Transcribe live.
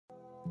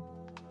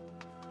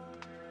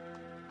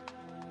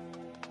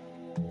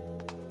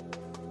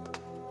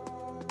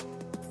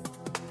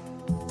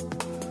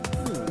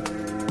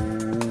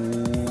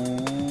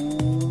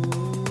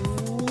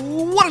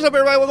What's up,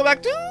 everybody? Welcome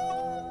back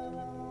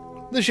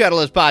to the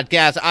Shadowless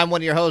Podcast. I'm one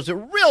of your hosts,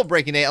 Real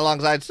Breaking Nate,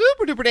 alongside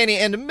Super Duper Dani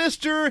and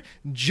Mr.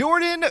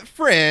 Jordan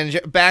Fringe,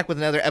 back with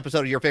another episode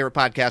of your favorite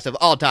podcast of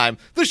all time,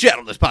 the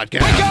Shadowless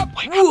Podcast. Wake up!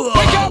 Wake up!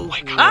 Wake up!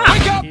 Wake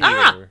up! Wake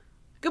up!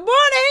 Good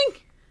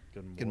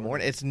morning! Good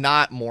morning. It's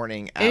not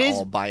morning at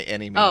all by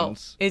any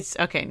means. Oh, it's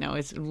okay. No,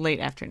 it's late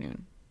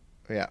afternoon.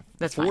 Yeah.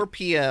 That's 4 fine.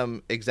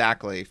 p.m.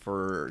 exactly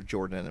for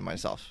Jordan and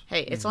myself.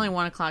 Hey, it's only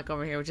 1 o'clock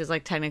over here, which is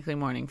like technically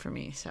morning for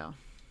me, so.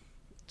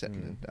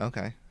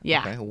 Okay.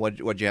 Yeah. Okay.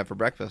 What'd you have for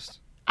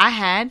breakfast? I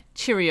had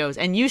Cheerios,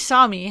 and you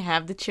saw me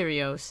have the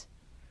Cheerios.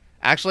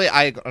 Actually,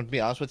 I'll be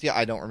honest with you,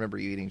 I don't remember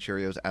you eating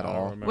Cheerios at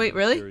all. Wait,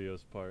 really? The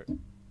Cheerios part.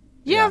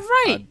 Yeah,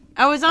 right.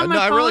 I was on my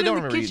phone I really in don't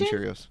the remember kitchen. eating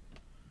Cheerios.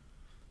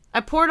 I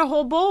poured a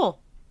whole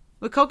bowl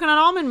with coconut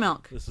almond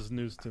milk. This is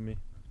news to me.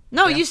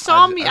 No, Yeah, you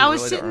saw me. I I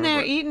was really don't sitting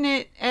there remember. eating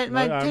it at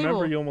my I table.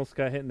 remember you almost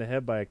got hit in the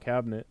head by a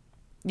cabinet.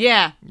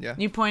 Yeah. Yeah.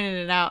 You pointed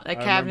it out. That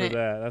I cabinet.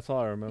 remember that. That's all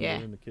I remember Yeah.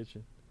 in the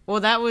kitchen.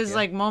 Well, that was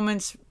like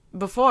moments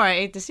before I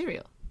ate the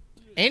cereal.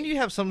 And you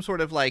have some sort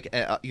of like,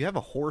 you have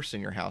a horse in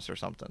your house or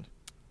something.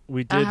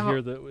 We I did have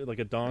hear that, like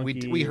a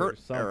donkey We or heard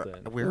something.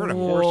 we heard a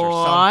horse or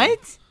something.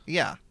 What?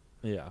 Yeah.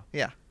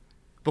 Yeah.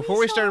 Before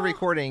we started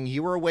recording,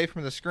 you were away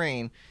from the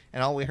screen,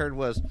 and all we heard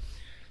was.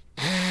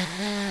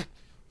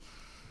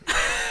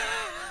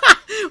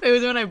 It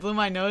was when I blew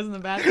my nose in the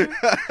bathroom.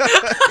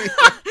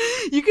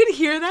 You could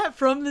hear that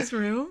from this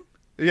room?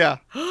 Yeah.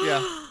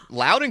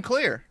 Loud and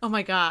clear. Oh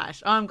my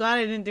gosh. Oh, I'm glad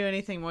I didn't do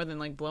anything more than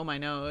like blow my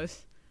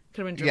nose.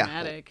 Could have been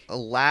dramatic. Yeah.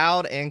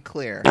 Loud and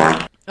clear.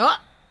 Oh!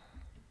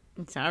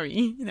 I'm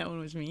sorry. That one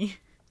was me.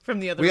 From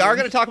the other We room. are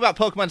going to talk about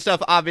Pokemon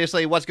stuff,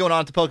 obviously. What's going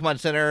on at the Pokemon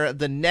Center.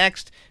 The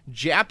next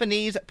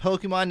Japanese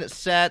Pokemon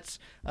sets.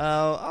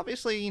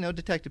 Obviously,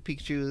 Detective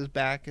Pikachu is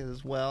back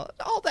as well.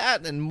 All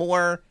that and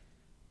more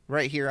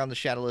right here on the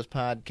Shadowless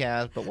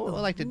Podcast. But what we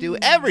like to do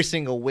every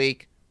single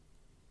week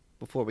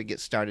before we get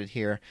started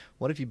here,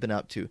 what have you been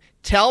up to?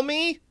 Tell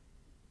me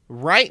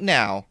right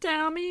now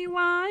Tell me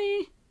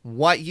why.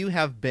 what you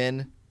have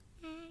been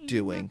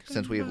doing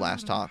since we have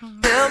last talked.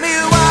 Tell me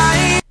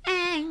why.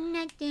 Ain't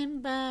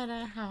nothing but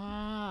a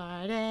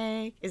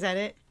heartache. Is that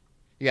it?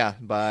 Yeah,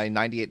 by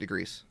 98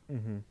 Degrees.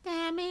 Mm-hmm.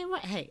 Tell me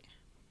what. Hey.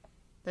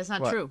 That's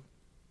not What? true.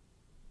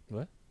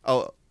 What?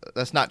 Oh,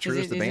 that's not true.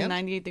 Is Is the it band?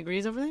 98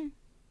 degrees over there?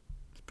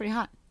 It's pretty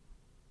hot.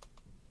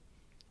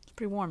 It's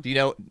pretty warm. Do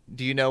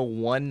you know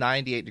one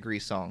 98 Degree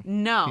song?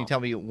 No. Can you tell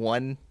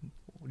me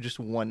just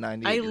one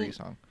 98 Degree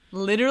song?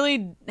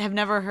 Literally have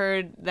never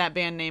heard that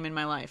band name in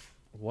my life.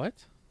 What?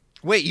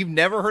 Wait, you've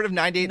never heard of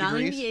 98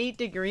 Degrees? 98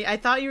 degree. I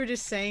thought you were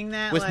just saying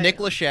that With like, Nick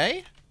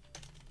Lachey?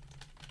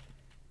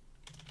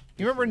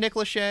 You remember Nick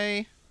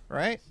Lachey,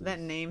 right? That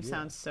name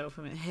sounds so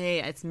familiar. Hey,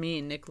 it's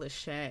me, Nick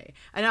Lachey.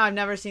 I know I've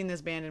never seen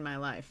this band in my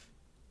life.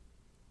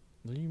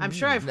 What do you I'm mean?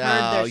 sure I've heard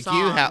No, their songs.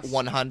 you have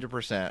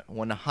 100%.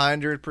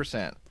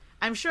 100%.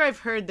 I'm sure I've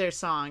heard their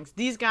songs.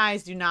 These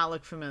guys do not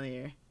look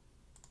familiar.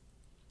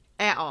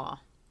 At all.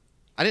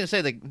 I didn't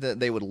say that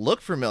they would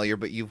look familiar,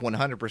 but you've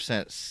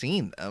 100%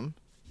 seen them.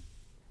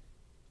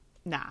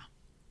 Nah.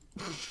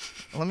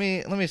 Let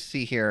me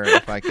see here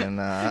if I can.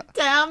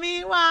 Tell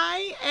me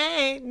why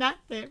ain't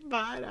nothing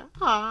but a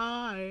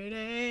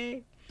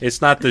heartache.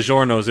 It's not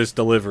DiGiorno's, it's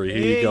delivery.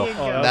 Here you go. There you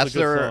Oh, go. that That's was a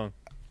good their- song.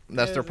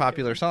 That's their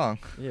popular song.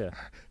 Yeah.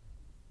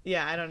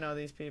 Yeah, I don't know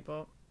these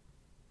people.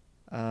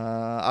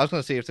 I was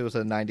going to see if there was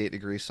a 98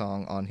 Degree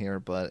song on here,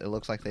 but it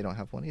looks like they don't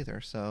have one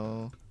either,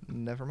 so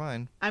never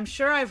mind. I'm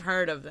sure I've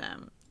heard of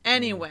them.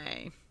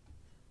 Anyway.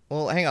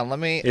 Well, hang on, let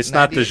me... It's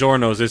not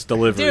DiGiorno's, it's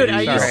delivery. Dude, Here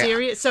are you you go. Sorry.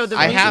 serious? So the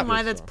I reason have-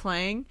 why that's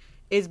playing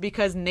is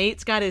because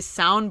Nate's got his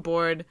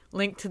soundboard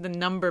linked to the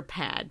number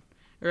pad,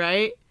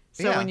 right?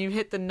 So Yeah. when you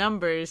hit the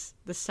numbers,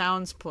 the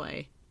sounds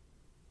play.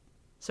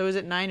 So is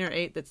it 9 or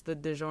 8 that's the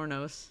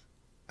DiGiorno's?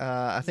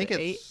 I think it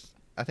it's...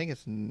 I think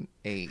it's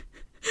 8.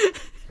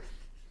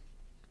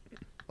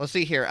 Let's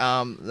see here.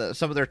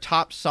 Some of their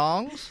top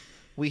songs,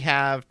 we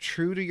have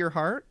True to Your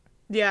Heart,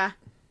 Yeah.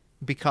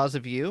 Because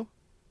of You,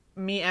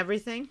 Me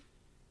Everything?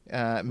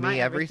 Me My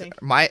Everything. Everything.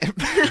 My...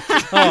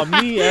 Oh,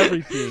 me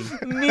everything.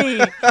 Me.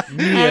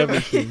 Me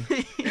everything.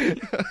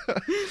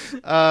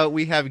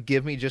 We have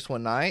Give Me Just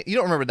One Night. You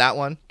don't remember that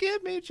one?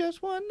 Give me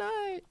just one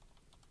night.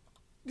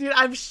 Dude,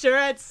 I'm sure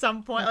at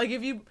some point, like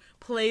if you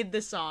played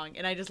the song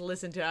and I just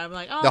listened to it, I'm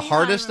like, oh, The yeah,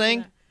 hardest I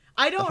remember thing? that.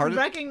 I don't hardest-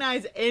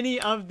 recognize any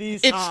of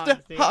these It's songs.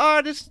 the dude.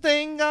 hardest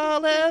thing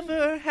I'll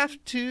ever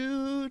have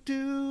to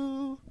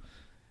do,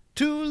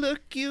 to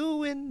look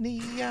you in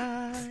the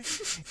eye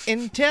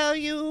and tell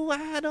you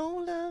I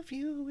don't love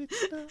you.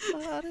 It's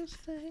the hardest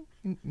thing.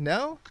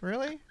 No?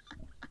 Really?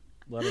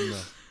 Let him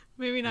know.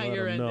 Maybe not Let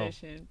your 'em know.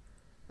 rendition.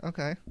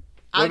 Okay.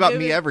 I'll What about give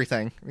Me it-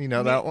 Everything? You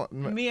know that one?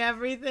 Me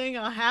Everything?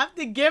 I'll have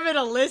to give it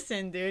a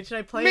listen, dude. Should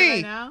I play Me. it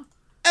right now?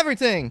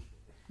 Everything.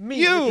 Me.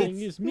 You.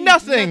 Everything is me.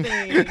 Nothing.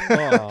 Nothing.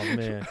 Oh,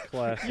 man.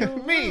 Classic.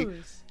 You Me.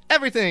 lose.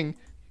 Everything.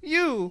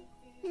 You.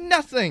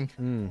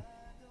 Nothing.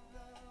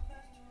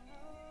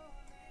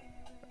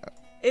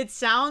 It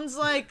sounds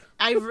like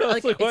like Why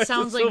it is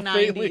sounds so like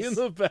faintly in 90s.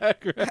 the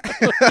background.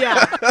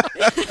 Yeah.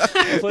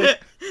 I was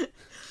like,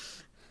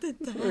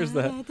 where's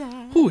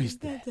that? Who is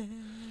that?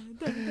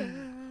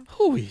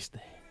 Who is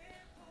that?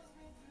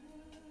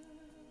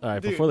 All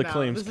right, Dude, before the no,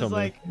 claims this is come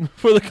like- in.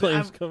 Before the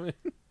claims I'm- come in.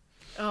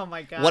 Oh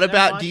my god. What I'm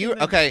about? Do watching you?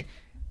 the- Okay,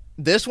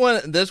 this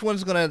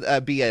one's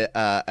gonna be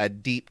a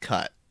deep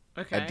cut.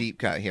 Okay. A deep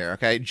cut here.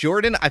 Okay,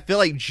 Jordan. I feel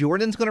like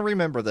Jordan's gonna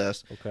remember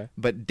this. Okay.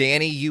 But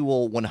Danny, you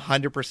will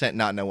 100%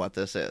 not know what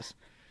this is.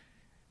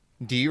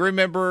 Do you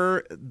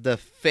remember the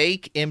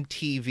fake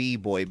MTV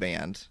boy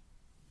band?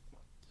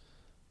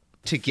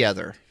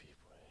 Together,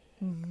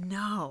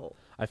 No.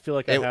 I feel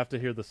like I have to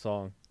hear the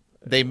song.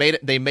 they made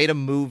a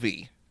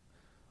movie.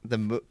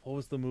 What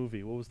was the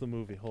movie?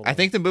 Hold on. I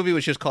think the movie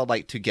was just called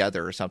like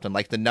Together or something,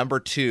 like the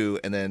number 2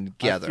 and then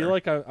Together. I feel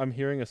like I'm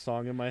hearing a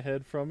song in my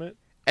head from it.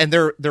 And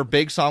their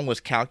big song was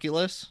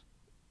Calculus.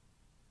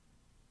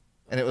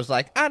 And it was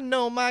like, I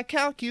know my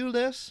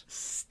calculus. It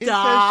says you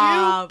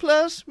Stop.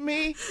 plus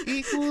me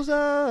equals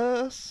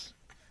us.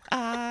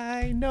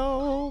 I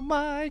know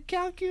my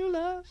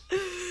calculus.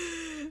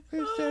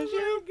 It says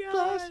Oh you my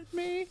plus God.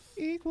 me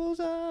equals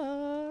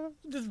us.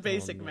 Just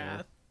basic no.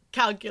 math.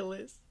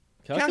 Calculus.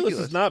 Calculus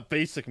is not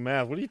basic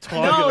math. What are you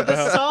talking No, the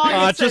about? song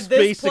Ah, it said just this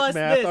basic plus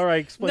math. this. All right,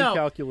 explain No.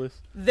 calculus.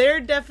 Their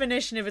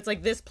definition, if it's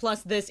like this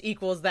plus this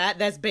equals that,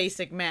 that's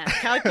basic math.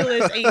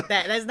 Calculus ain't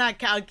that. That's not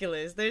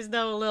calculus. There's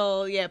no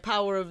little,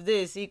 power of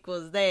this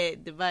equals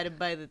that divided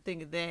by the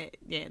thing of that.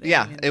 Yeah. that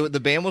Yeah, ain't the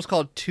band was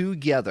called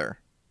Together.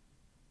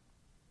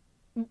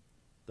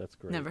 That's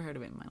great. Never heard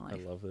of it in my I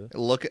life. love it.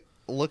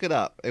 Look it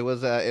up. It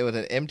was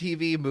an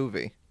MTV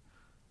movie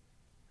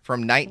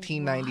from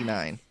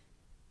 1999.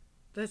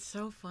 That's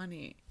so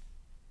funny.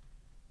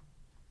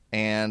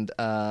 And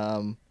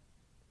I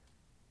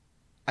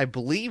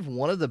believe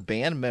one of the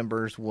band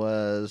members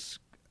was,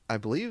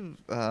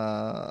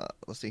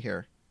 let's see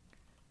here,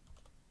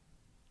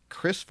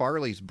 Chris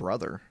Farley's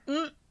brother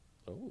Oh.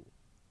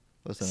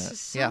 was in This it. is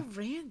so Yeah,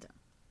 random.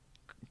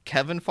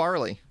 Kevin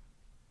Farley.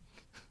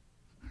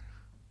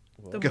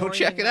 The Go more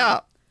check you it know.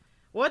 out.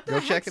 What the Go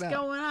check heck's it out.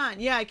 going on?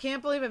 Yeah, I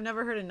can't believe I've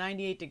never heard of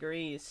 98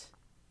 Degrees.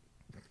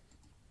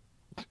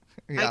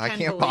 Yeah, I can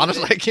can't believe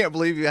honestly. it. I can't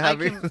believe you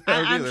have it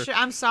I'm either. sure.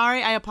 I'm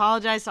sorry. I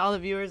apologize to all the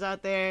viewers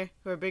out there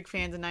who are big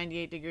fans of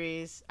 98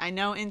 Degrees. I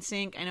know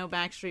NSYNC. I know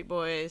Backstreet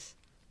Boys.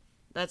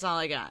 That's all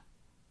I got.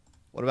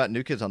 What about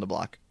New Kids on the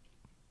Block?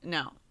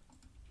 No.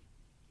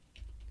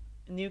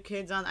 New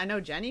Kids on. I know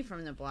Jenny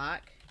from the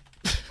Block.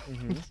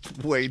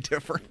 Way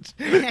different.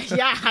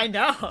 Yeah, I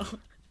know.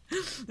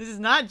 This is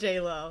not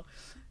J-Lo.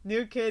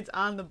 New Kids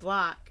on the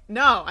Block.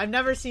 No, I've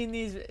never seen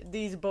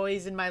these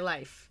boys in my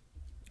life.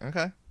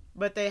 Okay.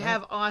 But they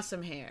have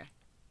awesome hair.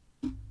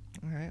 All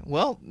right.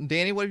 Well,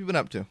 Danny, what have you been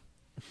up to?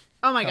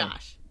 Oh my Oh.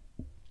 gosh.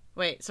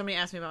 Wait, somebody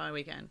asked me about my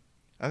weekend.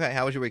 Okay.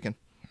 How was your weekend?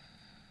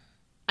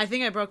 I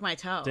think I broke my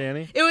toe.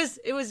 Danny? It was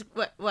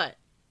what?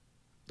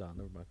 No,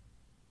 never mind.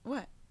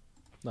 What?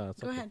 No,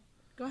 it's Go okay. ahead.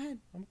 Go ahead.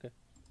 I'm okay.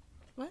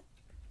 What?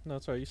 No,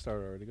 it's all right. You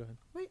started already. Go ahead.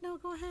 Wait, no,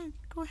 go ahead.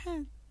 Go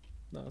ahead.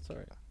 No, it's all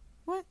right.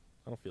 What?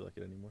 I don't feel like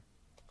it anymore.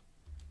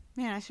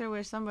 Man, I sure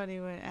wish somebody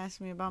would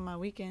ask me about my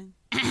weekend.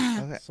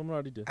 Okay. Someone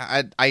already did.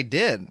 I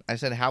did. I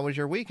said, how was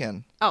your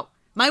weekend? Oh,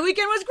 my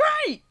weekend was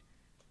great.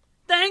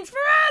 Thanks for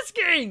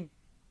asking.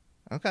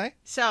 Okay.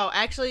 So,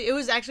 actually, it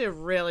was actually a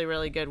really,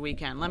 really good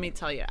weekend. Let me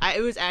tell you.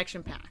 It was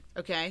action-packed,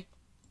 okay?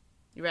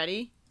 You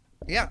ready?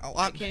 Yeah. Oh,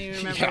 I can't even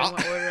remember yeah. in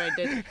what order I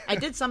did. I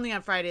did something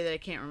on Friday that I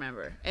can't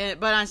remember.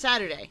 But on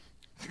Saturday,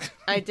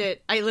 I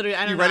did. I don't You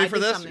know. ready I for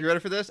did this? something. You ready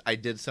for this? I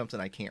did something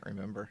I can't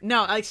remember.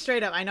 No, like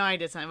straight up, I know I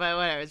did something, but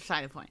whatever. It's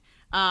beside the point.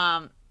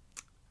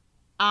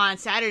 On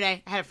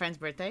Saturday, I had a friend's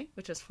birthday,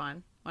 which was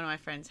fun. One of my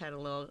friends had a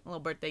little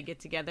birthday get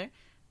together.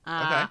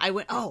 Okay.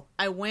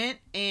 I went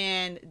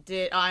and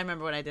did. Oh, I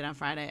remember what I did on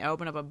Friday. I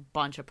opened up a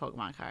bunch of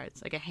Pokemon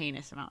cards, like a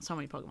heinous amount. So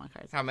many Pokemon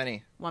cards. How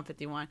many?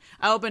 151.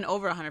 I opened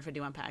over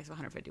 151 packs of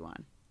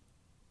 151.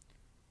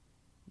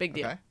 Big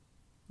deal. Okay.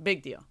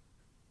 Big deal.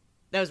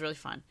 That was really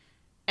fun.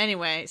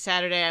 Anyway,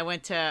 Saturday I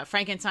went to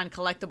Frank and Son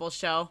Collectibles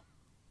Show,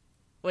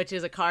 which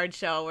is a card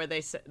show where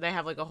they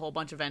have like a whole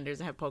bunch of vendors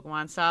that have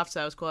Pokemon stuff. So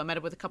that was cool. I met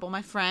up with a couple of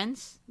my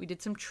friends. We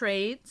did some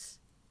trades.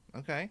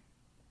 Okay.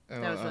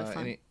 That was really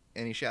fun.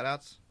 Any shout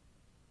outs?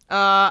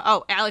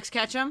 Alex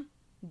Ketchum,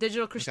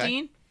 Digital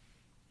Christine.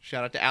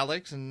 Shout out to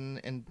Alex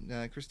and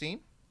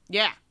Christine.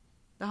 Yeah,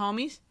 the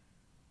homies.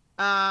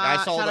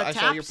 I saw shout out I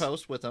saw your Taps.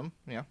 post with them.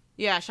 Yeah.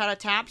 Yeah, shout out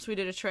Taps. We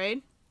did a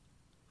trade.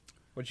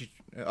 What you?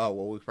 Oh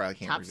well, we probably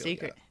can't. Top reveal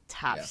secret. yet.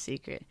 Top Yeah.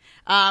 secret.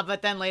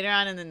 But then later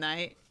on in the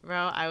night, bro,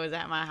 I was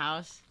at my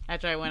house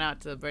after I went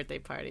out to the birthday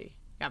party.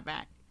 Got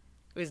back.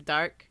 It was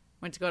dark.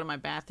 Went to go to my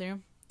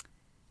bathroom.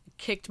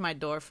 Kicked my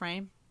door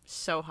frame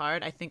so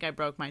hard, I think I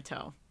broke my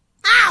toe.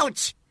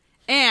 Ouch!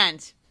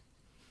 And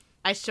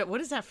I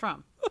what is that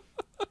from?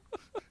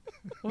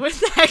 What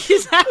the heck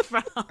is that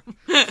from?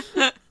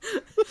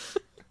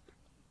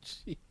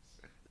 Jeez.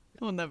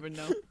 We'll never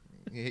know.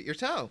 You hit your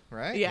toe,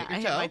 right? Yeah,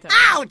 Hit your I hit my toe.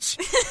 Ouch!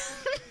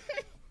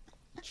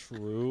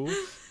 True.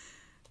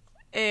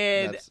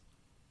 And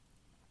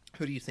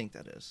who do you think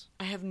that is?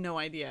 I have no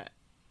idea.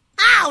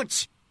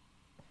 Ouch!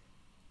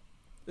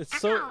 It's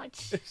so.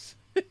 Ouch.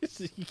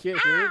 You can't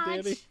hear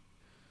it, Danny?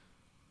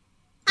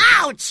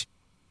 Ouch!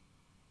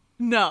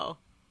 No.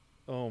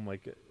 Oh my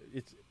god.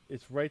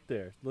 It's right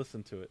there.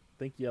 Listen to it.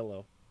 Think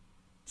yellow.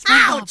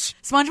 SpongeBob. Ouch!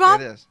 SpongeBob?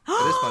 It is. It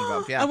is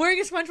SpongeBob, yeah. I'm wearing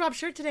a SpongeBob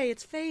shirt today.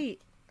 It's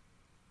fate.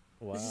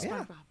 Wow. This is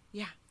Yeah. SpongeBob.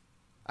 Yeah.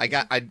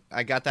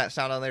 I got that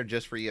sound on there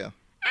just for you.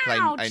 'Cause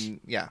Ouch!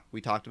 Yeah,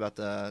 we talked about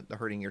the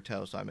hurting your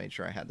toe, so I made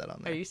sure I had that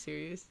on there. Are you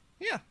serious?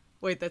 Yeah.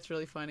 Wait, that's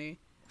really funny.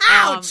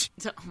 Ouch!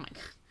 Oh my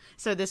god.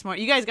 So this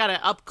morning, you guys got an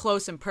up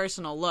close and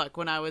personal look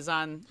when I was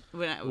on.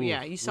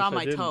 You saw wish I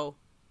my didn't. toe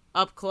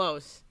up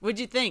close. What'd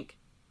you think?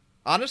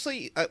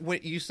 Honestly, when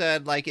you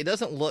said like it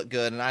doesn't look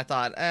good, and I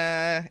thought,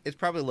 it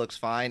probably looks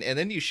fine, and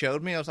then you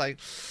showed me, I was like,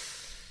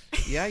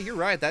 yeah, you're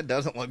right, that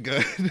doesn't look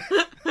good.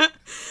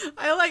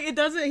 I like it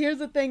doesn't. Here's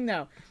the thing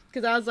though,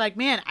 because I was like,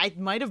 man, I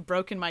might have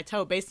broken my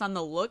toe based on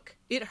the look.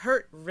 It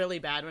hurt really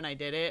bad when I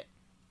did it.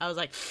 I was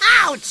like,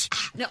 Ouch!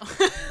 no.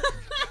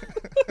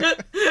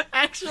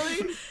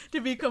 Actually,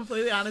 to be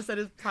completely honest, that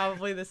is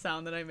probably the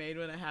sound that I made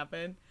when it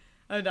happened.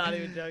 I'm not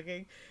even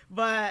joking.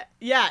 But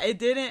yeah, it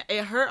didn't.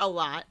 It hurt a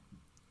lot.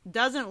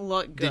 Doesn't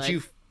look good. Did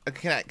you?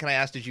 Can I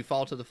ask? Did you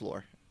fall to the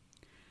floor?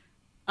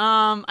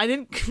 I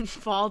didn't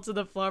fall to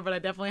the floor, but I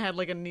definitely had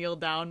like a kneel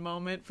down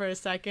moment for a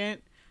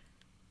second.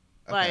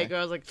 Like Okay. where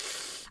I was like,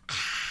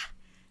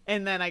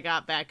 and then I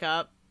got back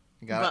up.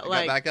 You got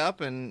back up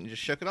and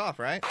just shook it off,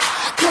 right?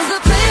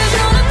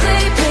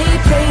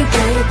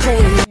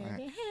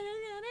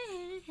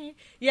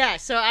 Yeah,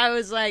 so I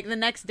was like, the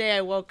next day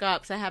I woke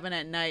up, because I haven't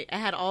at night. I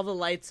had all the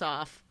lights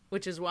off,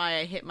 which is why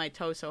I hit my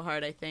toe so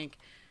hard, I think.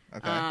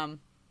 Okay.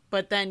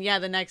 But then, yeah,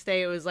 the next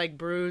day it was like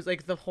bruised,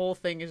 like the whole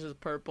thing is just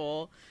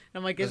purple. And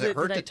I'm like, Does it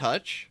hurt to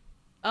touch?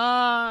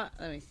 Let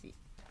me see.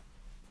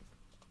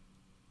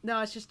 No,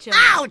 it's just chilling.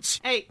 Ouch!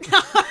 Hey,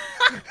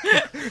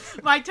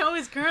 my toe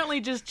is currently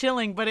just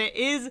chilling, but it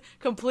is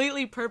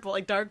completely purple,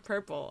 like dark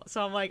purple.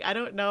 So I'm like, I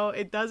don't know.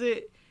 It doesn't.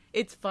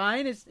 It's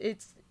fine. It's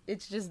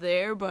just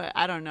there, but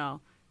I don't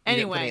know. You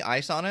Anyway, didn't put any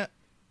ice on it?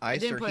 I Ice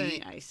didn't or put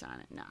heat? any ice on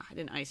it. Nah, I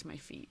didn't ice my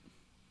feet.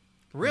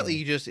 Really?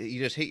 You just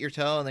hit your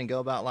toe and then go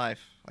about life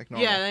like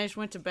normal? Yeah, then I just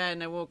went to bed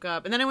and I woke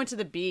up. And then I went to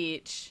the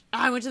beach.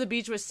 I went to the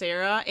beach with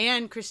Sarah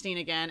and Christine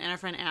again and our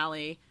friend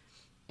Allie.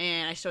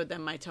 And I showed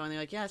them my toe and they're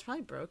like, yeah, it's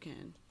probably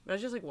broken. But I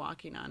was just like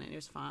walking on it and it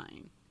was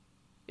fine.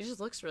 It just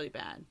looks really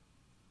bad.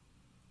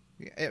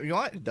 Yeah, you know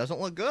what? It doesn't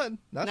look good.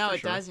 That's No, for it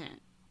sure.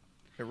 doesn't.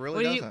 It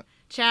really doesn't.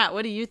 Chat,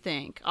 what do you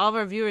think? All of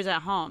our viewers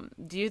at home,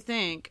 do you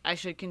think I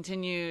should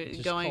continue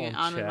Just going call 'em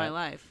on with chat. my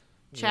life?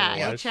 Chat,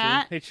 Yeah, hey live stream.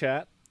 chat. Hey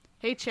chat.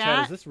 Hey Chat,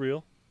 chat. is this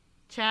real?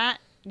 Chat,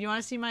 you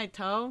want to see my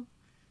toe?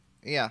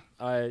 Yeah.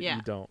 Yeah.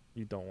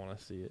 You don't want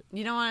to see it.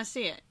 You don't want to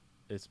see it.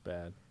 It's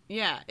bad.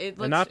 Yeah, it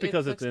looks. And not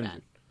because it it's looks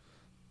injured. bad.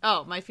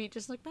 Oh, my feet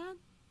just look bad?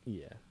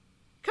 Yeah.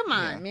 Come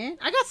on, Yeah. man.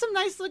 I got some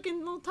nice looking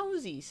little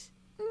toesies.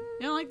 You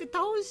don't like the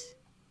toes?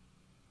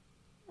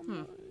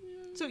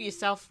 Suit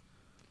yourself.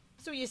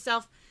 Suit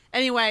yourself.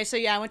 Anyway, so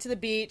yeah, I went to the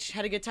beach,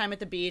 had a good time at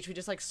the beach. We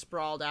just like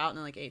sprawled out and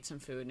then like ate some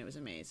food and it was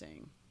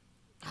amazing.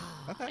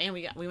 Okay. And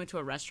we went to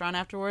a restaurant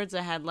afterwards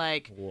that had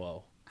like,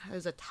 Whoa. it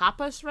was a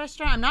tapas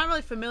restaurant. I'm not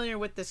really familiar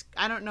with this.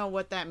 I don't know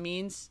what that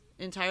means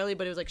entirely,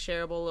 but it was like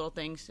shareable little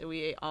things that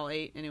we all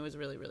ate and it was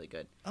really, really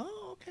good.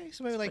 Oh, okay.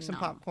 So maybe like some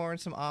phenomenal. popcorn,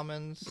 some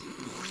almonds.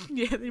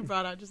 Yeah, they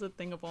brought out just a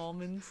thing of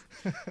almonds.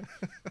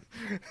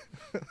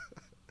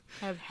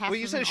 Have half Well,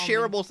 you of said an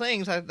shareable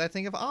things. I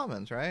think of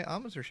almonds, right?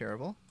 Almonds are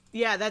shareable.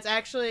 Yeah, that's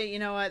actually, you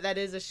know what? That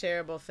is a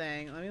shareable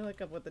thing. Let me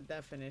look up what the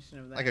definition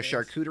of that Like a is.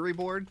 charcuterie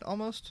board,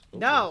 almost.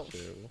 No.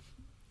 That's terrible.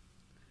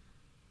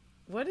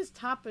 What does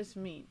tapas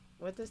mean?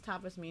 What does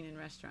tapas mean in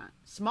restaurant?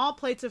 Small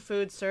plates of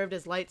food served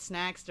as light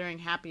snacks during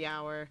happy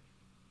hour.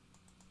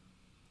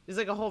 There's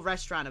like a whole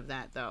restaurant of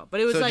that, though. But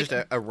it was So like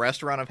just a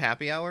restaurant of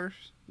happy hours.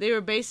 they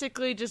were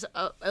basically just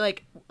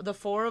like the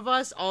four of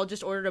us all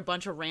just ordered a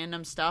bunch of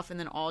random stuff and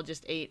then all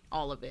just ate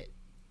all of it.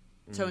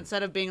 So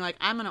instead of being like,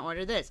 I'm gonna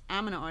order this,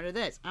 I'm gonna order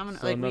this, I'm gonna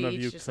So like none we of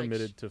each you just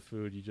committed like to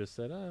food. You just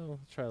said, "Oh,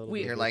 let's try a little." We-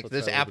 bit of You're this, like, let's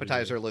this try a little bit of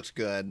appetizer this." looks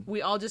good.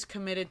 we all just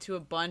committed to a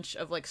bunch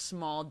of like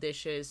small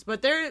dishes,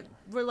 but there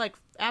were like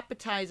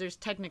appetizers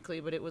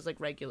technically, but it was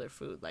like regular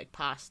food like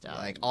pasta,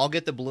 Like, I'll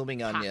get the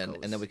blooming onion,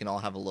 Tacos. and then we can all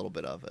have a little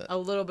bit of it. a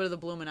little bit of the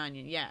bloomin'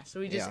 onion. Yeah,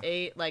 so we just Yeah.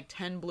 ate like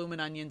 10 bloomin'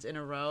 onions in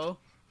a row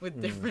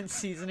with different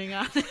seasoning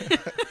on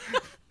it.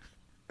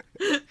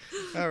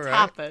 All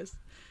right. Tapas.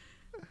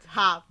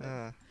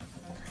 Tapas.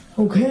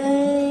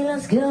 Okay,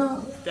 let's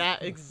go.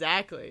 That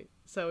exactly.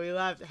 So we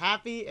left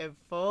happy and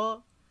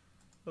full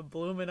of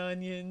bloomin'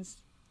 onions.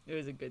 It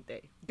was a good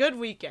day. Good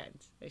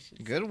weekend. I should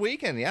say. Good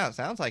weekend. Yeah, it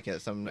sounds like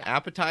it. Some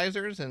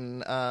appetizers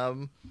and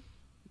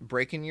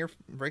breaking your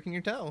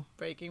toe.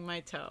 Breaking my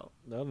toe.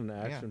 That was an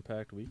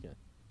action-packed weekend.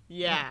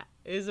 Yeah,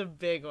 it was a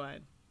big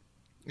one.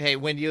 Hey,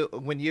 when you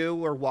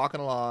were walking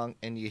along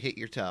and you hit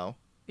your toe,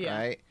 Yeah.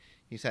 right?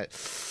 You said,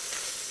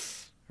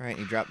 right, and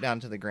you dropped down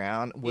to the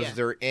ground. Was Yeah.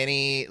 there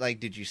any, like,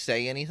 did you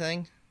say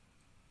anything?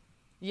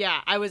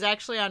 Yeah, I was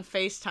actually on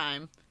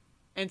FaceTime,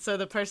 and so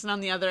the person on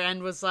the other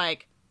end was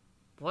like,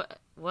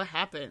 What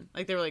happened?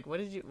 Like, they were like, what?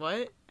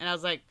 And I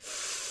was like,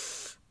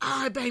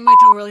 I banged my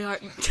toe really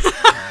hard. I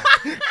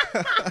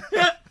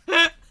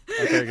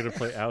thought you were going to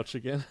play ouch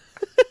again.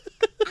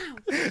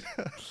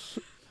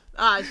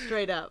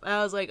 Straight up.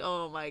 I was like,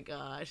 oh my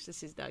gosh,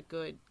 this is not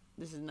good.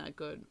 This is not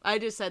good. I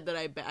just said that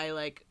I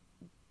like,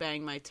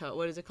 banged my toe.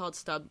 What is it called?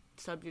 Stub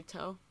your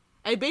toe?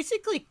 I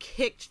basically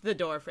kicked the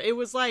door. It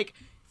was like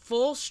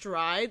full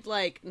stride.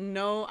 Like,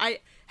 I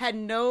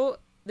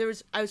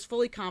was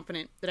fully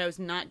confident that I was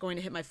not going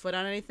to hit my foot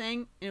on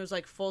anything. And it was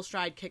like full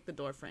stride, kick the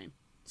door frame.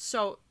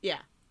 So, yeah.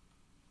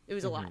 It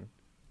was a lot.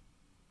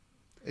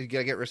 You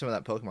gotta get rid of some of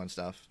that Pokemon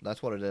stuff.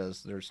 That's what it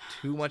is. There's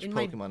too much In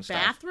Pokemon my stuff.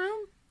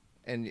 bathroom?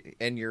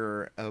 And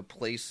your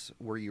place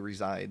where you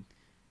reside.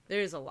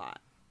 There's a lot.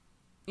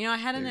 You know, I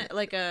had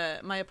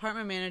my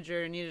apartment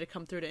manager needed to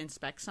come through to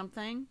inspect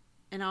something.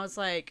 And I was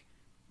like,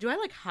 do I,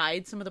 like,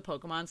 hide some of the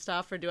Pokemon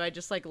stuff, or do I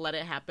just, like, let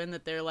it happen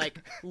that they're, like,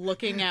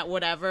 looking at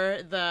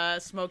whatever, the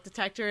smoke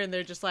detector, and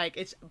they're just like,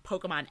 it's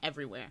Pokemon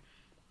everywhere.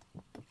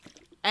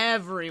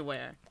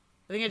 Everywhere.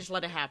 I think I just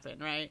let it happen,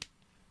 right?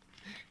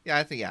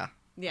 Yeah,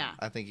 Yeah.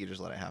 I think you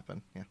just let it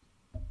happen, yeah.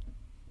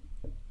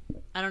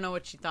 I don't know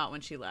what she thought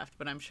when she left,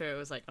 but I'm sure it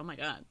was like, oh my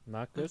god.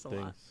 Not good that's a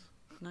lot. things.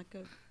 Not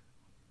good.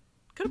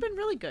 Could have been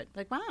really good.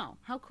 Like, wow,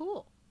 how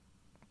cool.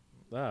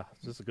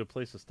 It's just a good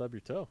place to stub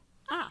your toe.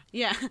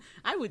 Yeah.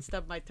 I would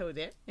stub my toe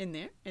there, in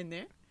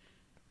there.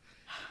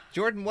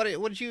 Jordan, what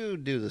did you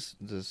do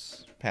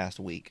this past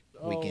weekend?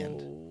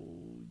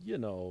 Oh, you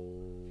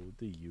know,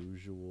 the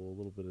usual. A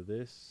little bit of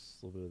this,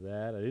 a little bit of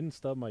that. I didn't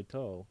stub my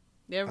toe.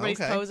 Everybody's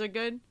toes are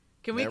good?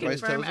 Can we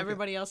Everybody's confirm toes are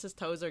everybody else's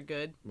toes are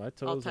good? My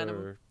toes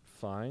are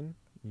fine.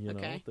 You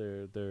Okay.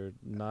 know, they're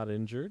not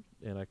injured,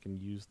 and I can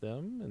use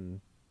them,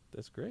 and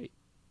that's great.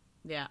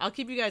 Yeah, I'll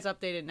keep you guys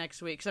updated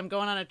next week, because I'm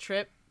going on a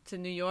trip to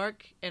New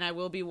York, and I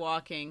will be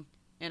walking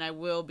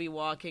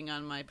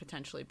on my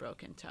potentially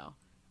broken toe.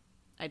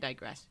 I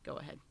digress. Go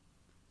ahead.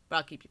 But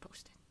I'll keep you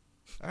posted.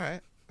 All right.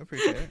 I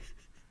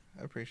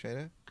appreciate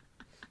it.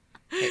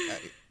 Hey,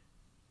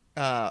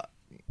 I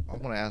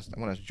want to ask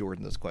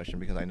Jordan this question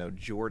because I know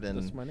Jordan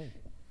That's my name.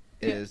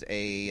 is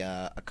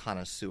a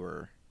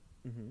connoisseur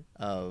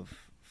of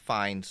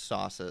fine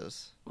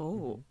sauces.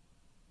 Oh.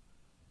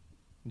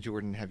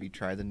 Jordan, have you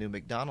tried the new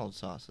McDonald's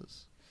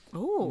sauces?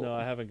 Oh. No,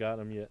 I haven't got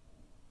them yet.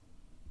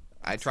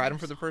 I tried them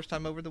for the first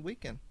time over the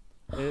weekend.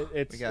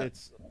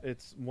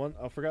 It's one.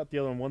 I forgot the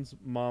other one. One's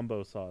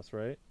Mambo sauce,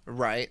 right?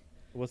 Right.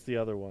 What's the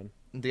other one?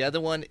 The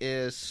other one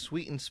is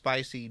sweet and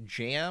spicy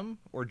jam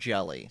or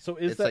jelly. So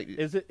is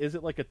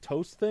it like a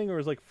toast thing, or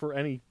is it like for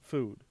any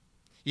food?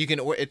 You can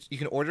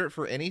order it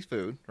for any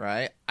food,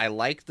 right? I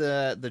like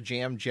the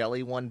jam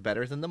jelly one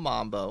better than the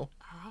Mambo.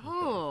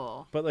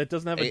 Oh. But it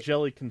doesn't have a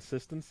jelly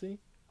consistency.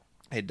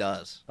 It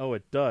does. Oh,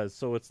 it does.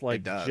 So it's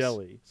like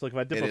jelly. So like if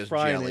I dip a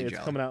fry in it, it's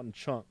coming out in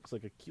chunks,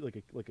 like a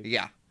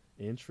yeah.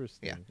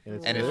 Interesting. Yeah, and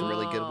it's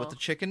really good with the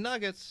chicken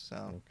nuggets.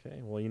 So.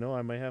 Okay, well, you know,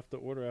 I might have to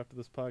order after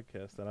this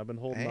podcast, and I've been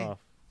holding off.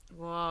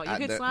 Well, you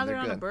could slather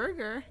on a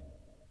burger.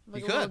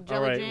 Like you a could.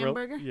 jelly jam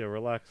burger. Yeah,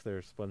 relax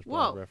there,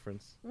 SpongeBob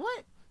reference.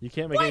 What? You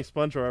can't make any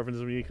SpongeBob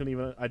references when you couldn't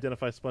even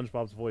identify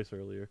SpongeBob's voice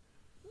earlier.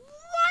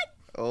 What?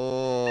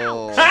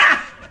 Oh.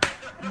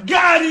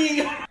 Got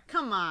him!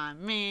 Come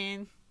on,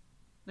 man.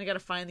 I gotta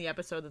find the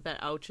episode that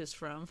ouch is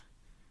from.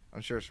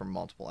 I'm sure it's from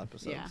multiple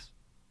episodes. Yeah.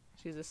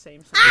 She's the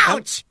same.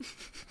 Ouch!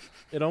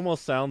 It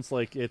almost sounds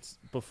like it's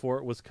before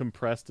it was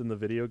compressed in the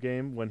video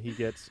game when he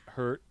gets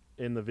hurt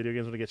in the video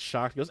games when he gets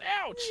shocked. He goes,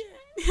 ouch!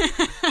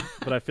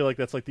 But I feel like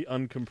that's like the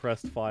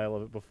uncompressed file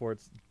of it before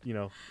it's, you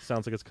know,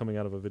 sounds like it's coming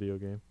out of a video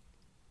game.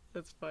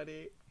 That's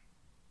funny.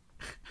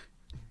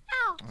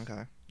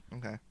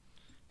 Okay.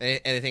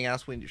 Anything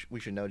else we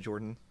should know,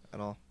 Jordan, at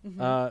all?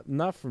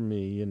 Not for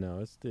me, you know.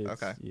 It's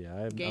okay.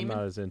 Yeah, I'm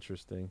not as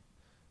interesting.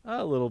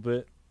 A little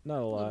bit.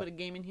 Not a lot. A little bit of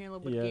gaming here, a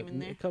little bit of gaming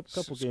there. A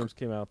couple games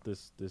came out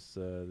this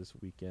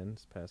weekend,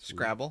 this past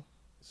Scrabble? week.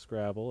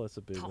 Scrabble, that's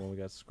a big one. We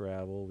got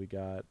Scrabble. We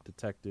got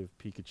Detective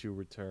Pikachu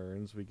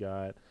Returns. We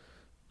got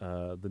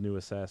the new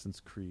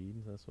Assassin's Creed.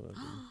 That's what I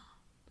do.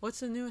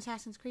 What's the new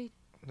Assassin's Creed?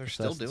 They're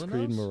still doing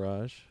Creed those?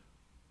 Mirage.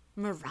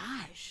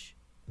 Mirage?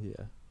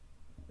 Yeah.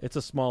 It's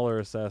a smaller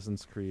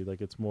Assassin's Creed.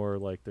 Like, it's more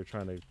like they're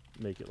trying to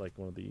make it like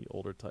one of the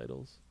older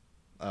titles.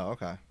 Oh,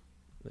 okay.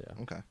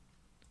 Yeah. Okay.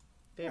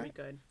 Very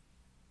good.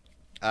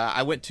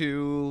 I went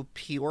to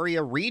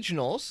Peoria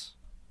Regionals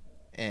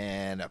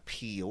and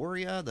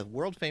Peoria, the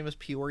world famous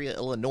Peoria,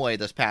 Illinois,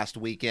 this past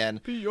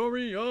weekend.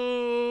 Peoria.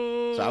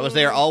 So I was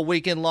there all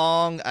weekend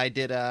long. I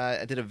did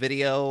a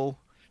video,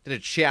 did a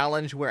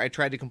challenge where I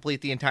tried to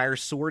complete the entire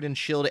Sword and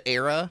Shield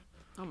era.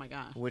 Oh my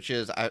god. Which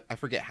is, I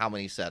forget how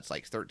many sets,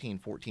 like 13,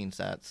 14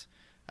 sets.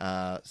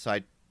 So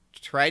I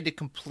tried to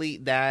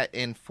complete that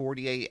in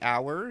 48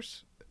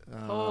 hours.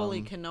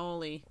 Holy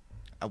cannoli.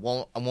 I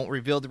won't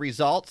reveal the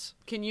results.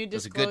 Can you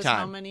disclose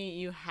how many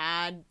you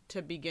had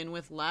to begin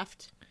with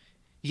left?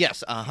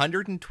 Yes,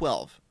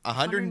 112.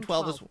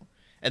 112 is,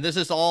 and this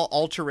is all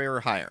ultra rare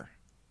or higher.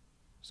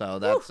 So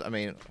that's, I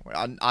mean,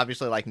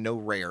 obviously like no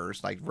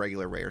rares, like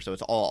regular rares. So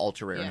it's all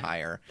ultra rare and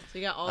higher. So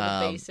you got all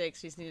the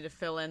basics. You just need to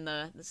fill in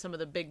some of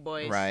the big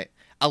boys. Right.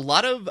 A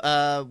lot of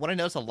what I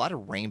noticed, a lot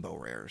of rainbow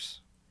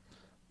rares.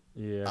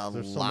 Yeah, A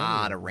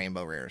lot of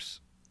rainbow rares.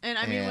 And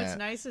I mean, what's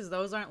nice is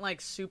those aren't like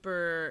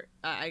super,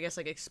 I guess,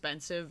 like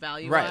expensive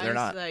value. Right, they're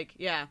not. Like,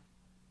 yeah.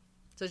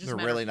 So it's just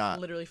They're really not.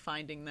 Literally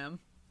finding them.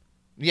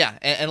 Yeah,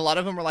 and a lot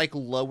of them are like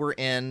lower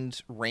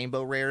end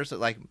rainbow rares that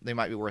like they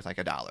might be worth like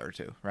 $1 or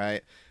 $2,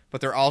 right?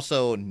 But they're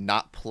also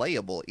not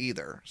playable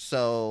either.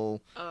 So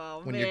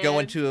when you're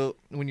going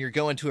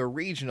to a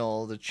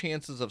regional, the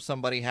chances of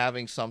somebody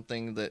having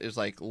something that is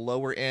like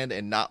lower end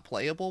and not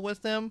playable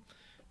with them,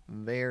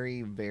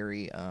 very,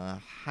 very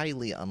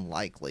highly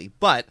unlikely.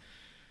 But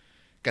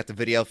got the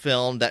video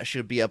filmed. That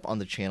should be up on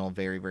the channel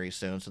very, very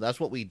soon. So that's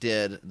what we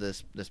did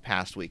this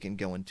past weekend,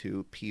 going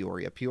to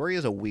Peoria. Peoria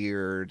is a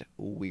weird,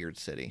 weird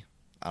city.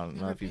 I don't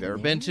know if you've ever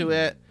been to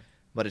it,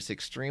 but it's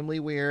extremely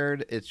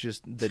weird. It's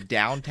just the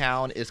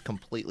downtown is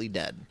completely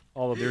dead.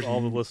 All the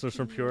listeners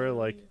from Peoria,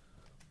 like,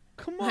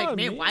 come on, like,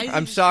 man, why is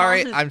I'm he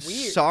sorry. calling I'm this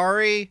weird?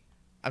 sorry.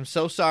 I'm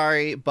so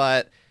sorry,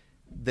 but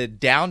the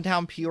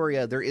downtown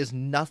Peoria, there is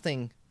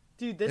nothing.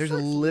 Dude, this There's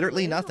looks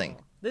literally little. nothing.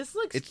 This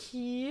looks It's-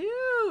 cute.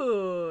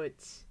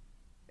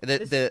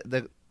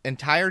 The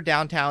entire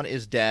downtown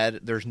is dead.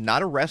 There's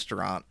not a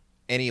restaurant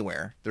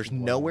anywhere. There's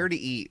nowhere to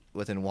eat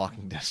within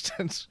walking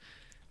distance.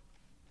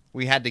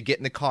 We had to get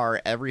in the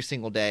car every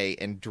single day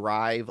and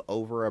drive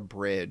over a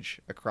bridge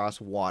across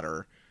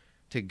water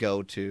to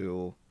go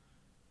to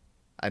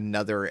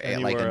another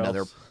Anywhere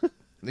else.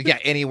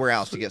 anywhere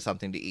else to get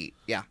something to eat.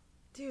 Yeah.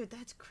 Dude,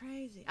 that's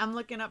crazy. I'm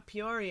looking up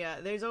Peoria.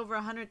 There's over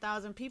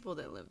 100,000 people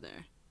that live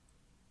there.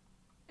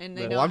 And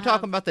they Well, don't I'm talking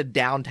have- about the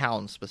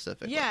downtown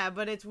specifically. Yeah,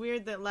 but it's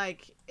weird that,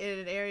 like, in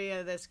an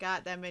area that's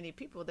got that many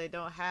people, they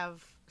don't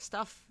have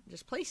stuff,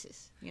 just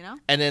places, you know?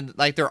 And then,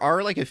 like, there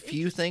are, like, a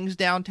few things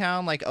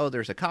downtown. Like, oh,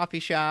 there's a coffee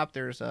shop.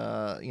 There's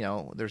a,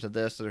 there's a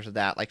this, there's a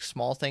that. Like,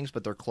 small things,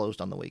 but they're closed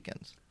on the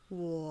weekends.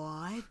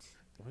 What?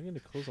 Why are you going to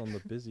close on the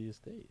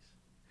busiest days?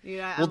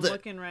 Dude, I'm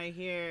looking right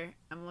here.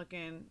 I'm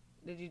looking.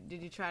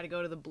 Did you try to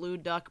go to the Blue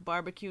Duck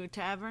Barbecue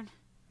Tavern?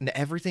 And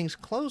everything's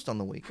closed on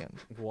the weekend.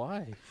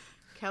 Why?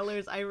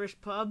 Keller's Irish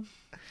Pub?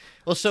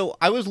 Well, so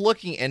I was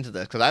looking into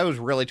this because I was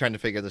really trying to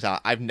figure this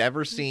out. I've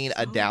never seen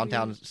a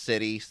downtown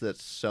city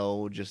that's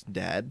so just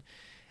dead.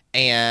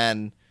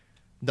 And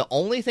the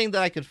only thing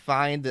that I could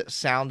find that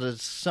sounded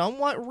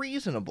somewhat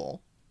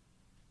reasonable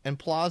and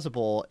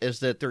plausible is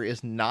that there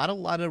is not a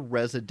lot of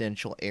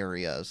residential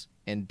areas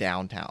in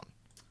downtown.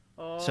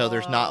 So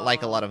there's not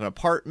like a lot of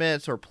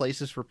apartments or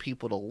places for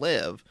people to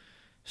live.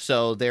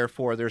 So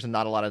therefore, there's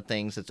not a lot of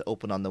things that's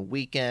open on the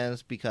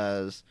weekends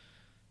because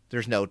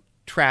there's no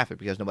traffic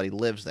because nobody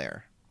lives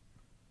there.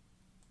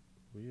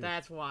 Weird.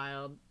 That's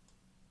wild.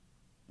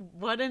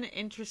 What an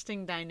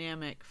interesting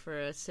dynamic for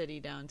a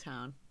city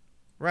downtown.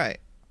 Right.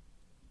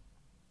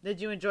 Did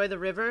you enjoy the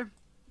river?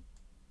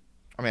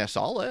 I mean, I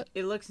saw it.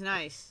 It looks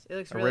nice. It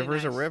looks A really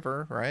river's nice. a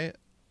river, right?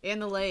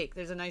 And the lake.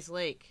 There's a nice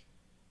lake.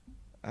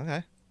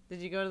 Okay.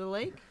 Did you go to the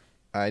lake?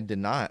 I did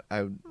not.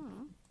 I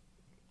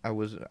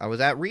was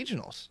at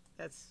regionals.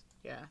 That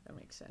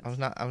makes sense. I was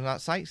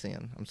not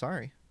sightseeing. I'm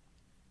sorry.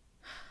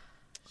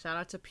 Shout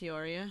out to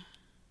Peoria.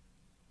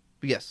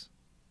 But yes,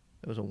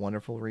 it was a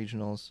wonderful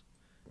regionals.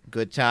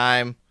 Good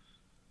time.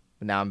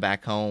 But now I'm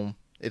back home.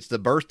 It's the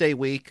birthday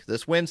week.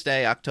 This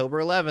Wednesday,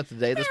 October 11th, the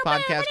day this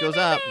podcast goes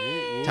up.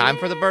 Time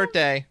for the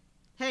birthday.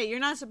 Hey, you're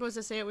not supposed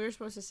to say it. We were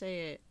supposed to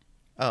say it.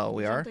 Oh,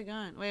 we are? Jump the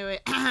gun. Wait.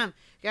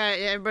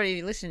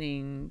 Everybody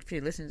listening, if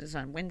you listen to this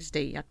on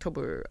Wednesday,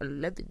 October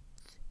 11th,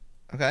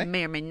 Okay.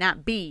 may or may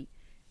not be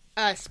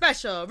a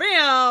special,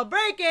 real,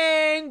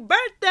 breaking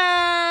birthday!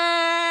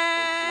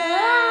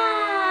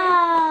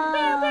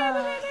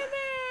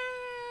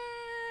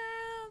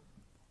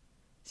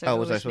 So Oh, go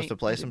was I wish supposed to Nate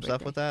play happy some stuff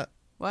birthday. with that?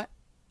 What?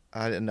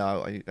 I didn't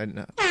know. I didn't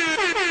know.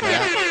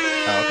 Yeah?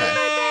 Oh, okay.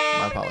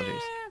 My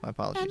apologies. My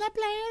apologies. And the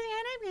players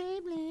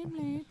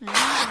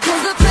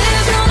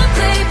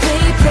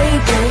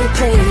gonna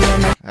play.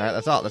 All right,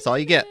 that's all. That's all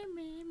you get.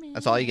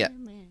 That's all you get.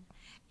 And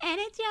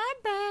it's your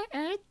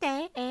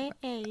birthday.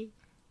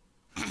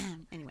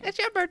 Anyway. It's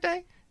your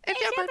birthday. It's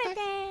your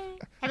birthday.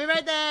 Happy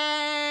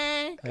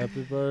birthday!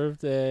 Happy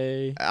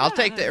birthday. I'll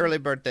take the early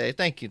birthday.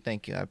 Thank you.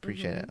 I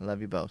appreciate it. I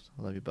love you both.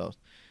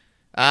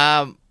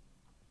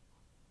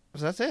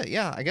 So that's it.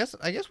 Yeah, I guess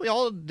we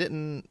all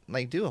didn't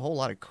like do a whole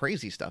lot of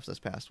crazy stuff this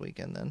past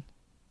weekend then.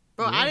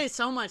 Bro, I did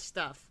so much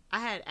stuff. I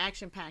had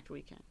action-packed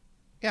weekend.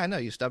 Yeah, I know.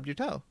 You stubbed your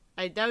toe.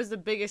 That was the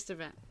biggest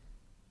event.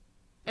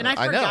 And I I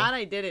know. forgot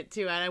I did it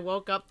too. And I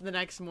woke up the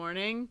next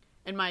morning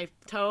and my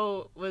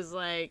toe was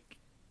like,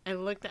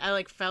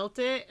 I felt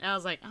it and I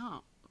was like,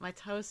 oh, my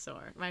toe's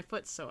sore. My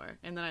foot's sore.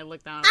 And then I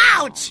looked down.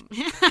 Ouch!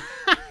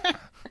 I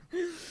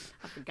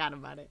forgot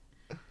about it.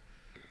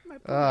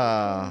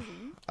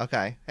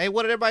 Okay. Hey,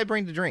 what did everybody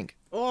bring to drink?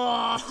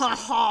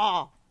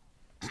 Oh,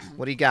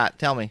 What do you got?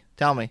 Tell me.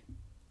 tell me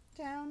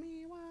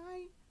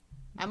why.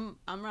 I'm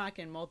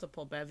rocking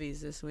multiple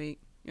bevies this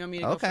week. You want me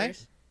to go Okay.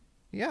 first?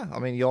 Yeah, I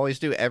mean, you always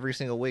do every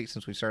single week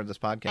since we started this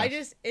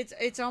podcast.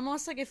 It's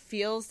almost like it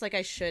feels like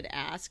I should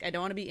ask. I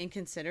don't want to be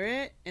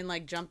inconsiderate and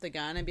like jump the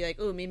gun and be like,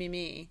 ooh,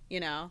 me. You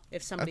know,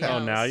 if somebody Okay.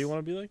 else. Oh, now you want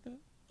to be like that?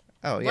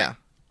 Oh, yeah.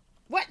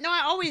 What? No,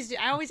 I always do.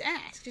 I always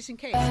ask just in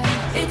case.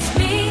 It's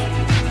me.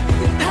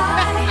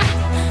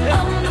 Hi,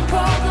 I'm the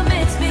problem.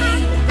 It's me.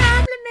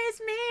 Problem is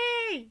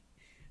me.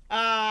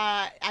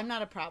 I'm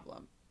not a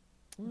problem,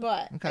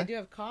 but Okay. I do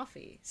have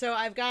coffee. So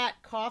I've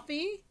got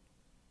coffee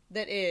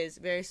that is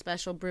very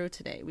special brew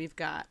today. We've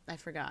got, I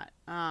forgot.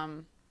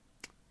 Dang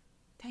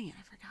it,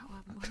 I forgot what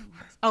it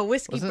was. Oh,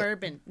 whiskey Was it-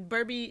 bourbon,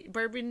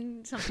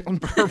 something.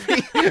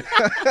 Burpee.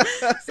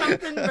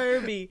 Something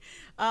burby.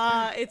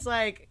 It's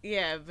like,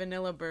 yeah,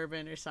 vanilla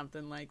bourbon or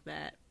something like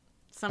that.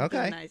 Something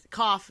Okay. nice.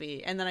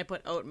 Coffee, and then I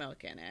put oat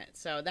milk in it.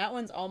 So that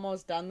one's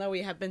almost done, though.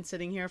 We have been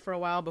sitting here for a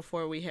while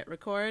before we hit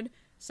record.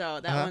 So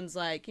that one's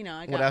like, I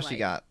got What else like, you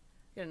got?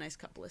 Got a nice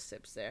couple of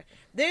sips there.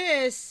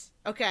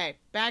 Okay,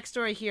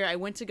 backstory here. I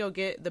went to go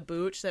get the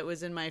booch that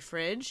was in my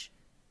fridge.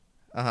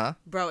 Uh-huh.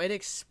 Bro, it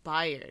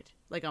expired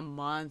like a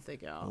month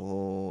ago.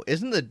 Oh,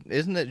 isn't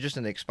it just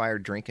an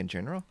expired drink in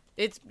general?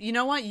 It's, you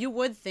know what? You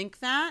would think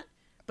that,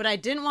 but I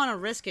didn't want to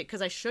risk it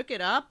because I shook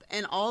it up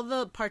and all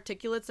the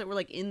particulates that were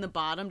like in the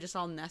bottom, just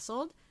all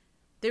nestled,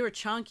 they were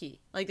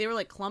chunky. Like they were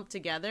like clumped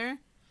together.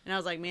 And I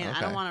was like, man,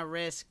 I don't Okay. want to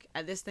risk,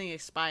 this thing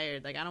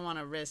expired. Like I don't want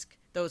to risk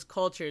those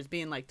cultures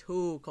being like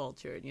too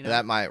cultured, you know?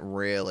 That might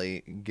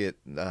really get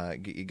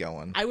you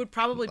going. I would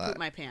probably poop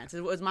my pants.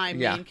 It was my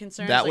Yeah, main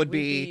concern. that Like, would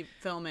we'd be-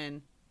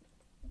 filming.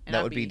 and that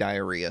I'd would be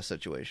diarrhea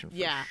situation. For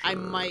Yeah, I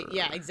sure. might.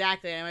 Yeah,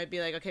 exactly. I might be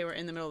like, okay, we're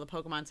in the middle of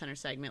the Pokemon Center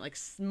segment, like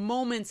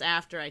moments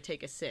after I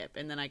take a sip,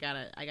 and then I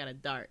gotta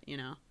dart. You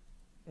know.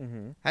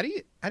 How do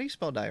you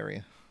spell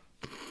diarrhea?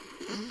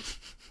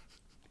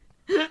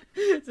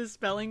 It's a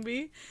spelling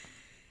bee.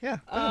 Yeah.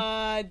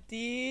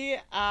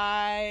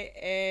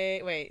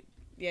 D-I-A. Wait.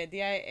 Yeah,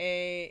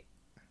 D-I-A-H-R.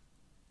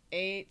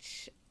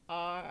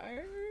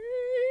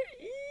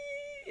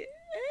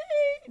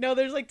 No,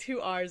 there's like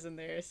 2 R's in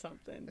there or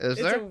something. Is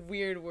it's there? a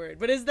weird word.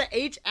 But is the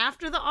H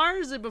after the R or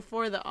is it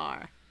before the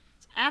R?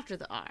 It's after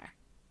the R.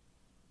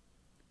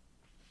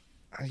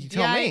 You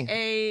tell me.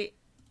 D-I-A...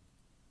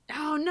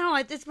 Oh, no,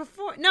 it's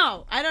before...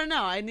 No, I don't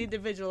know. I need to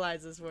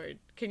visualize this word.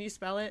 Can you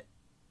spell it?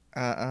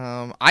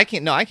 I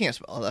can't. No, I can't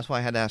spell. That's why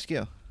I had to ask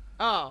you.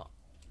 Oh.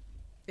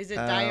 Is it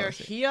let's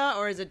see. diarrhea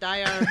or is it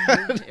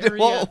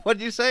diarrhea? What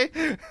did you say?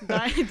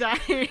 Diarrhea?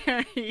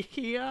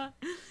 Diarrhea.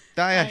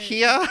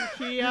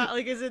 Diarrhea.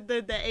 Like, is it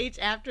the H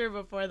after or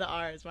before the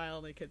R is my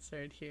only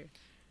concern here.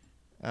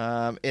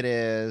 It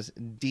is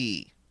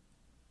D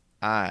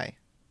I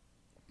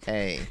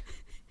A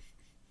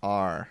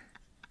R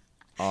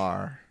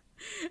R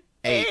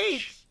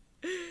H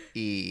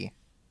E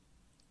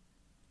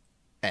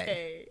A.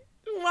 Hey.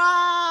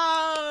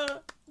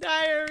 Wow.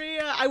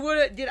 Diarrhea. I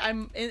would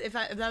have, if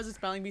that was a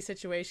spelling bee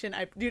situation,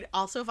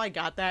 also if I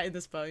got that in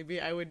the spelling bee,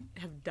 I would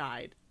have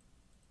died.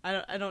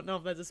 I don't know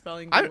if that's a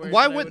spelling bee word.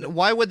 Why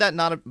would that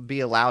not be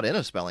allowed in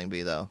a spelling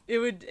bee though? It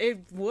would.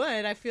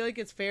 I feel like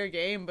it's fair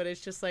game, but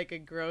it's just like a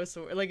gross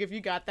word. Like if you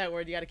got that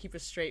word, you got to keep a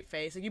straight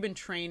face. Like you've been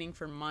training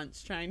for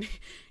months trying to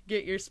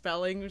get your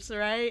spellings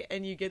right,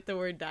 and you get the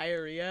word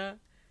diarrhea.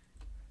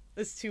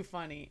 It's too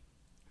funny.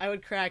 I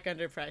would crack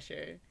under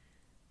pressure.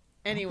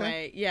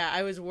 Anyway, yeah,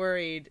 I was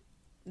worried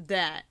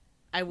that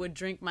I would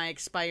drink my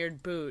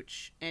expired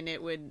booch, and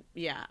it would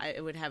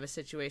have a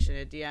situation,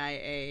 a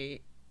DIARRE,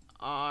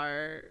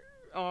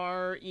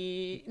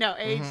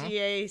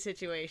 HEA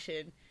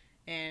situation,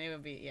 and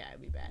it'd be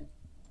bad.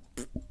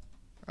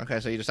 Okay,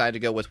 so you decided to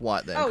go with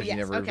what then? Oh, 'Cause yes. you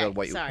never Okay. revealed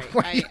what you. Sorry,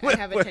 what you I went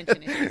have with.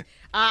 attention issues.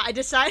 I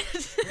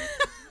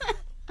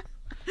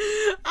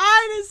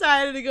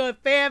decided to go with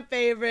fan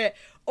favorite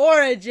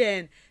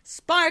Origin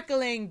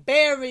sparkling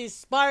berries,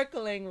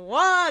 sparkling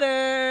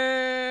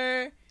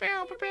water.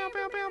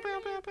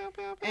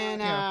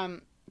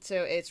 And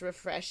so it's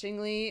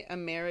refreshingly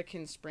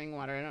American spring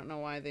water. I don't know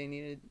why they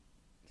needed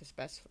to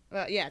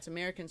specify. Yeah, it's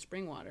American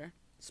spring water,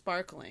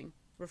 sparkling,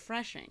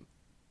 refreshing,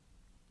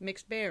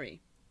 mixed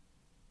berry.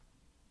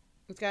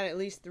 It's got at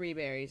least 3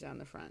 berries on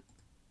the front.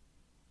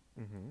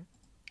 Mm-hmm.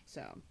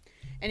 So,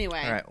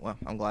 anyway. All right. Well,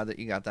 I'm glad that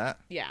you got that.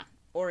 Yeah,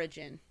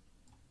 Origin.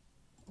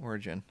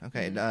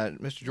 Okay,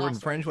 Mr. Jordan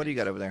Lost Fringe, what do you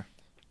got over there?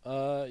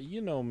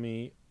 You know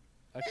me.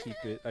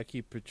 I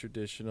keep it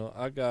traditional.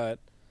 I got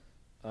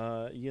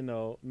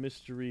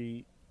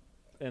mystery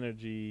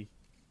energy.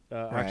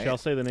 Right. Actually, I'll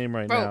say the name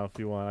right Oh. now if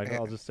you want.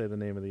 I'll just say the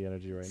name of the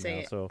energy right Say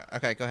now. it. So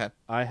Okay, go ahead.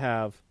 I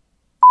have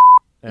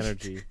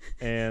energy,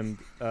 and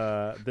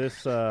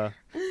this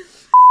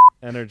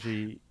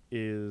energy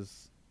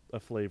is a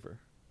flavor.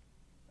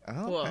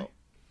 Oh, Whoa. okay.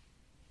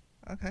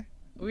 Okay.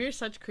 We are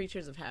such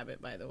creatures of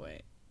habit, by the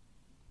way.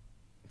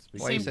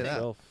 Speaks Why do you for say that?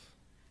 itself.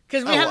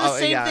 Because we have the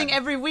same yeah. thing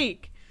every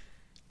week.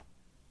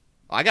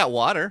 I got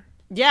water.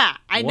 Yeah,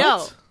 I What?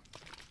 know.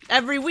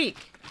 Every week.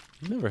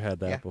 Never had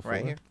that Yeah, before.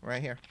 right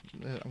here.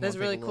 I'm That's gonna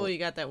really take a cool. little You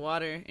got that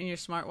water in your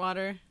smart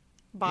water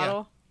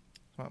bottle.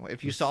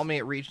 If you saw me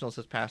at regionals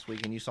this past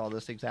week and you saw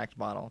this exact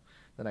bottle,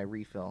 then I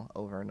refill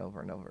over and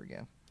over and over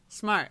again.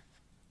 Smart.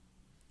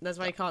 That's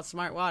why you call it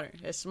smart water.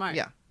 It's smart.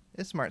 Yeah,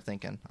 it's smart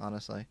thinking.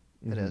 Honestly,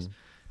 it is.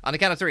 On the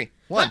count of 3.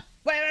 1,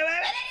 Wait.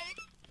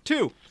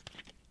 2,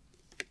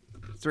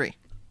 3.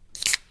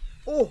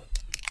 Oh.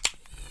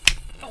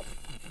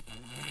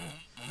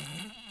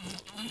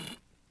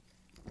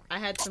 I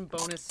had some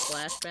bonus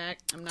splashback.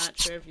 I'm not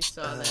sure if you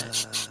saw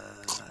that.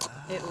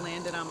 It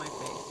landed on my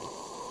face.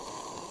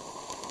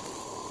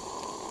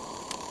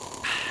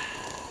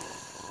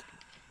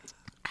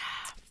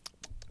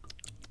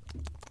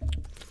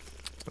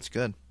 That's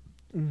good.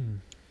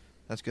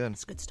 That's good.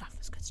 It's good stuff.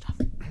 It's good stuff.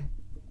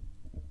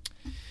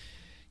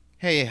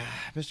 Hey,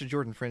 Mr.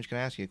 Jordan Fringe, can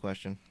I ask you a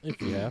question?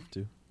 If you have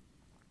to.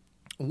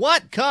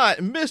 What caught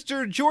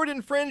Mr.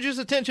 Jordan Fringe's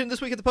attention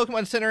this week at the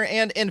Pokemon Center?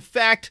 And in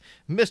fact,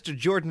 Mr.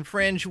 Jordan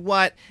Fringe,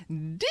 what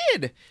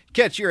did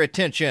catch your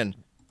attention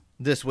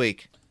this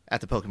week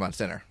at the Pokemon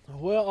Center?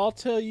 Well, I'll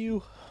tell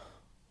you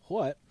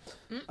what.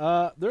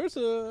 There's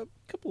a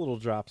couple little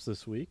drops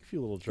this week. A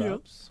few little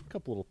drops. A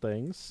couple little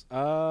things.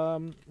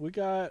 We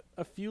got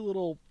a few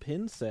little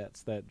pin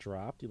sets that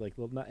dropped. You like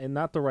little, and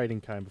not the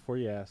writing kind. Before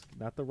you ask,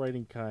 not the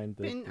writing kind.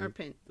 Pin or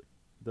pin?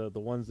 The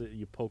ones that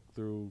you poke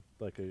through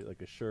like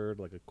a shirt,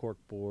 like a cork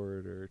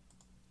board, or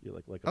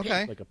like a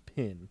Okay. like a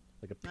pin,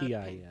 like a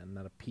PIN,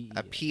 not a PEN.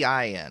 A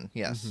PIN,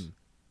 yes.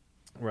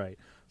 Mm-hmm. Right.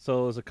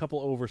 So there's a couple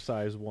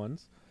oversized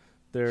ones.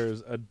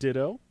 There's a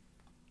Ditto,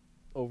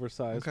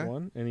 oversized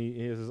one, and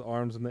he has his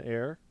arms in the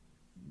air.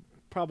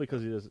 Probably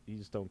because he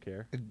just don't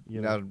care.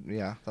 You know?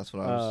 Yeah, that's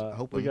what I was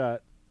hoping.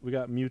 We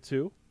got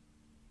Mewtwo,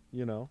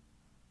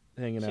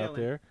 hanging out Chilling.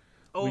 there.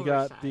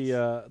 Oversized. We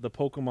got the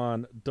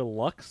Pokemon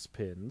Deluxe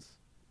pins,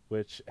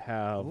 which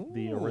have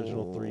the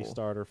original 3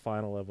 starter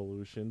final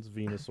evolutions: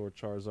 Venusaur,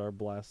 Charizard,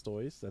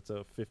 Blastoise. That's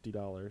a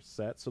 $50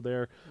 set. So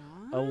they're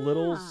a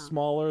little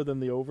smaller than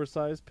the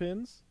oversized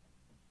pins,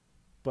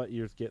 but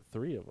you get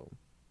 3 of them.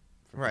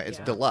 Right, it's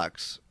Yeah.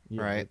 deluxe,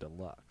 Yeah, right?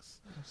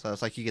 Deluxe. So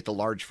it's like you get the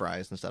large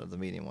fries instead of the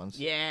medium ones.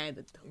 Yeah.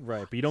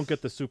 Right, but you don't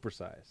get the super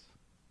size.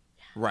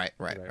 Right.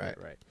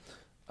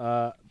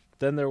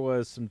 Then there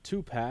was some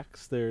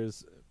 2-packs.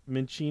 There's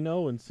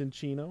Minccino and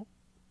Cinccino.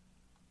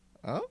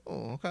 Oh,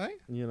 okay.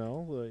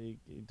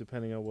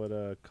 Depending on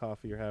what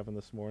coffee you're having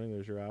this morning,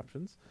 there's your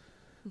options.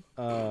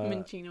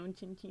 Minccino and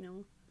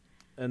Cinccino.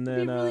 And It'd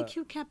then, be a really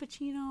cute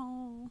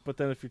cappuccino. but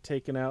then if you're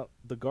taking out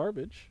the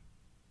garbage,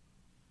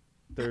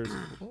 there's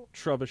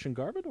Trubbish and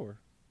Garbodor.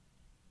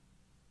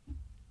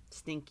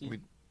 Stinky.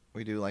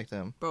 We do like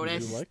them. Bro, We do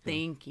that's like them.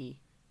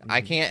 stinky.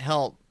 I can't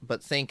help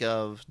but think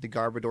of the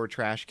Garbodor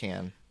trash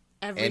can.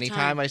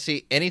 Anytime I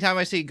see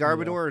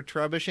Garbodor or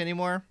Trubbish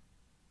anymore,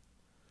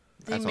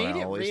 that's what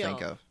I always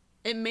think of.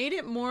 It made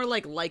it more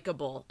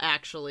likable,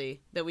 actually,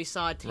 that we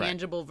saw a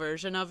tangible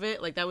version of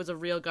it. Like that was a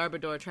real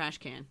Garbodor trash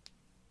can.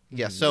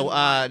 Yeah. So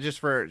just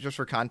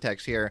for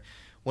context here,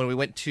 when we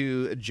went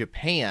to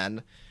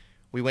Japan,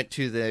 we went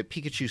to the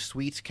Pikachu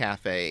Sweets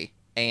Cafe,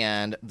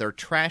 and their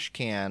trash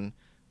can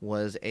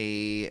was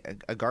a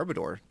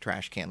Garbodor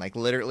trash can. Like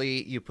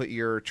literally, you put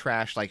your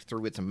trash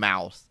through its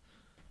mouth.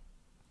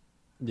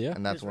 Yeah,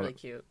 And that's It's what really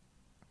cute.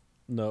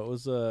 no, it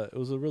was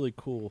a really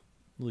cool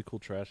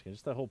trash can.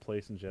 Just that whole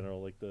place in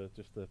general,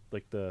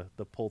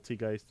 the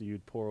poltergeist that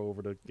you'd pour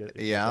over to get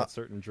that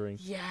certain drink.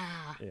 Yeah.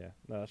 Yeah,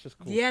 no, it's just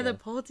cool. Yeah, the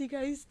stuff.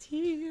 poltergeist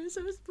tea. It was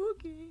so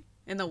spooky.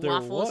 And the There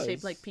waffles shaped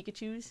was- like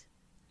Pikachus.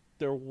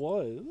 There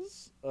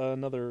was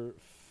another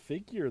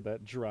figure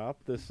that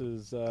dropped. This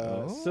is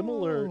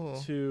similar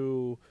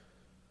to.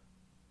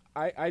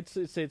 I'd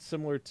say it's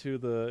similar to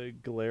the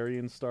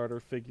Galarian starter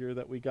figure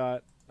that we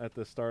got at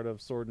the start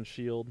of Sword and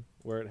Shield,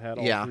 where it had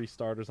all 3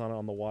 starters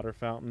on the water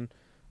fountain.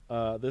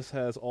 This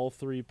has all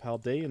 3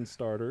 Paldean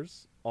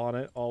starters on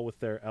it, all with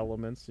their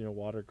elements,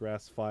 water,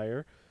 grass,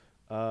 fire.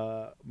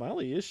 My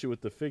only issue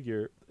with the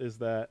figure is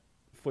that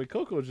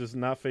Fuecoco is just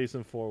not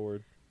facing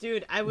forward.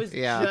 Dude, I was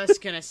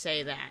just gonna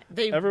say that.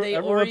 They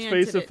Everyone's oriented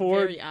facing it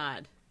forward. very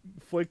odd.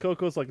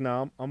 Fuecoco's like,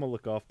 nah, I'm gonna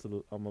look off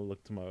I'm gonna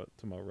look to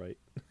my right.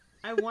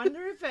 I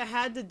wonder if it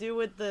had to do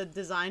with the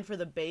design for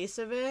the base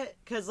of it,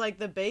 because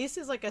the base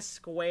is a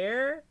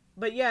square,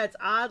 but yeah, it's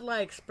odd.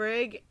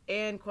 Sprig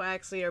and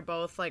Quaxley are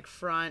both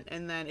front,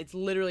 and then it's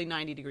literally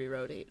 90-degree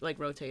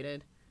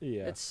rotated.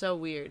 Yeah, It's so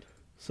weird.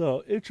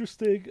 so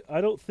interesting.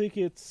 I don't think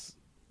it's.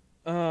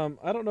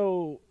 I don't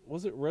know.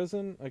 Was it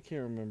resin? I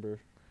can't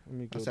remember. Let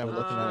me go. I'm double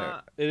looking at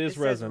check. It is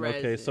says resin.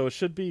 Okay, resin. so it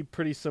should be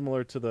pretty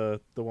similar to the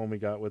one we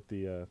got with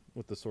the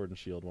Sword and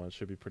Shield one. It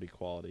should be pretty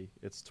quality.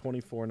 It's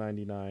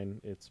 $24.99.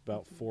 It's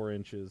about 4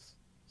 inches.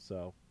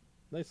 So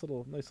nice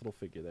little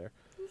figure there.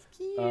 It's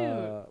cute.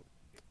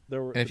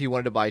 There were And if you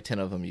wanted to buy 10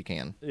 of them, you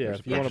can. Yeah, There's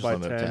if you want to buy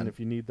limit of 10, if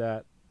you need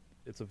that,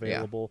 it's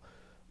available.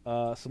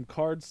 Some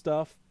card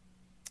stuff.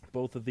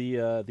 Both of the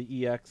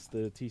EX,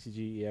 the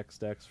TCG EX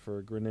decks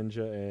for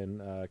Greninja and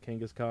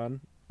Kangaskhan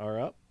are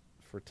up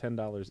for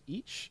 $10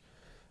 each.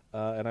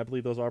 And I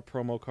believe those are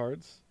promo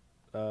cards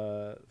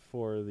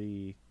for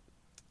the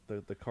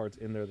cards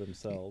in there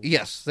themselves.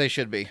 Yes, they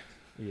should be.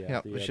 Yeah,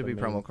 Yep, it should be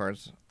promo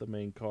cards. The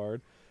main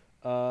card.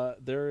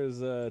 There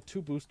is a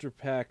 2 booster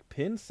pack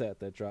pin set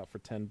that dropped for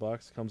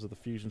 $10. Comes with a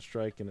Fusion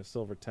Strike and a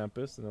Silver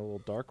Tempest and a little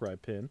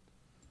Darkrai pin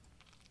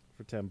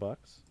for $10.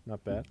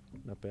 Not bad.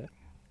 Not bad.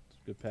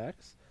 Good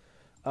packs.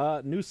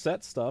 New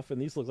set stuff,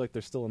 and these look like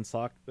they're still in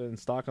stock on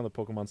the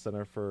Pokemon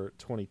Center for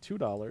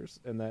 $22,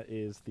 and that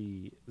is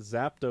the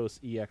Zapdos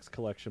EX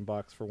collection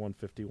box for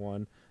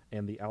 $151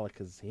 and the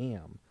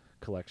Alakazam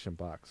collection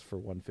box for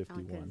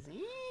 $151.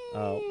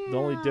 The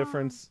only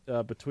difference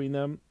between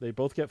them, they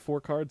both get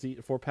 4 cards,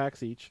 4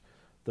 packs each.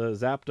 The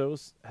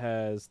Zapdos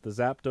has the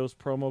Zapdos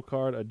promo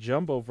card, a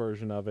jumbo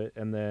version of it,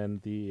 and then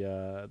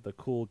the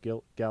cool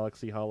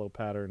Galaxy Hollow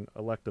pattern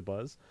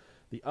Electabuzz.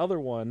 The other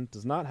one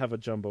does not have a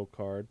jumbo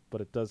card,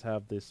 but it does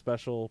have the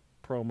special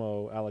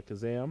promo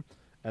Alakazam,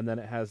 and then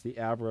it has the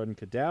Abra and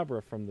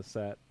Kadabra from the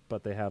set,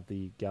 but they have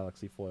the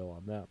Galaxy foil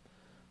on them.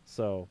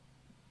 So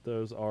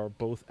those are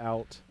both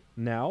out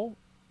now,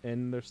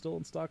 and they're still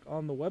in stock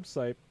on the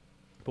website.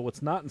 But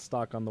what's not in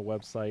stock on the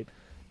website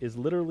is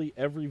literally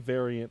every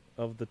variant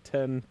of the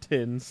 10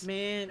 tins.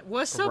 Man,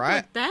 what's up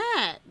Right. with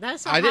that?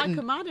 That's a I hot didn't-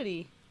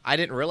 commodity. I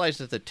didn't realize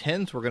that the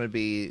 10s were going to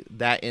be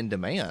that in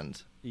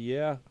demand.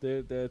 Yeah,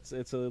 it's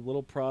a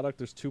little product.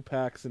 There's 2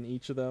 packs in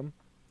each of them.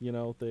 You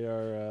know,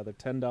 they're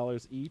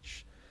 $10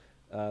 each.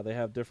 They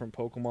have different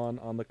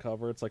Pokemon on the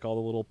cover. It's like all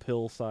the little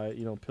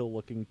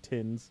pill-looking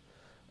tins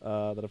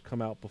that have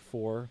come out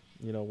before.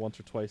 You know, once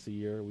or twice a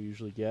year we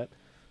usually get.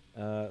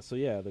 So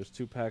yeah, there's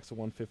 2 packs of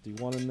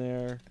 151 in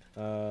there.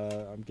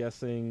 I'm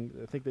guessing.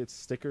 I think it's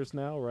stickers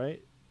now,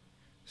 right?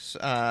 It's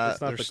not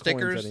There's the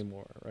stickers coins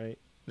anymore, right?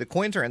 The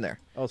coins are in there.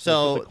 Oh, so,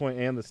 So they put the coin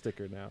and the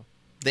sticker now.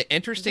 the Is there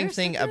interesting a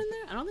thing, sticker in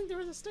there? I don't think there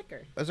was a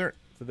sticker. is there?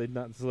 So they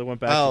went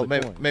back Oh, to the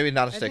maybe, coin. maybe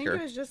not a I think sticker.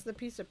 it was just the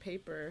piece of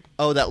paper.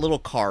 Oh, that little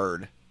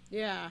card.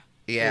 Yeah.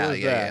 Yeah, There's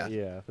yeah, that.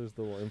 Yeah, there's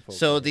the little info.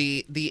 So card.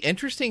 the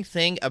interesting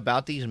thing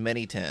about these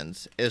mini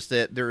tins is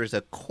that there is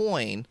a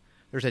coin.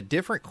 There's a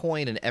different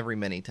coin in every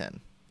mini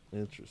tin.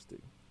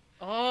 Interesting.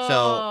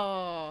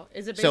 Oh.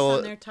 Is it based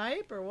on their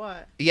type or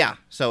what? Yeah.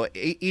 So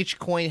each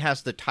coin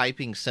has the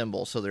typing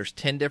symbol. So there's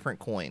 10 different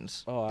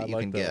coins Oh, I that you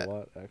like can that get. a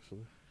lot,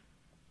 actually.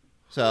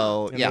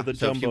 So And yeah. they're the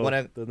So jumbo, if you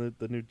want to,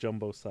 the new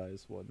jumbo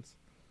size ones.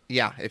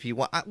 yeah, if you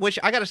want, which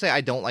I gotta say,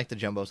 I don't like the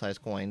jumbo size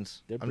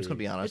coins. They're I'm just gonna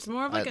be big. honest. It's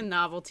more of like a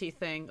novelty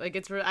thing. Like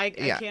it's I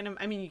Yeah. can't.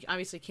 I mean, you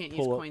obviously can't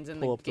use Pull coins in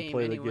pull the up to game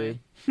play anyway.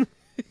 the game.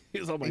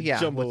 Here's all my Yeah,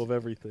 jumbo what's- of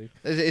everything.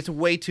 It's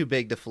way too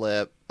big to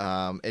flip.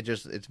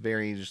 It's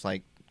very just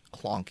like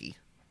clunky.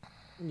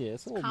 Yeah,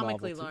 it's a little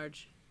Comically novelty.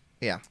 large.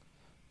 Yeah.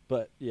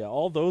 But yeah,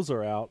 all those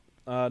are out.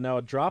 Now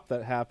a drop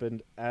that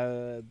happened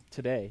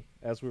today,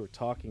 as we were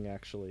talking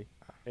actually,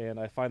 and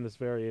I find this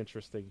very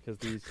interesting because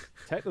these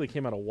technically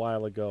came out a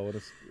while ago, and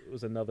it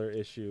was another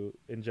issue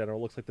in general.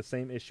 It looks like the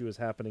same issue is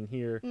happening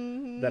here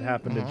that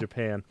happened in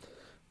Japan.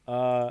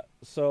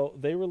 So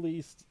they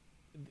released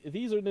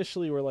these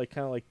initially were like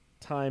kind of like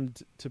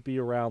timed to be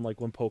around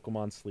like when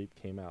Pokemon Sleep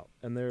came out,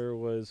 and there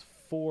was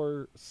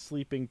 4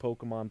 sleeping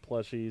Pokemon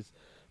plushies: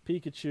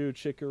 Pikachu,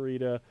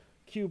 Chikorita,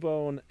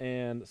 Cubone,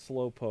 and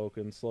Slowpoke.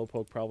 And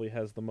Slowpoke probably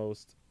has the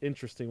most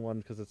interesting one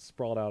because it's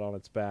sprawled out on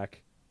its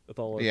back with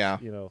all its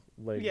legs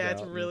Yeah,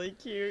 it's out and- really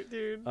cute,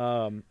 dude.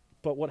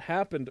 but what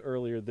happened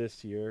earlier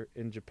this year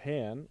in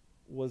Japan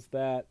was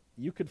that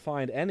you could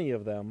find any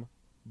of them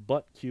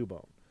but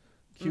Cubone.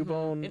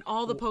 Cubone In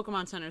all the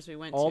Pokemon centers we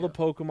went all to. the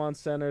Pokemon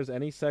centers,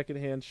 any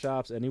secondhand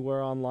shops,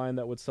 anywhere online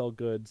that would sell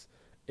goods,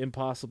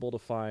 impossible to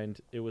find.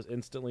 It was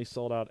instantly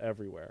sold out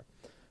everywhere.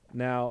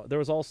 Now, it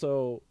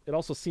also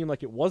seemed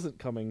like it wasn't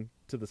coming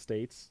to the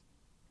States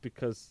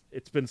because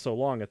it's been so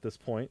long at this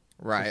point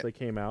Right. since they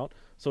came out.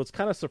 So it's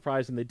kind of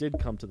surprising they did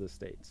come to the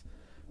States.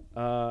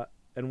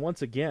 And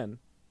once again,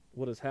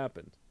 what has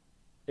happened?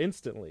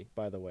 Instantly,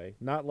 by the way,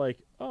 not like,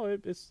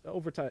 it's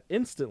over time.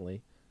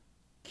 Instantly,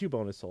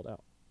 Cubone is sold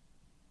out.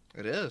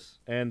 It is.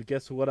 And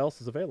guess what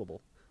else is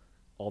available?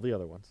 All the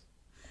other ones.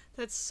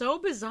 That's so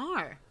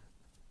bizarre.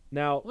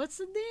 Now, What's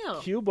the deal?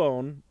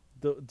 Cubone,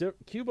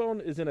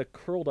 Cubone is in a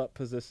curled up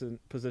position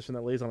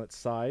that lays on its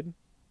side,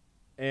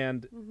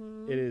 and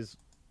it is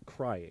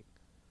crying.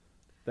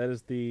 That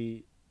is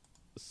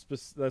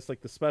that's like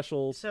the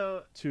special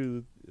So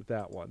to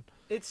that one.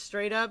 it's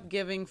straight up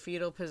giving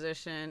fetal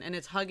position, and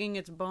it's hugging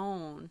its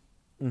bone.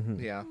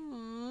 Yeah.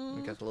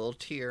 It got a little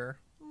tear.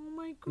 Oh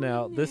my goodness.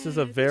 Now, this is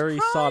a it's very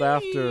sought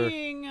after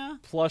crying.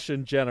 plush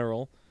in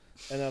general,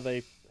 and now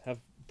they have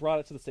brought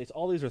it to the States.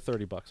 All these are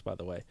 $30, by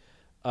the way.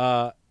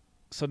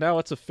 So now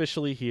it's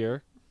officially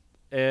here.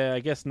 I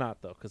guess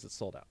not, though, because it's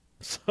sold out.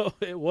 So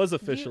it was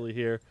officially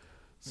here.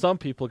 Some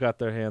people got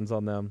their hands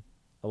on them.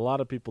 A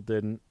lot of people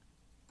didn't.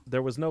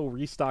 There was no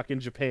restock in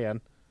Japan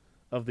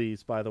of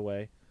these, by the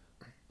way.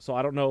 So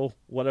I don't know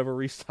whatever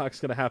restock's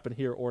going to happen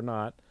here or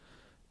not.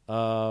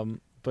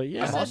 But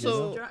yeah. I'm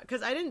also-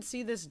 because I didn't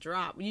see this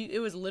drop. It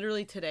was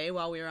literally today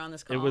while we were on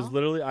this call. It was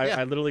literally, Yeah.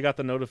 I literally got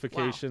the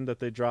notification that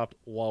they dropped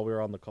while we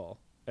were on the call.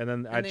 And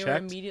then I and they were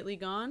checked. immediately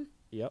gone.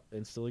 Yep,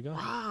 instantly gone.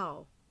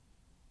 Wow.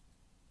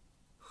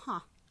 Huh.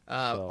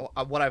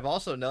 What I've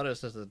also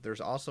noticed is that there's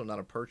also not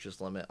a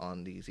purchase limit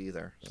on these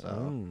either.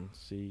 So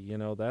see,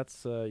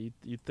 that's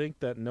you'd think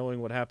that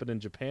knowing what happened in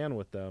Japan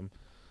with them,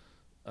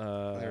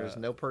 there's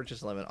no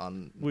purchase limit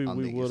on we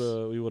these.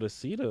 would have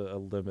seen a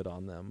limit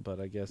on them, but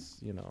I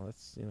guess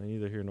that's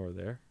neither here nor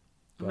there.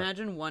 But,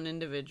 Imagine one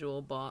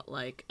individual bought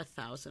like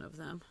 1,000 of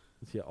them.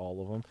 yeah,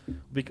 all of them.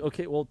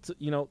 Okay, well,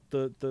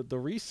 the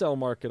resale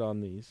market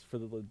on these for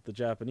the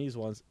Japanese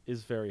ones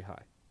is very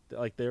high.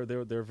 Like they're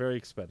very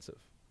expensive.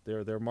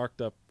 They're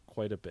marked up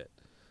quite a bit.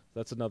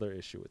 That's another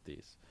issue with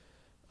these.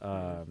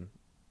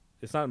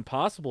 It's not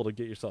impossible to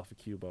get yourself a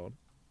Cubone.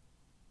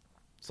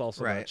 It's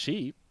also not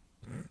cheap,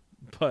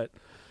 but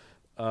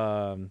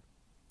so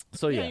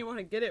yeah, you want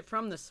to get it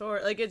from the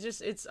source. Like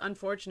it's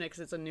unfortunate because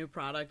it's a new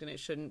product and it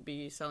shouldn't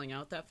be selling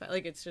out that fast.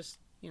 Like it's just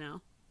it's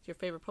your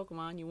favorite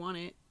Pokemon, you want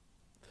it.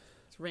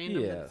 It's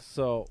random. Yeah,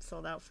 so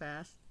sold out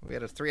fast. We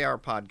had a 3-hour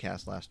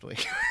podcast last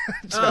week.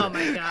 Oh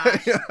my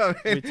gosh.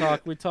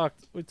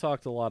 we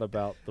talked a lot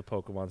about the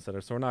Pokemon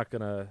Center, so we're not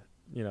gonna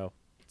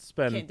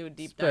spend. Can't do a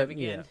deep dive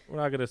again. Yeah, we're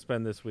not gonna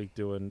spend this week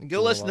doing.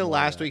 Go listen to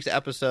last week's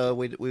episode.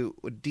 We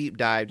deep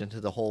dived into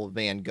the whole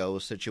Van Gogh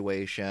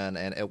situation,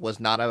 and it was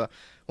not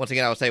once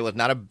again I would say it was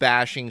not a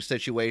bashing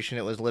situation.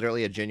 It was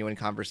literally a genuine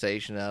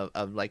conversation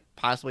of like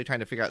possibly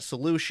trying to figure out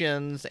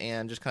solutions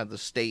and just kind of the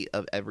state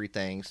of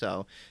everything.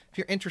 So if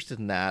you're interested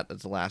in that,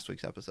 that's the last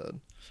week's episode.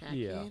 Check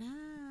it out.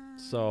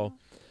 So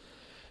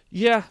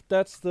yeah,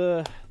 that's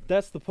the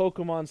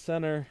Pokemon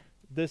Center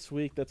this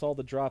week. That's all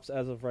the drops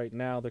as of right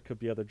now. There could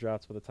be other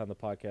drops by the time the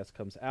podcast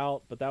comes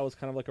out, but that was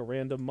kind of like a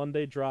random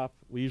Monday drop.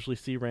 We usually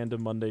see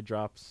random Monday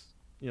drops.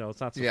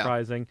 It's not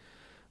surprising.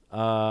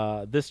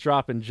 This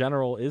drop in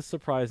general is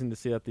surprising to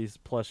see that these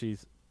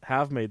plushies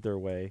have made their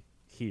way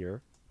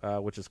here,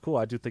 which is cool.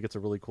 I do think it's a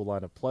really cool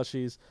line of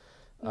plushies.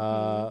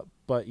 But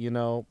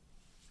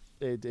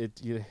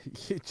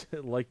it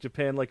like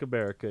Japan, like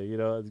America,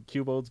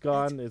 Cubone's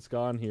gone. It's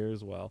gone here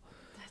as well.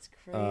 That's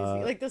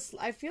crazy. Like this,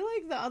 I feel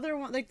like the other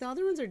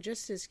ones are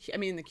just as cute. I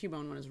mean, the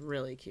Cubone one is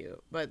really cute,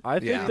 but I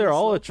think they're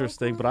all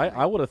interesting. But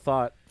I would have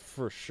thought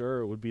for sure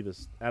it would be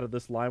this out of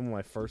this line when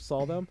I first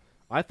saw them.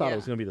 I thought it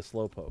was going to be the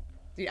Slowpoke.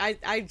 Dude,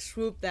 I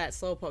swooped that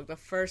Slowpoke. The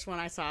first one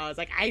I saw, I was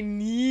like, I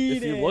need it.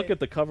 If you look at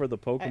the cover of the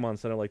Pokemon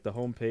Center, like the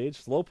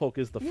homepage, Slowpoke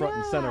is the front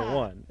and center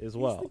one as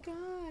well. He's the guy.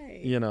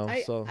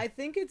 So I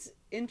think it's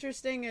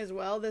interesting as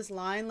well, this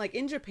line. Like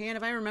in Japan,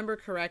 if I remember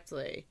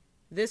correctly,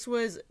 this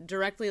was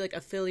directly like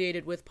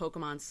affiliated with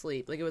Pokemon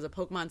Sleep. Like it was a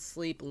Pokemon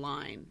Sleep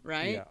line,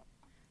 right? Yeah.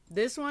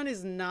 This one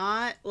is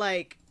not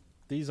like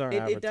these aren't.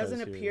 It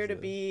doesn't appear to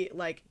be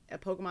like a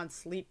Pokemon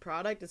Sleep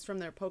product. It's from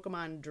their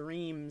Pokemon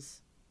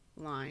Dreams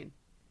line.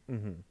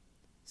 Mm-hmm.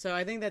 So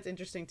I think that's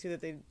interesting too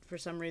that they for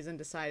some reason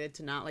decided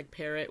to not like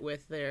pair it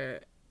with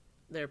their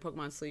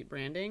Pokemon Sleep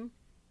branding.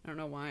 I don't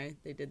know why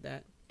they did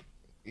that.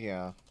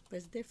 Yeah. But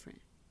it's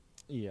different.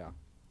 Yeah.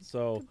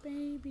 So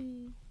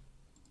baby.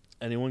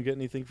 Anyone get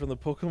anything from the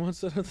Pokemon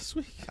Center this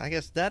week? I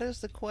guess that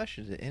is the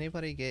question. Did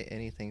anybody get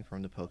anything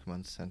from the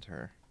Pokemon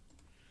Center?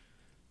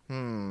 I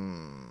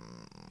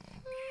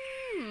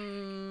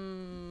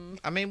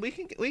mean, we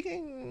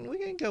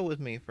can go with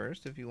me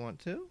first if you want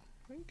to.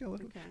 We can go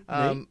with okay.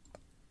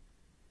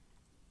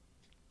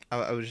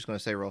 I was just going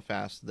to say real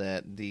fast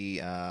that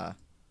the UK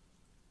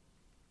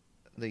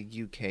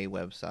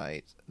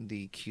website,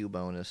 the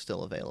Cubone is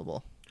still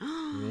available.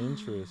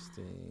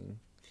 Interesting.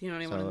 If you know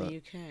anyone in the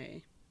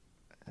UK.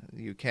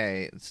 UK,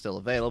 it's still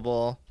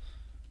available.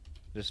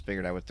 Just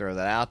figured I would throw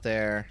that out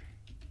there.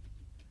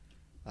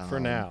 For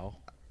now.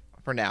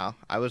 For now.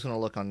 I was going to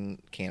look on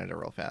Canada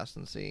real fast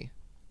and see.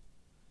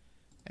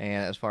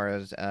 And as far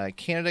as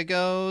Canada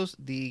goes,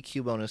 the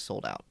Cubone is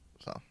sold out.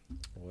 So.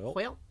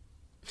 Well.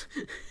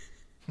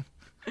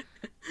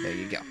 There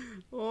you go.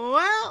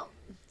 Well.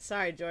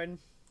 Sorry, Jordan.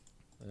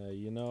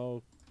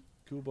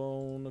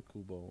 Cubone.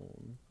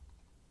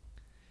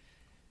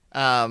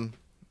 All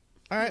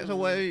right, so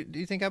what do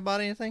you think I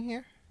bought anything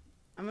here?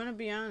 I'm going to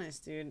be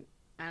honest, dude.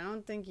 I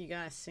don't think you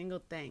got a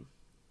single thing.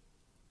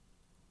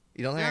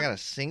 You don't think I got a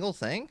single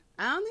thing?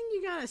 I don't think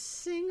you got a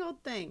single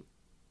thing.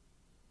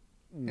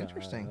 Nah,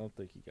 Interesting. I don't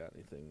think you got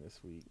anything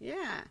this week.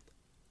 Yeah.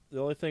 The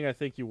only thing I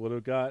think you would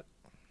have got,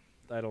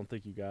 I don't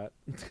think you got.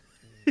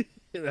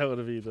 That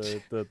would be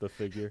the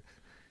figure.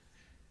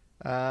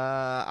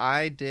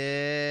 I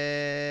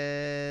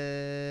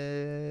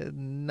did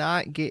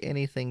not get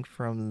anything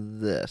from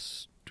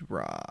this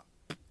drop.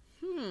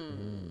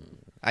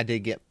 I did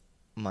get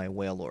my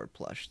Whale Lord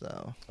plush,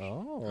 though.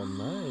 Oh,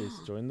 nice.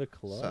 Join the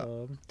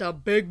club. The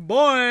big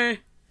boy.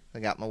 I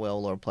got my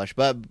Whale Lord plush.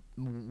 But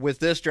with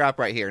this drop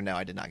right here, no,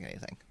 I did not get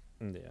anything.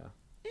 Yeah.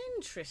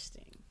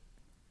 Interesting.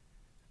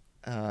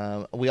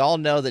 We all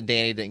know that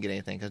Dani didn't get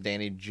anything because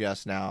Dani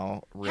just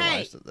now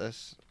realized that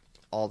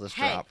all this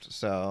dropped.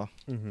 So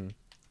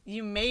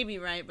you may be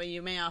right, but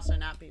you may also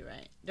not be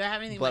right. Do I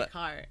have anything in my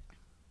cart?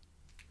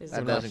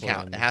 That doesn't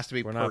count. It has to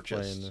be purchased. We're not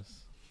playing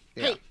this.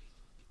 Yeah. Hey.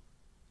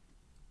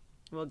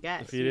 Well,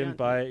 guess. If you didn't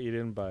buy it, you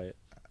didn't buy it.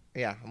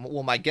 Yeah.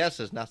 Well, my guess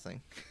is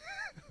nothing.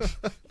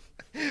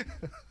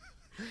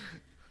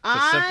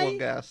 It's a simple I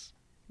guess.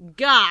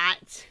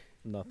 got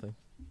Nothing.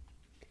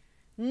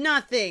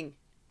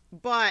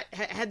 but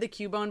had the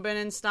Cubone been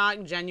in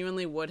stock,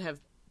 genuinely would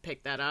have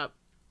picked that up.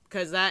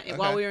 Because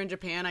while we were in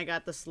Japan, I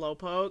got the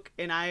Slowpoke,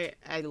 and I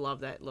love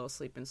that little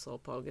sleeping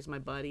Slowpoke. It's my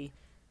buddy.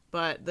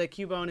 But the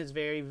Cubone is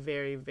very,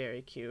 very,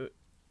 very cute,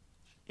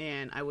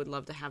 and I would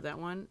love to have that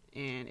one,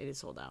 and it is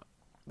sold out.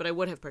 But I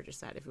would have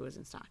purchased that if it was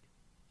in stock.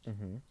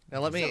 Mm-hmm. Now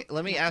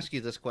let me ask you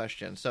this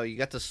question. So you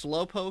got the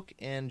Slowpoke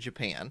in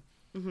Japan.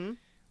 Mm-hmm.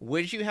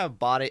 Would you have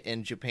bought it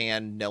in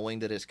Japan knowing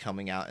that it's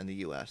coming out in the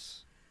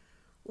U.S.?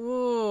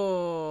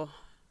 Ooh,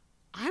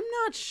 I'm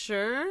not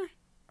sure.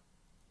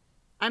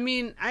 I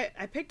mean,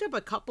 I picked up a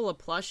couple of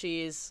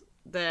plushies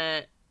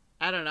that,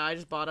 I don't know, I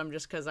just bought them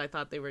just because I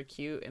thought they were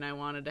cute and I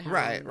wanted to have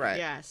them. Right.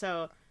 Yeah,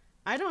 so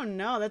I don't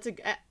know.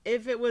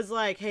 If it was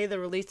like, hey, the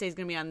release date is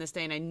going to be on this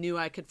day and I knew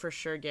I could for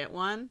sure get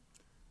one,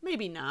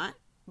 maybe not.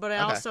 But I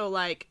also,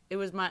 it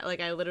was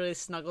I literally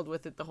snuggled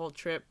with it the whole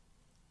trip.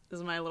 This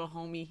is my little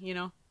homie, you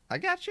know? I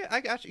got you.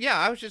 Yeah,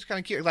 I was just kind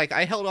of curious. Like,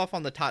 I held off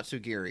on the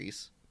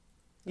Tatsugiris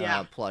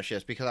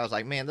plushes because I was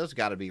like, man, those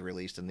got to be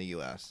released in the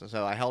U.S.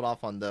 So I held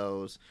off on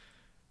those.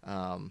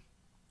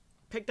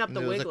 Picked up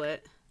the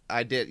Wiglet.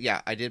 I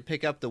did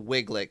pick up the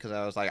Wiglet because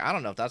I was like, I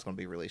don't know if that's going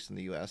to be released in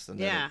the U.S. And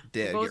then it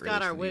did. We both get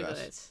got our released in the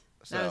Wiglets.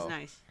 US. That was So,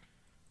 nice.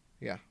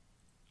 Yeah.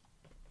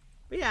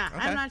 But yeah,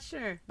 Okay. I'm not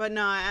sure. But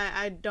no,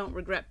 I don't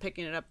regret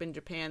picking it up in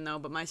Japan, though.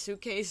 But my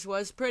suitcase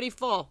was pretty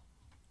full.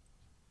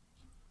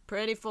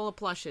 Pretty full of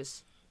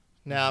plushes.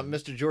 Now,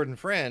 Mr. Jordan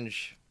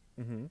Fringe,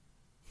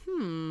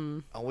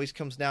 always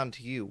comes down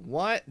to you.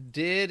 What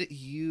did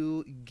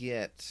you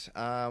get?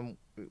 Well,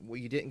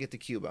 you didn't get the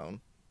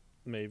Cubone.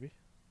 Maybe.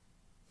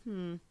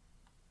 No,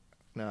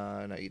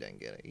 you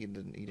didn't get it. You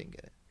didn't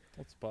get it.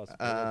 What's the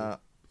possibility?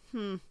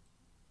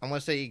 I'm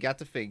gonna say you got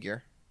the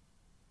figure.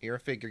 You're a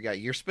figure guy.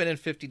 You're spending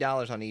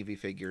 $50 on EV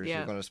figures. Yeah.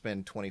 You're gonna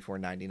spend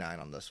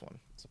 $24.99 on this one.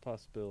 It's a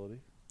possibility.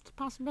 It's a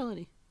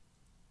possibility.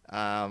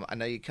 I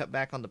know you cut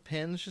back on the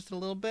pins just a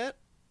little bit.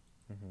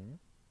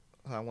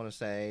 I want to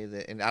say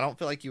that, and I don't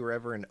feel like you were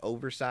ever an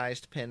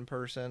oversized pin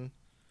person.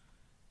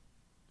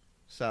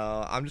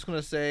 So I'm just going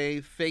to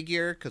say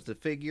figure, because the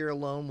figure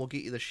alone will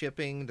get you the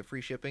free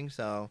shipping.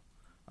 So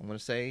I'm going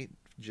to say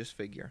just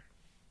figure.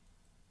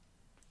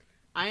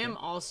 I am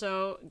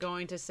also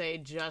going to say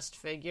just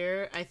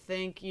figure. I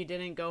think you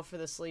didn't go for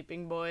the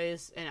Sleeping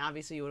Boys, and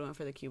obviously you would have went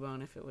for the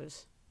Cubone if it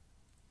was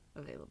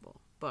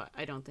available. But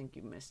I don't think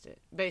you missed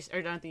it.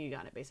 I don't think you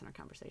got it based on our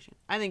conversation.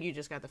 I think you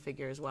just got the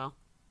figure as well.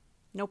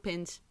 No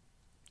pins.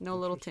 No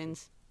little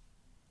tins.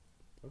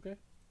 Okay.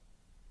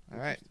 All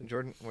right,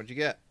 Jordan, what'd you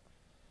get?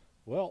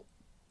 Well,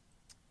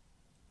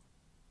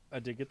 I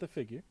did get the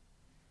figure.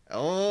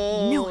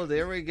 Oh,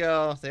 there we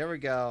go.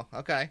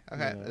 Okay.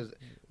 Yeah.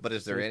 But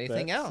is there Safe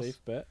anything bet, else?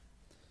 Safe bet.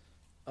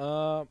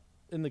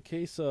 In the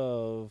case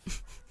of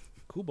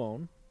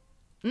Cubone,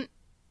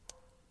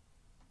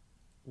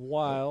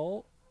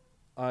 while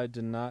I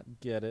did not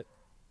get it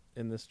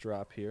in this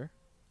drop here,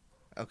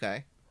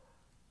 Okay.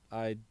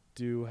 I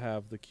do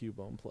have the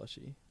Cubone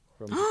plushie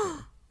from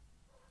Japan.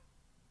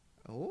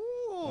 Oh.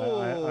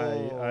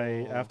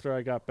 I after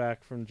I got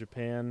back from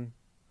Japan,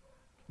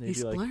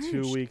 maybe like 2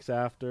 splurged. weeks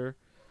after,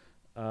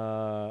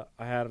 I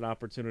had an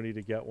opportunity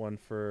to get one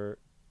for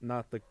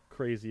not the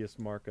craziest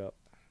markup,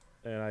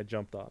 and I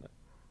jumped on it.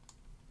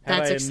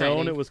 Had That's I exciting.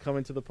 known it was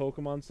coming to the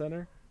Pokemon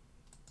Center,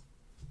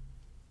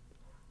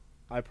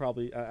 I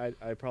probably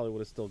would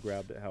have still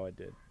grabbed it how I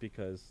did,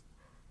 because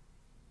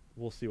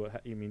we'll see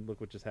what you mean. Look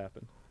what just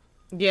happened.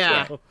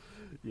 Yeah. So,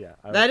 yeah.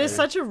 That is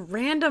such a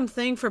random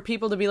thing for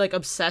people to be like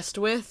obsessed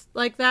with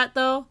like that,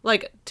 though.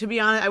 Like, to be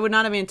honest, I would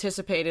not have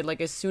anticipated,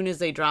 like, as soon as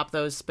they drop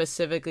those,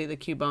 specifically the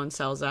Cubone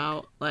sells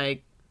out.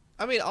 Like,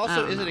 I mean, I also,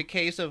 don't is know. it a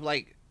case of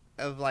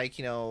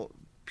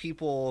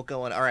people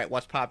going, all right,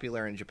 what's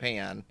popular in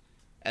Japan,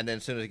 and then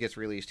as soon as it gets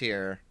released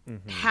here,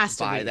 has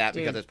to buy be that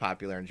dude. because it's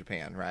popular in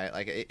Japan, right?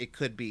 Like, it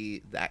could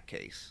be that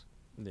case.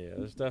 Yeah,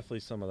 there's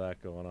definitely some of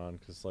that going on,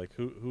 because like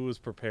who was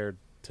prepared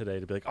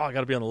today to be like, oh, I got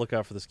to be on the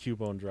lookout for this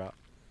Cubone drop.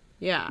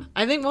 Yeah,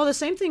 I think, well, the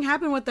same thing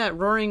happened with that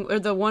or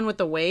the one with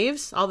the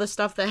waves, all the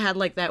stuff that had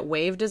like that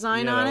wave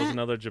design Yeah, on that it. was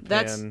another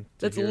Japan.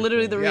 That's to hear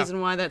literally thing. the Yeah.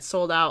 reason why that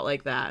sold out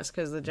like that, is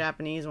because the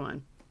Japanese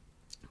one.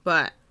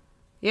 But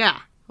yeah,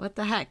 what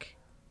the heck?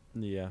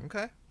 Yeah.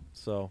 Okay.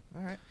 So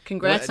All right.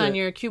 Congrats What- on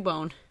your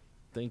Cubone.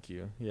 thank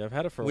you. Yeah, I've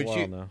had it for a Would while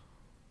you- now.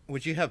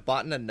 Would you have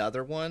bought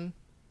another one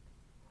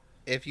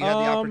if you had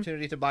the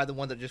opportunity to buy the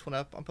one that just went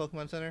up on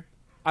Pokemon Center?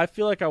 I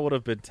feel like I would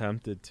have been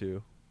tempted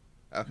to,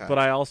 Okay. but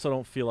I also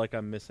don't feel like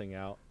I'm missing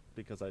out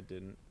because I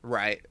didn't.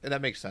 Right.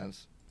 That makes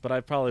sense. But I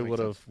probably That makes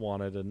would have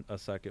wanted a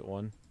second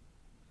one.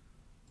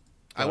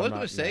 I But was I'm going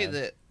not to say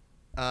mad.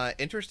 that,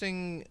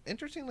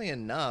 interestingly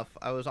enough,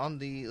 I was on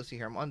the, let's see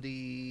here, I'm on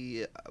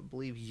the, I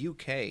believe,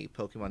 UK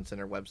Pokemon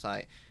Center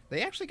website.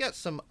 They actually got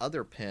some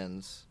other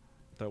pins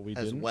that we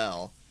as didn't.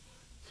 well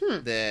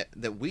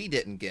that we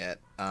didn't get.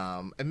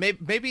 And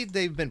maybe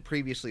they've been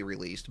previously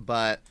released,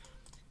 but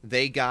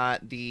they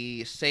got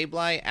the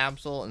Sableye,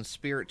 Absol, and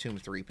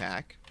Spiritomb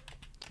 3-pack.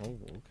 Oh,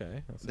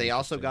 okay. That's They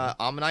also interesting.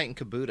 got Ammonite and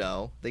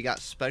Kabuto. They got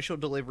special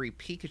delivery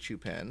Pikachu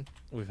pin.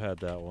 We've had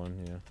that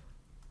one,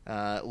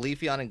 yeah.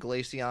 Leafeon and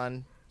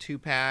Glaceon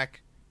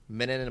 2-pack.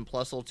 Minun and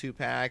Plusle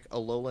 2-pack.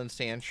 Alolan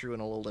Sandshrew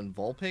and Alolan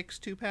Vulpix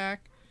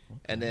 2-pack.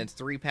 And then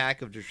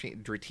 3-pack of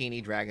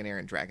Dratini, Dragonair,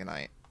 and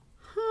Dragonite.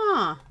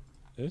 Huh.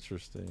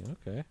 Interesting.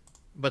 Okay.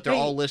 But they're Hey.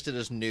 all listed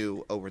as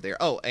new over there.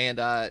 Oh, and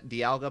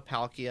Dialga,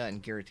 Palkia,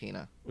 and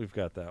Giratina. We've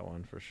got that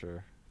one for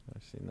sure.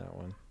 I've seen that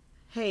one.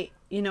 Hey,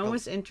 you know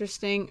what's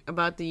interesting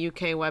about the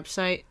UK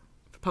website,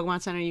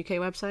 Pokemon Center UK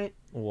website?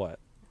 What?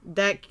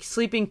 That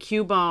sleeping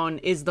Cubone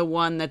is the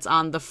one that's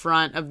on the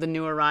front of the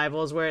new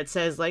arrivals where it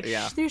says, like,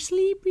 Yeah. Shh, they're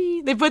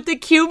sleepy. They put the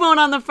Cubone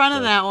on the front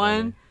of That's that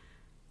one.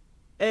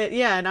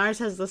 Yeah, and ours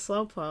has the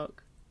Slowpoke.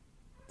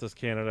 Does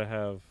Canada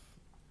have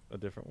a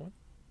different one?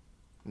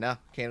 No,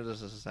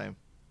 Canada's is the same.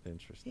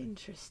 Interesting.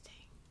 Interesting.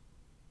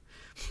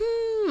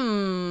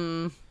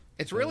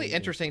 It's really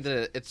interesting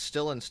that it's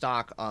still in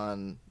stock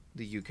on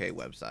the UK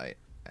website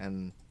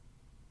and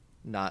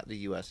not the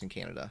US and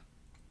Canada.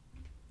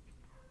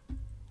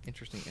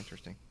 Interesting.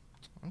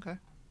 Okay.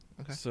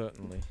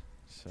 Certainly.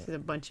 It's a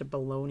bunch of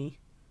baloney.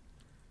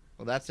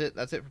 Well, that's it.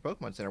 That's it for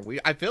Pokemon Center.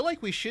 I feel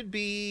like we should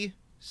be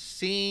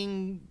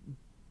seeing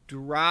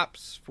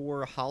drops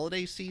for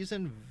holiday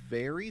season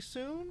very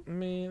soon.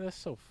 Man, that's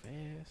so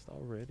fast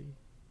already.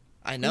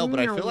 I know, but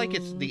I feel like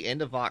it's the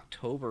end of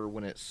October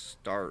when it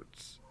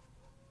starts.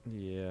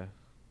 Yeah.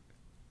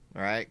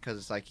 All right, because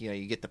it's like,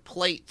 you get the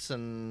plates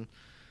and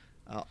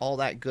all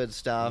that good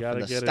stuff. You gotta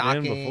and the get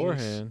stockings. it in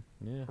beforehand.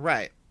 Yeah.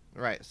 Right.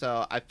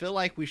 So I feel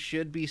like we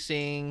should be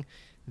seeing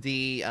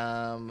the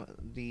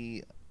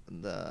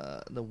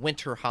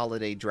winter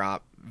holiday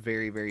drop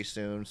very, very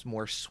soon. Some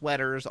more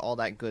sweaters, all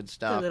that good The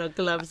stuff. little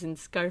gloves and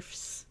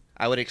scarves.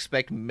 I would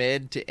expect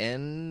mid to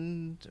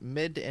end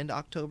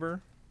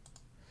October.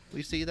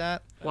 We see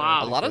that.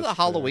 Wow. A lot of the That's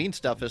fair. Halloween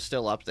stuff is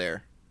still up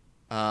there.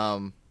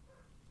 Hang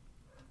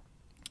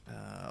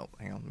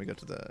on, let me go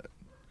to the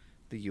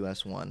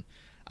US one.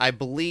 I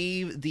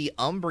believe the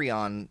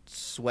Umbreon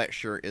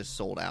sweatshirt is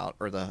sold out,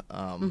 or the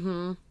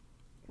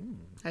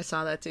I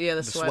saw that too. Yeah,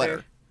 the the sweater.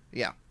 sweater.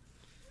 Yeah.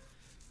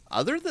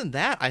 Other than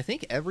that, I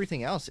think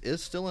everything else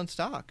is still in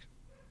stock.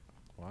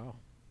 Wow.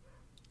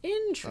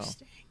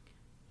 Interesting.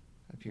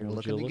 If you're Would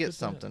looking you to look get at that?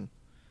 something,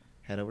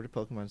 head over to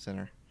Pokemon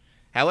Center.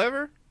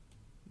 However,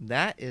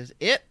 that is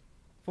it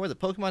for the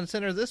Pokemon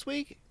Center this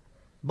week.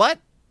 But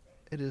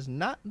it is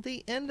not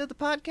the end of the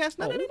podcast.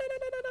 No.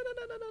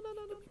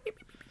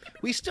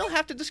 We still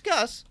have to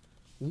discuss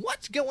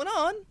what's going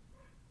on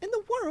in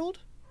the world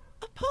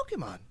of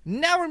Pokemon.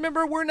 Now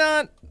remember, we're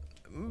not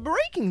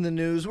breaking the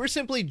news. We're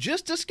simply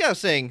just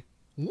discussing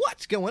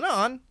what's going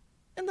on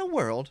in the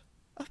world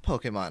of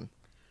Pokemon.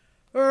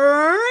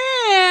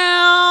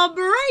 Real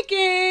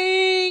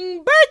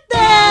breaking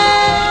birthday!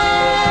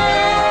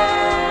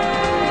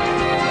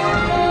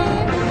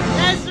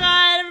 That's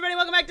right, everybody.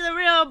 Welcome back to the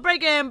Real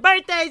Breaking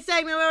Birthday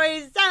segment where we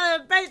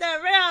celebrate the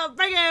real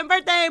breaking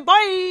birthday boy.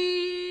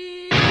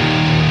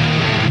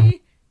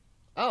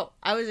 Oh,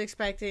 I was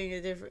expecting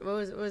a different.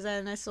 What was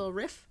that? A nice little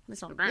riff?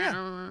 This one.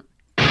 Yeah.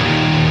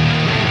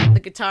 The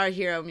Guitar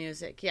Hero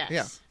music. Yes.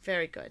 Yeah.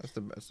 Very good.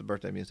 That's the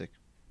birthday music.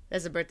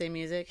 That's the birthday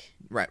music.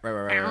 Right.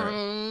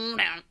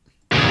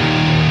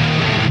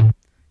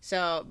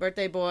 So,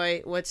 birthday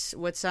boy, what's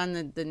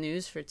on the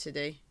news for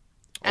today?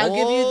 I'll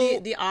give you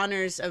the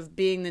honors of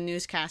being the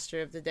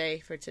newscaster of the day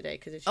for today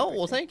because it's your Oh,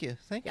 well, birthday.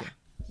 thank you. Yeah.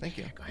 Thank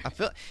you. go ahead. I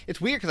feel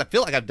it's weird because I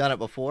feel like I've done it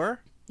before.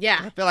 I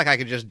Yeah, feel like I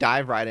could just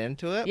dive right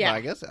into it. Yeah. But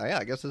I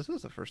guess this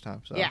is the first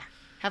time. So. yeah.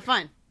 Have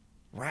fun.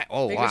 Right.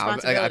 Oh, Big wow. I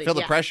responsibility, feel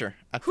the yeah. pressure.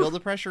 I feel the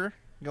pressure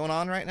going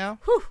on right now.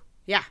 Whew.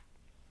 Yeah.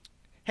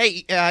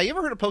 Hey, you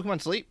ever heard of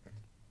Pokemon Sleep?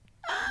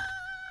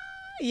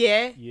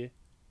 Yeah. Yeah.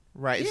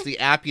 Right. It's the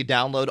app you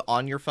download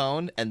on your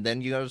phone and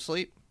then you go to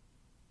sleep.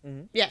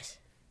 Yes.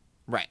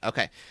 Right.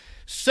 Okay.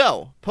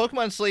 So,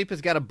 Pokemon Sleep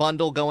has got a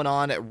bundle going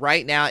on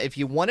right now. If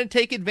you want to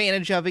take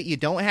advantage of it, you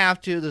don't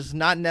have to. This is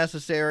not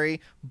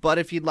necessary. But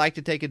if you'd like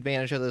to take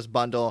advantage of this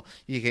bundle,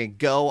 you can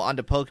go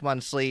onto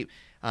Pokemon Sleep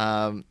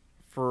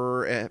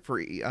for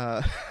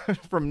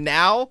from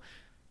now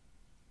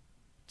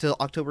till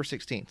October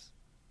 16th.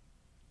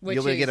 Which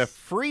You'll be able to get a is-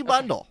 free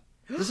bundle.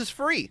 This is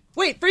free.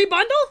 Wait, free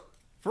bundle?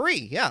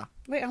 Free, yeah.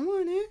 Wait, I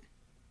want it.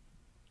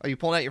 Are you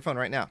pulling out your phone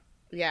right now?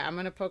 Yeah, I'm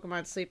gonna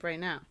Pokemon Sleep right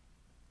now.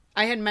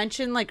 I had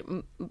mentioned like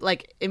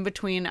in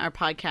between our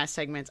podcast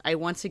segments, I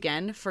once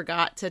again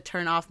forgot to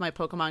turn off my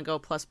Pokemon Go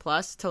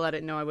Plus to let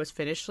it know I was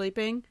finished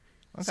sleeping.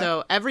 Okay.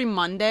 So every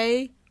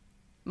Monday,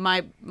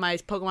 my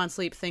Pokemon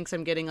Sleep thinks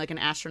I'm getting like an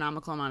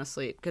astronomical amount of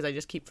sleep because I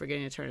just keep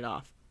forgetting to turn it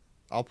off.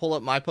 I'll pull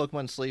up my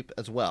Pokemon Sleep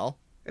as well.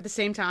 At the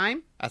same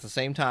time, At the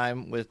same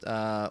time with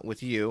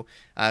you.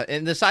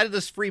 And the side of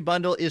this free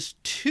bundle is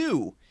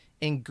 2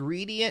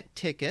 ingredient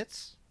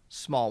tickets,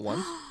 small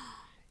ones.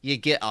 You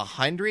get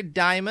 100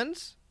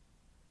 diamonds.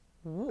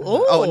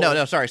 Oh,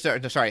 no, sorry.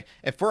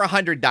 If for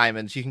 100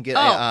 diamonds, you can get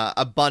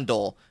a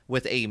bundle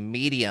with a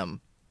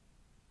medium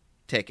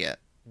ticket.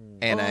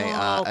 and and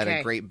a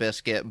okay. great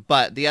biscuit.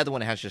 But the other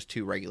one has just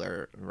 2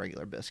 regular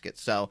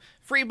biscuits. So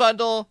free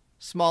bundle,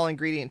 small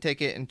ingredient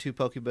ticket, and 2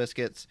 poke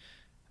biscuits.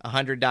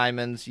 100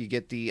 diamonds. You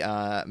get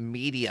the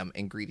medium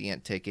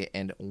ingredient ticket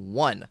and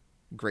 1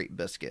 great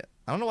biscuit.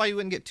 I don't know why you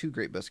wouldn't get 2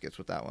 great biscuits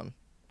with that one.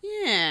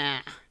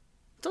 Yeah.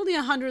 It's only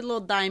 100 little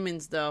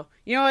diamonds, though.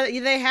 You know what?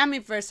 They had me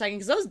for a second,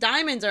 because those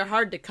diamonds are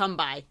hard to come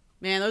by.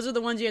 Man, those are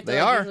the ones you have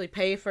to usually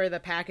pay for the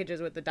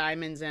packages with the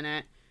diamonds in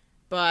it.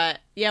 But,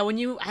 yeah,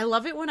 I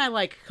love it when I,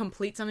 like,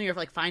 complete something or,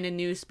 like, find a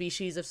new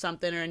species of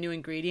something or a new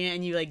ingredient,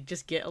 and you, like,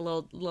 just get a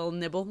little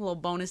nibble, little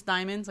bonus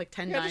diamonds, like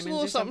 10 diamonds just a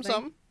little or something.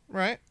 something,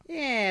 right?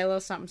 Yeah, a little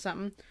something.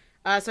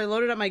 So I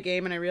loaded up my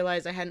game, and I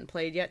realized I hadn't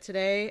played yet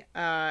today,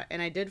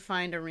 and I did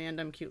find a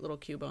random cute little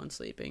Cubone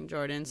sleeping,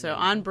 Jordan. So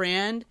on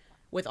brand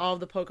with all of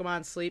the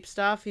Pokemon sleep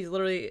stuff, he's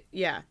literally,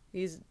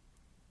 he's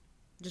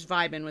just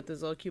vibing with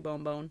his little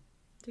Cubone bone.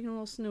 Taking a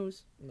little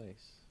snooze.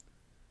 Nice.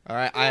 All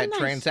right, Nice.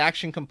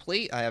 Transaction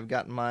complete. I have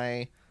gotten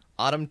my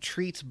Autumn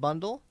Treats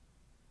bundle.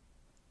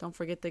 Don't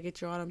forget to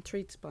get your Autumn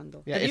Treats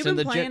bundle. Yeah, Have it's you in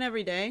been the playing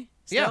every day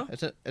still?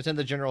 Yeah, it's in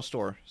the general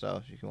store,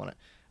 so if you want it.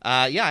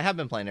 Yeah, I have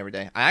been playing every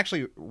day. I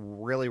actually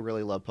really,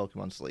 really love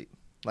Pokemon Sleep.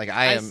 Like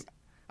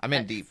I'm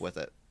in deep with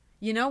it.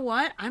 You know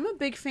what? I'm a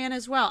big fan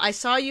as well. I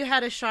saw you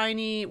had a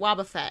shiny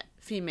Wobbuffet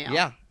female.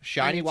 Yeah,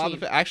 shiny on your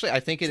Wobbuffet. Actually, I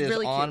think it It's is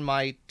really on cute.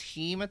 my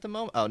team at the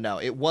moment. Oh no,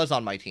 it was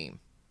on my team.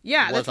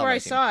 Yeah, It that's was on where my I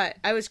team. saw it.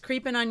 I was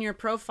creeping on your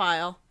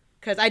profile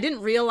because I didn't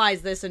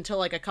realize this until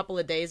like a couple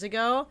of days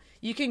ago.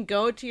 You can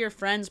go to your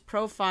friend's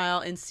profile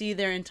and see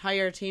their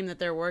entire team that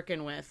they're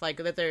working with, like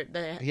that they're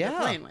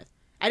playing with.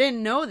 I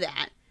didn't know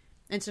that,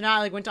 and so now I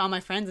like went to all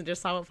my friends and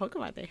just saw what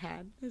Pokemon they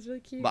had. It was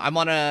really cute. But I'm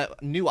on a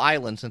new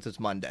island since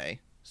it's Monday,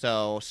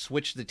 so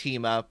switch the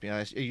team up. You know,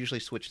 I usually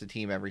switch the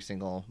team every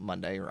single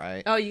Monday,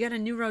 right? Oh, you got a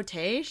new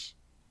rotation?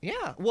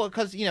 Yeah, well,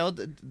 because you know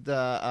the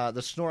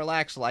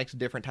Snorlax likes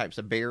different types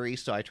of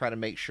berries, so I try to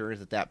make sure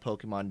that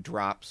Pokemon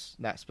drops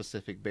that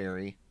specific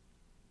berry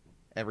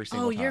every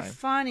single time. Oh, you're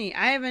funny.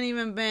 I haven't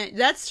even been.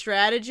 That's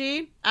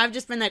strategy. I've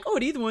just been like, oh,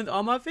 these ones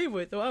are my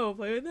favorite, so I will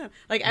play with them.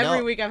 Like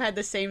every week, I've had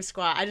the same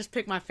squad. I just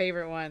pick my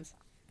favorite ones.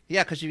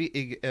 Yeah, because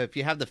if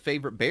you have the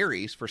favorite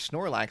berries for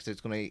Snorlax,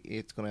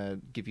 it's gonna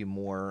give you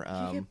more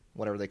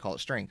whatever they call it,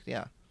 strength.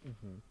 Yeah.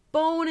 Mm-hmm.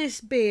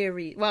 Bonus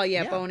berry. Well,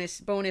 yeah, Yeah.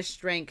 bonus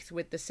strength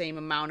with the same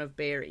amount of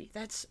berry.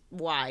 That's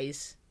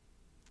wise.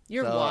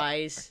 You're So,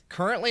 wise.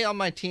 Currently on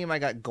my team, I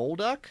got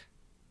Golduck.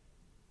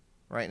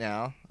 Right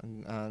now,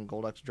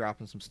 Golduck's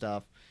dropping some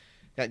stuff.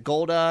 Got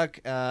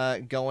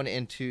Golduck going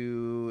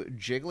into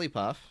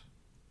Jigglypuff.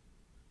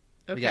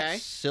 We got Okay.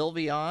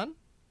 Sylveon,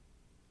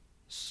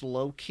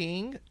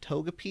 Slowking,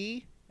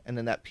 Togepi, and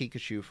then that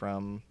Pikachu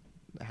from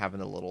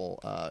having a little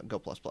Go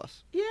Plus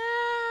Plus. Yeah.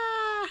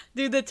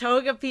 Dude, the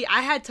Togepi.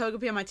 I had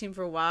Togepi on my team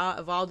for a while.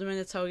 Evolved him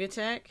into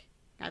Togetic.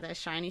 Got that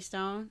shiny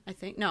stone, I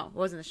think. No, it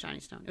wasn't a shiny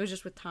stone. It was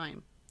just with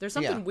time. There's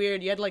something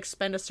weird. You had to like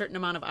spend a certain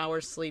amount of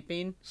hours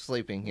sleeping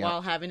Yeah.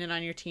 while having it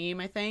on your team,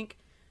 I think.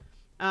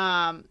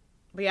 But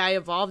yeah, I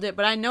evolved it.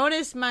 But I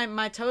noticed my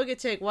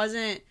Togetic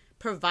wasn't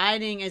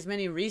providing as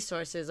many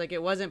resources. Like,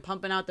 it wasn't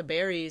pumping out the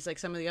berries like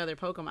some of the other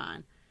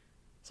Pokemon.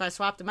 So I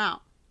swapped them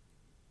out.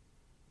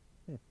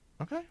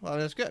 Okay, well,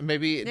 that's good.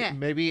 Maybe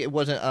it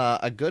wasn't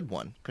a good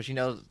one, because, you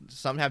know,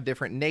 some have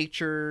different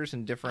natures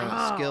and different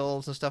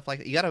skills and stuff like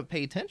that. You got to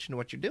pay attention to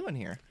what you're doing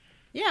here.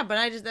 Yeah, but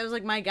that was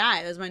like my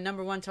guy. That was my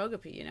number one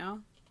Togepi, you know?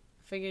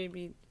 I figured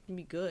it'd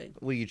be good.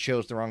 Well, you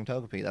chose the wrong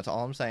Togepi. That's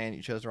all I'm saying.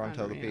 You chose the wrong I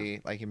know,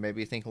 Togepi. Like, you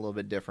maybe think a little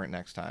bit different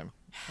next time.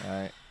 All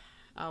right.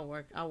 I'll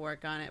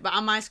work on it. But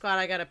on my squad,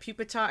 I got a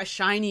Pupitar, a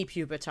shiny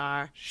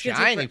Pupitar.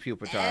 Shiny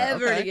Pupitar.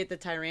 Ever Okay. to get the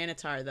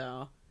Tyranitar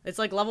though. It's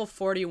like level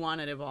 41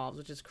 it evolves,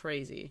 which is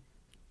crazy.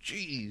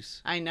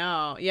 Jeez. I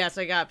know. Yeah,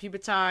 so I got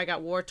Pupitar, I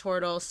got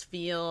Wartortle,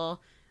 Spheal,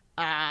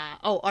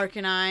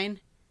 Arcanine,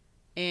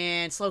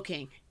 and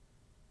Slowking.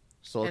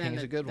 Slowking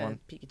is a good one.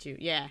 Pikachu.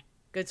 Yeah.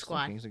 Good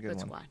squad. Slowking's a good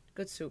one. Squad.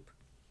 Good soup.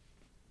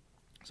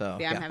 So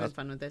Yeah, I'm having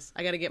fun with this.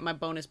 I got to get my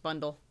bonus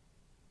bundle.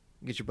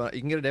 You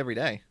can get it every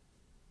day.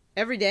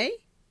 Every day?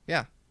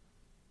 Yeah.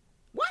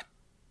 What?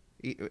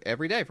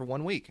 Every day for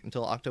 1 week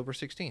until October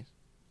 16th.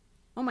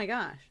 Oh my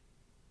gosh.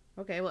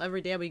 Okay, well,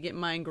 every day I'll be getting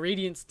my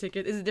ingredients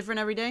ticket. Is it different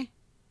every day?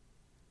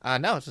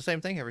 No, it's the same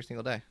thing every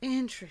single day.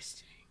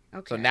 Interesting.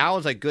 Okay. So now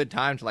is a good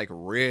time to like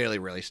really,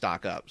 really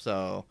stock up.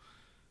 So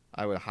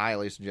I would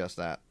highly suggest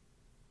that.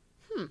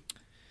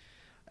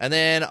 And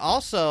then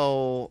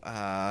also,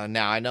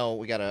 now I know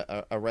we got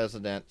a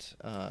resident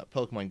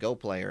Pokemon Go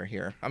player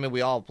here. I mean,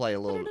 we all play a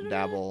little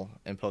dabble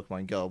in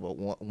Pokemon Go,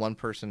 but one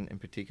person in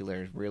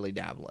particular is really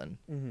dabbling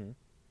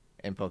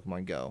in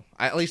Pokemon Go.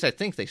 At least I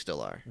think they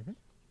still are.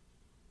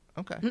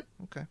 Okay.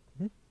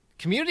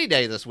 Community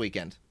Day this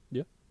weekend.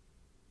 Yeah.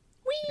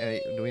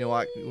 Do we know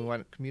what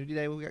Community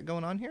Day we got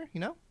going on here?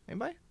 You know?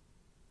 Anybody?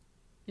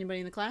 Anybody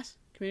in the class?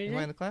 Community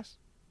Anybody in day? the class?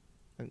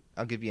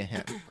 I'll give you a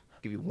hint.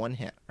 Give you one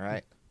hint, all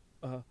right?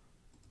 Oh,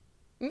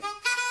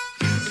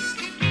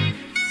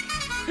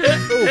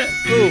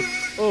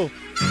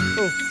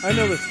 I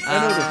know this.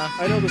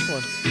 I know this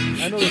one.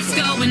 It's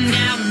going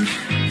down.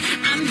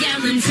 I'm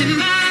yelling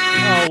timber.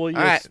 Oh, well, you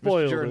All right, Mr.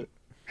 spoiled Jordan. it.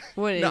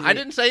 What is No, it? I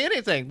didn't say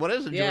anything. What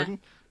is it, Yeah. Jordan?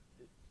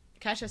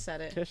 Kesha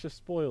said it. Kesha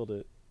spoiled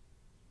it.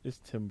 It's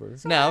Timber.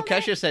 No,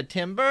 Kesha said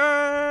timber.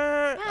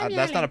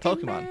 That's not a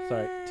Pokemon.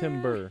 Sorry,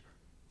 Timber.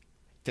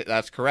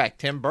 That's correct.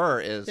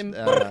 Timber is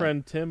My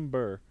friend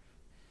Timber.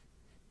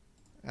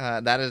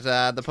 that is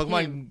the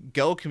Pokemon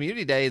Go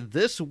Community Day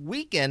this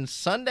weekend,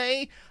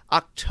 Sunday,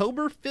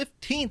 October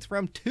 15th,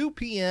 from 2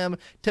 p.m.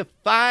 to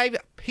 5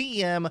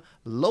 p.m.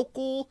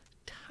 local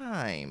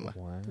time.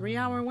 Wow.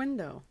 3-hour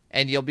window.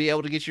 And you'll be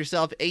able to get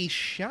yourself a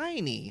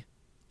shiny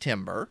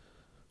Timber.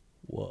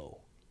 Whoa.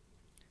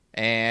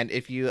 And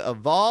if you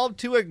evolve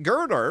to a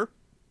Girder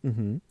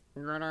Mm-hmm.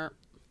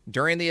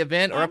 during the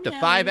event or up to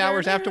 5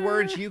 hours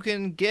afterwards, you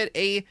can get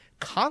a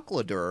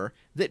Conkeldurr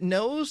that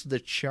knows the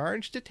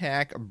charged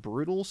attack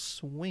Brutal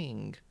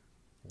Swing.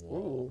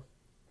 Ooh.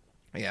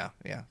 Yeah.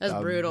 That's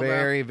brutal, bro.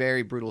 Very,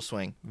 very brutal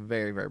swing.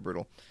 Very, very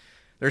brutal.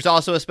 There's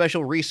also a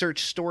special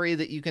research story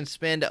that you can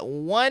spend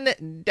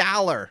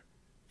 $1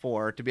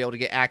 for to be able to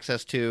get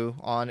access to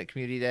on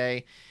Community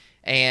Day.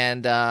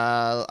 And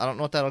I don't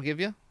know what that'll give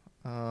you.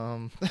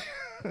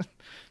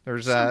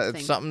 There's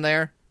something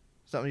there.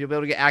 Something you'll be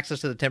able to get access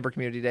to the Timber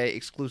Community Day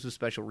exclusive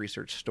special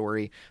research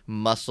story,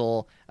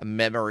 Muscle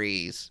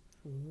Memories.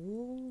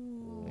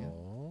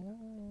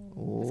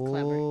 That's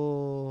clever.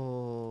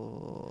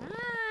 Ooh.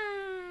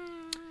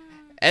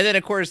 And then,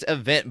 of course,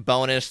 event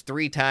bonus,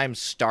 3 times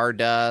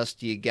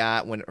Stardust. You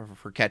got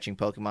for catching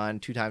Pokemon,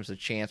 2 times the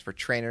chance for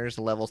trainers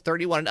levels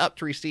 31 and up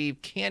to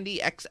receive Candy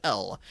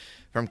XL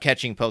from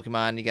catching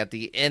Pokemon. You got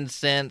the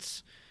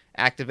Incense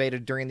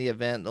activated during the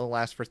event. They'll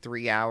last for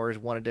 3 hours.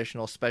 1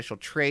 additional special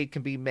trade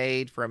can be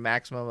made for a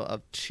maximum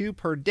of 2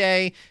 per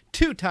day.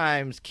 2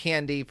 times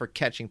candy for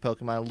catching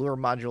Pokemon. Lure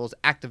modules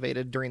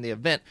activated during the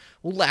event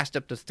will last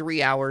up to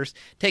 3 hours.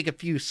 Take a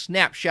few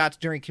snapshots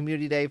during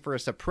Community Day for a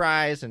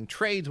surprise, and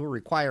trades will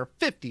require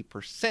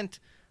 50%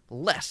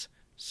 less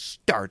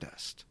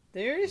Stardust.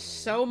 There's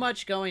so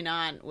much going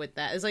on with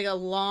that. It's like a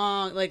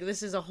long,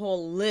 this is a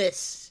whole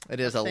list. It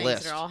is of a things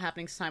list. that are all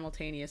happening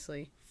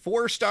simultaneously.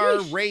 4-star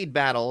Sheesh. raid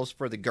battles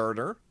for the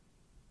Girder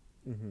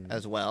Mm-hmm.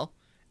 as well.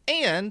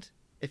 And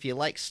if you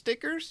like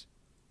stickers,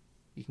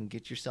 you can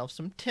get yourself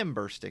some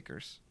Timber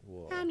stickers.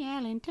 Whoa. I'm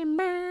yelling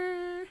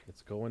timber.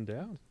 It's going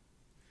down.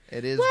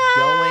 It is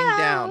going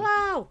down.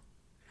 Wow.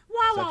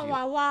 So if you-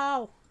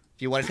 Wow.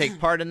 If you want to take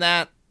part in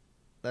that,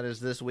 that is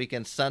this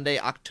weekend, Sunday,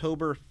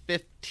 October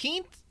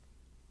 15th.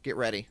 Get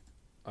ready.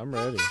 I'm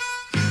ready.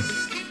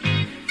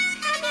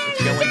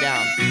 It's going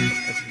down.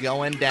 It's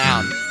going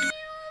down.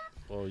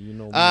 Oh, you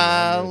know me.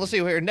 I'm ready. Let's see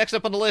here. Next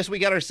up on the list, we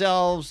got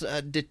ourselves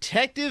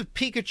Detective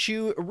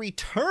Pikachu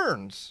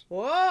Returns.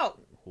 Whoa.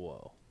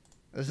 Whoa.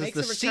 This Makes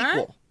is the a return?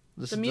 sequel.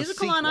 This The is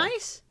musical on sequel.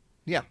 ice?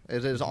 Yeah,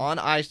 it is on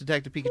ice.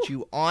 Detective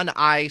Pikachu on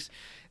ice.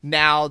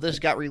 Now, this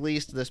got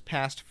released this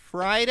past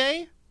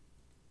Friday.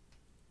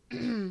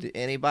 Did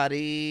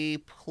anybody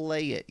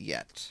play it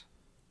yet?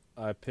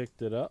 I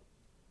picked it up.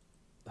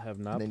 I have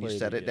not And then played you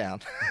set it yet. down.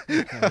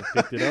 I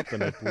picked it up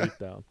and I put it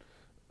down.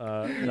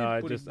 No, I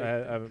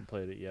haven't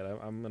played it yet. I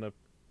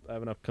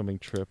have an upcoming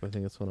trip. I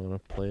think that's when I'm gonna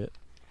play it.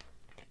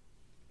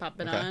 Pop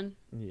it Okay. on.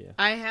 Yeah.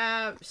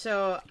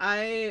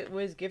 I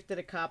was gifted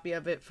a copy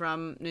of it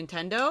from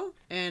Nintendo,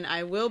 and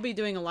I will be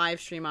doing a live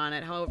stream on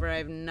it. However, I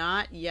have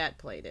not yet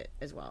played it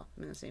as well.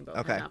 I'm in the same boat.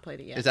 I Okay. have not played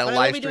it yet. Is that a but I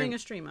live will be stream? doing a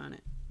stream on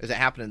it. Is it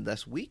happening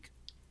this week?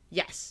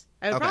 Yes.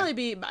 It would Okay. probably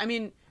be, I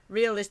mean,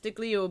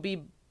 realistically, it will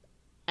be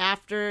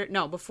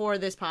before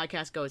this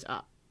podcast goes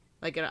up.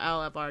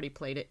 I'll have already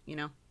played it, you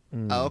know?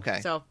 Oh, okay.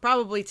 So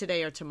probably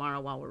today or tomorrow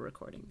while we're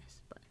recording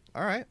this. But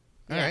All right.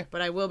 All right.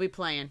 But I will be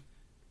playing.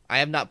 I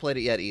have not played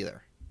it yet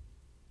either.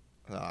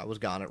 I was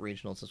gone at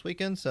regionals this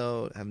weekend,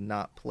 so have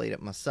not played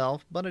it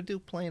myself, but I do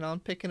plan on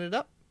picking it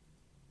up.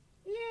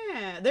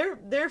 Yeah,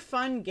 they're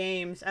fun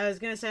games. I was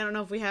gonna say I don't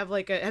know if we have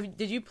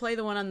did you play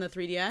the one on the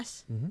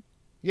 3DS?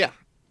 Yeah.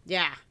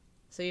 Yeah.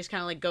 So you just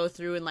kind of go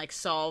through and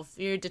solve.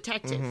 You're a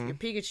detective. You're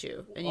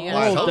Pikachu, and you Oh, I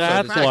gotta hope so. solve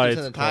that's The crimes. why practice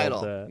it's in the called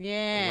title. that.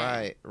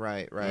 Yeah.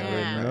 Right.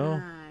 Yeah. know.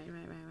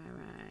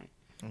 Right.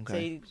 So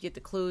Okay. you get the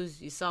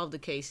clues, you solve the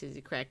cases,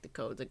 you crack the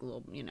codes, like a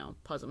little,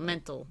 puzzle,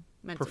 mental.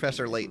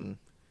 Professor game. Layton.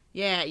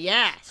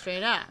 Yeah,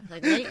 straight up,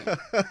 like Layton.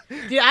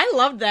 Dude, I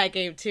loved that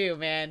game too,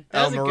 man.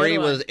 That was a good Marie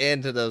one. was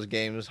into those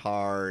games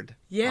hard.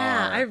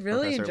 Yeah, Hard. I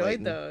really Professor enjoyed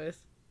Layton. those.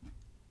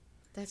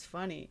 That's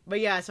funny. But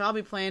yeah, so I'll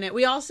be playing it.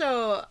 We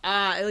also,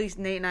 at least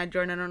Nate and I,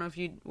 Jordan, I don't know if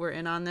you were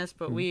in on this,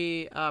 but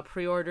we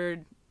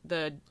pre-ordered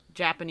the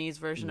Japanese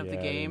version of the Yeah,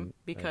 I game didn't-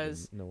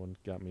 because... no one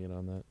got me in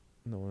on that.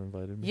 No one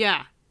invited me.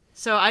 Yeah.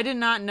 So I did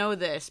not know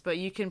this, but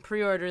you can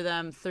pre-order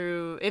them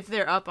through, if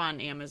they're up on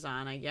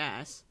Amazon, I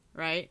guess,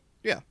 right?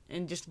 Yeah.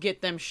 And just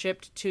get them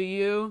shipped to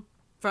you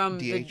from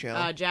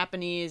DHL. the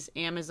Japanese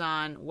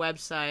Amazon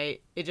website.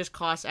 It just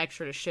costs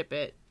extra to ship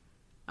it.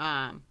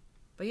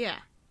 But yeah,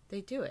 they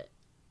do it.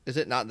 Is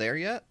it not there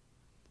yet?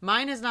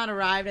 Mine has not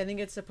arrived. I think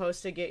it's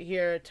supposed to get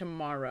here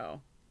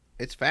tomorrow.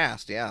 It's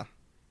fast, yeah.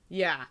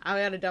 Yeah, I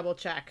got to double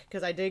check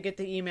because I did get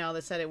the email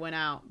that said it went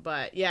out.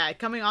 But yeah,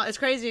 it's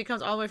crazy. It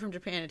comes all the way from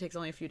Japan. It takes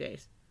only a few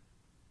days.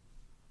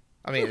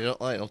 I mean, it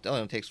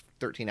only takes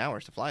 13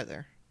 hours to fly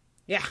there.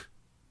 Yeah.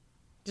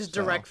 Just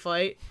direct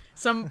flight.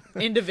 Some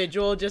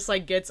individual just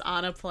like gets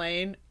on a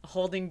plane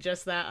holding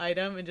just that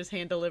item and just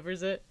hand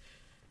delivers it.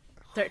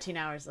 13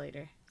 hours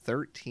later.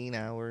 13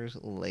 hours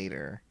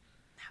later.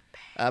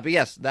 But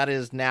yes, that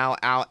is now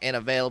out and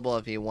available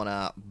if you want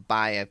to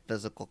buy a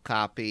physical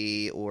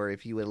copy, or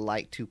if you would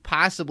like to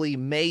possibly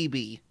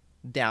maybe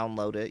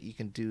download it, you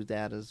can do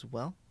that as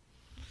well.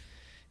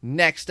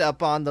 Next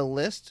up on the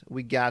list,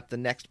 we got the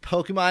next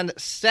Pokemon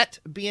set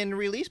being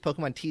released,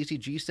 Pokemon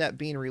TCG set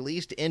being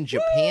released in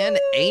Japan,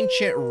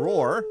 Ancient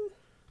Roar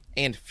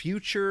and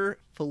Future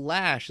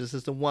Flash. This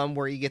is the one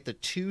where you get the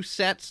two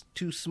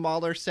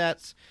smaller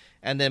sets,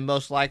 and then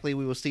most likely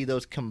we will see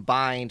those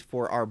combined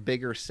for our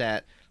bigger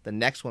set. The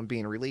next one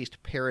being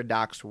released,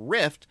 Paradox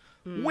Rift,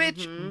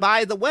 which,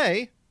 by the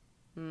way,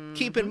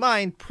 keep in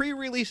mind,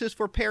 pre-releases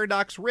for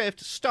Paradox Rift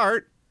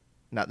start,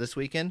 not this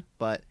weekend,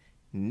 but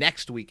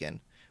next weekend,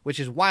 which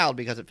is wild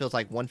because it feels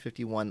like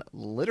 151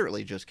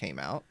 literally just came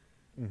out.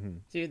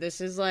 Dude, this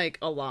is like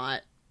a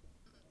lot.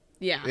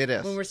 Yeah. It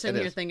is. When we're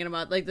sitting here thinking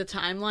about like the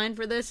timeline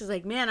for this, is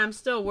like, man, I'm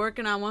still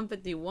working on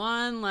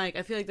 151. Like,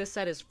 I feel like this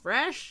set is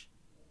fresh.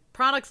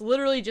 Products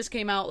literally just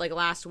came out like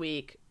last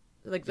week.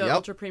 Like the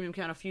Ultra Premium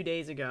count a few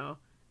days ago.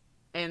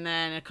 And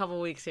then a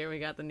couple weeks here we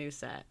got the new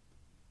set.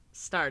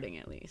 Starting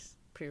at least.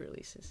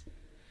 Pre-releases.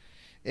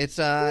 It's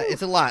a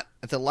lot.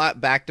 It's a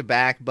lot back to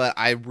back, but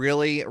I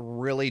really,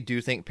 really do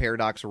think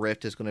Paradox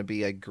Rift is going to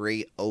be a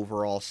great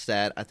overall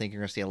set. I think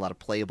you're going to see a lot of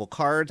playable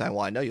cards.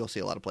 I know you'll see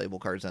a lot of playable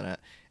cards in it,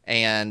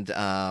 and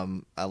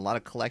a lot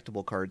of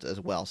collectible cards as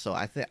well. So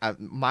I think,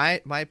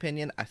 my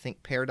opinion, I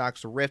think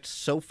Paradox Rift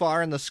so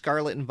far in the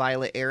Scarlet and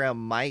Violet era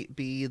might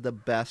be the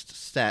best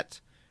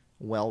set,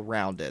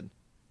 well-rounded.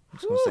 I'm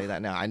just going to say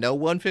that now. I know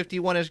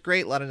 151 is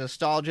great, a lot of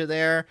nostalgia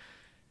there,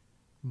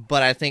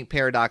 but I think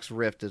Paradox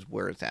Rift is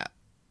where it's at.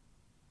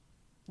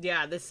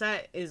 Yeah, this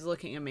set is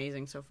looking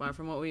amazing so far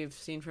from what we've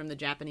seen from the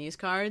Japanese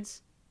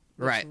cards.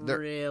 Right.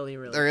 Really,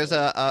 really There cool. is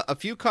a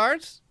few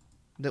cards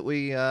that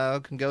we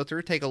can go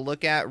through, take a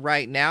look at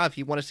right now. If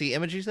you want to see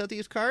images of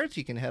these cards,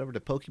 you can head over to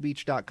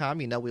pokebeach.com.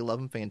 You know we love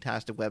them.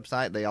 Fantastic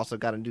website. They also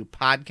got a new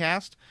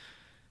podcast,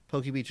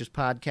 Pokebeach's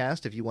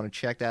podcast, if you want to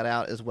check that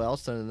out as well.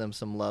 Sending them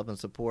some love and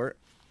support.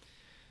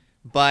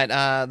 But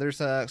there's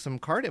some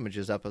card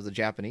images up of the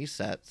Japanese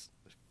sets.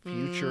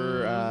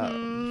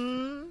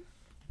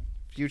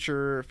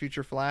 Future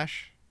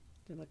Flash.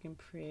 They're looking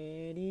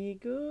pretty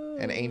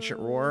good. And Ancient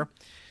Roar.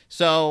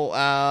 So,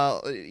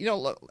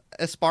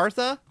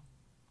 Espartha?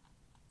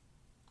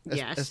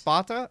 Yes.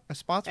 Espatra?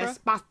 Espatra.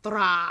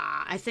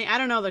 I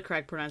don't know the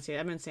correct pronunciation.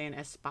 I've been saying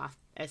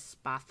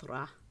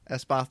Espatra.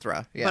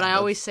 Espatra, yeah. But I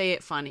always say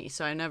it funny,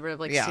 so I never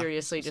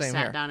seriously just same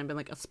sat here. down and been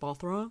like,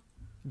 Espatra?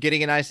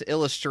 Getting a nice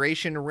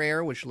illustration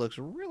rare, which looks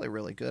really,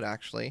 really good,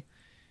 actually.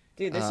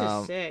 Dude, this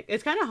is sick.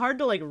 It's kind of hard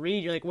to, like,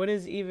 read. You're like,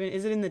 is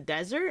it in the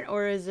desert,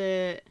 or is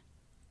it...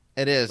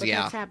 It is,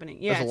 yeah. What's happening?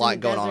 Yeah, there's a lot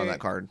going on that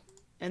card.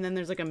 And then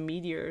there's, like, a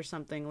meteor or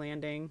something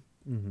landing,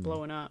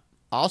 blowing up.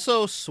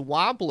 Also,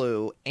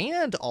 Swablu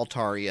and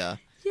Altaria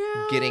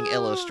getting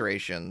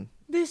illustration.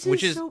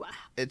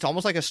 It's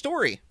almost like a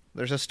story.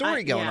 There's a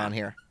story going on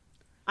here.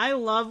 I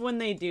love when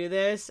they do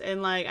this,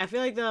 and like I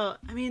feel like the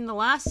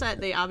last set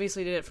they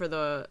obviously did it for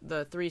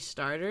the 3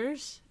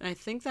 starters, and I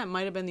think that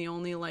might have been the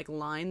only like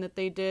line that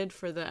they did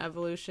for the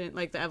evolution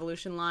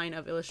line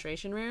of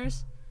illustration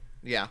rares.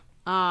 Yeah.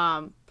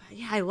 But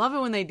yeah, I love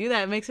it when they do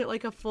that. It makes it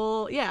like a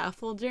full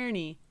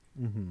journey.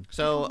 Mm-hmm.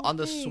 So on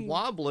the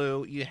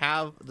Swablu, you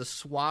have the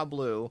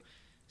Swablu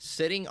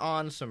sitting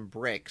on some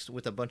bricks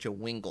with a bunch of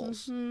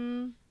Wingles.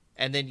 Mm-hmm.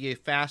 And then you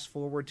fast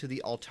forward to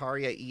the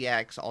Altaria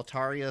EX.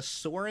 Altaria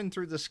soaring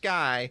through the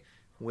sky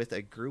with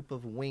a group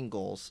of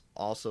Wingles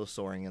also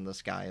soaring in the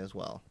sky as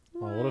well.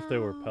 Well, what if they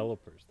were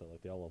Pelipers, though?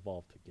 Like, they all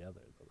evolved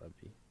together.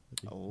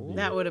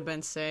 That would have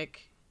been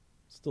sick.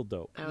 Still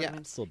dope. Yeah,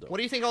 still dope. What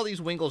do you think all these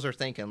Wingles are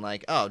thinking?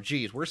 Like, oh,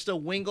 geez, we're still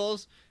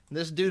Wingles?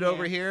 This dude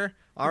over here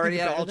already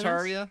at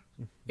Altaria? Are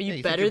you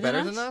think better you're than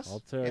us?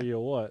 I'll tell you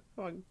what.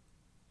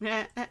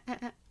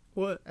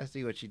 What? I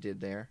see what you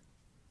did there.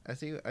 I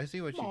see what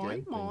you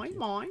did. Mine.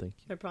 Thank you.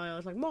 They're probably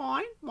always like,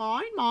 mine.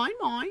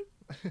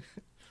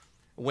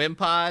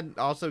 Wimpod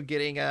also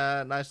getting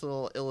a nice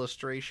little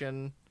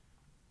illustration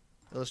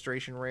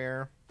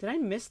rare. Did I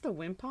miss the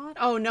Wimpod?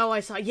 Oh no, I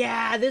saw.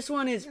 Yeah, this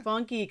one is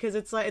funky because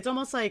it's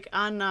almost like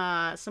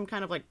on some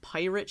kind of like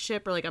pirate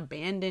ship or like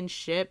abandoned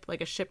ship, like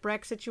a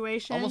shipwreck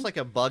situation. Almost like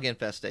a bug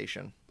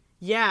infestation.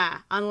 Yeah,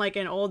 on like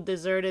an old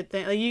deserted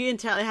thing. Like you can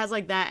tell it has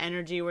like that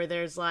energy where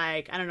there's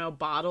like, I don't know,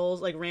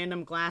 bottles, like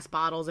random glass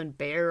bottles and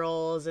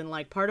barrels, and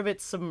like part of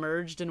it's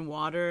submerged in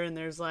water, and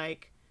there's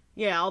like,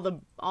 yeah,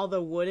 all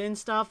the wooden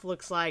stuff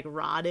looks like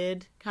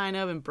rotted kind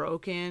of and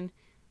broken.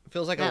 It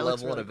feels like That a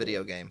looks level in really a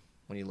video game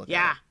when you look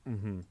Yeah. at it.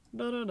 Mm-hmm.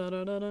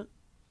 Da-da-da-da-da-da.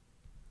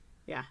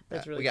 Yeah,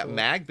 that's really We got cool.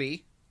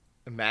 Magby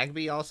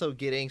Magby also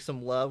getting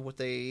some love with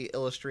a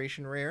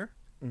illustration rare.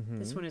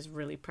 This one is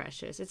really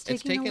precious. It's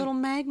It's taking a taken- little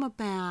magma I was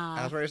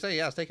bath. ready to say,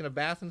 yeah, it's taking a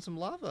bath in some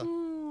lava.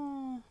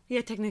 Oh.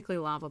 Yeah, technically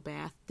lava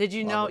bath. Did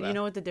you Lava know? bath. You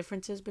know what the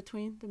difference is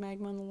between the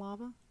magma and the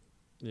lava?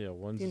 Yeah,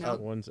 one's You know?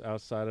 one's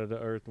outside of the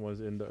earth, one's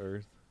in the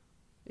earth.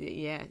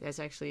 Yeah, that's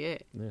actually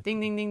it. Yeah. Ding,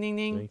 ding, ding, ding,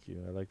 ding. Thank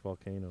you. I like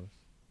volcanoes.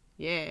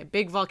 Yeah,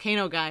 big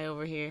volcano guy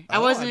over here. I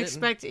Oh, wasn't I didn't-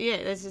 expecting.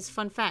 Yeah, that's just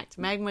fun fact.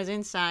 Magma's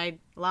inside,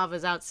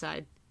 lava's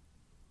outside.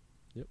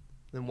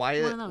 Then One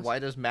of those. why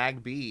does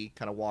Magby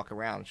kind of walk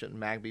around? Shouldn't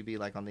Magby be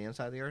like on the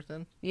inside of the earth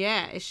then?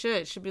 Yeah, it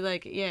should. It should be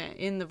like,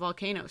 in the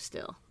volcano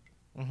still.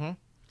 Mm-hmm.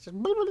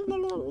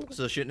 Just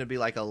So shouldn't it be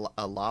like a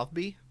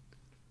Lavby?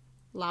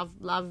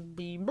 love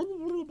be.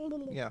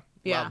 Yeah.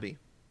 Yeah. Lavby.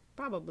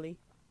 Probably.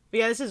 But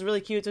yeah, this is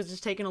really cute. So it's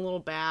just taking a little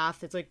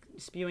bath. It's like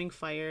spewing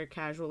fire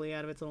casually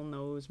out of its little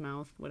nose,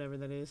 mouth, whatever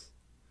that is.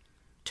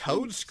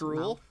 Toad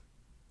Scroll.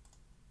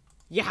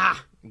 Yeah.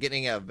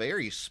 Getting a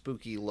very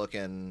spooky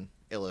looking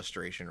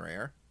illustration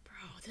rare. Bro,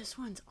 this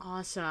one's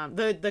awesome.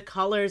 The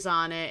colors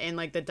on it and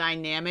like the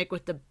dynamic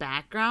with the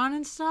background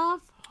and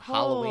stuff.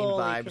 Halloween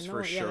Holy vibes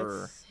for cannoli. Yeah, sure.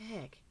 that's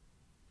sick.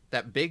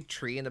 That big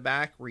tree in the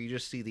back where you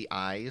just see the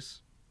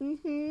eyes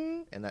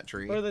in that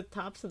tree. Or the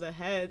tops of the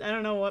head. I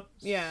don't know what.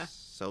 Yeah.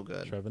 So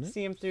good. Trevenant?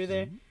 See them through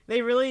there.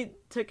 They really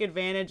took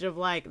advantage of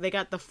like they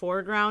got the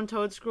foreground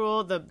Toad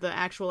Scroll, the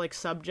actual like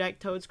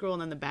subject Toad Scroll,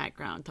 and then the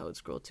background Toad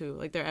Scroll too.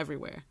 Like they're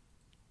everywhere.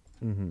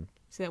 Mm-hmm.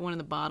 See that one in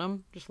the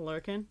bottom, just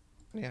lurking,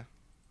 Yeah.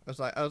 I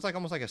was like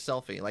almost like a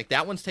selfie. Like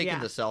that one's taking Yeah.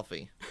 the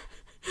selfie.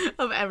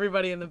 of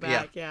everybody in the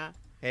back. Yeah.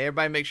 Hey,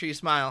 everybody, make sure you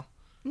smile.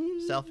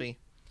 Selfie.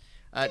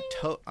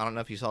 Toad. I don't know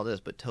if you saw this,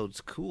 but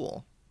Toad's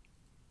cool.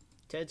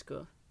 Toad's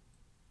cool.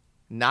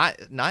 Not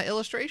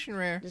illustration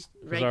rare, Just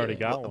I regular. already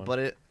got one.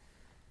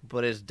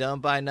 but it's done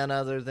by none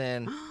other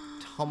than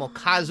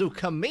Tomokazu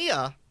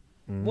Kamiya.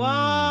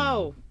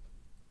 Whoa!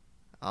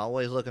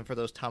 Always looking for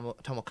those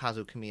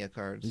Tomokazu Kamiya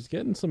cards. He's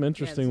getting some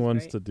interesting is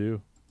ones great. to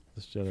do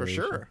this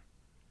generation.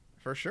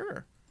 For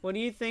sure. What do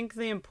you think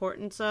the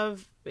importance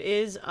of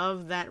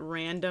that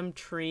random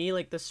tree,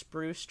 like the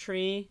spruce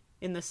tree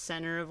in the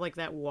center of like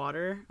that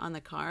water on the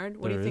card?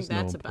 What do you There think is no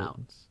that's about?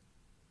 importance.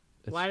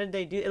 Why did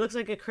they do? It looks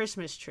like a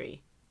Christmas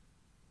tree.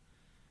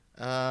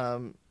 You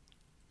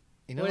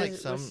know, What like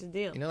is it- what's the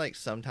deal? you know, like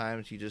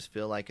sometimes you just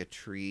feel like a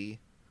tree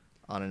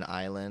on an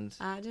island.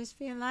 I just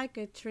feel like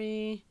a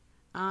tree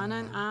on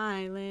an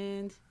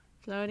island,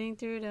 floating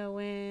through the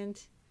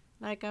wind,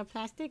 like a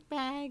plastic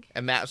bag.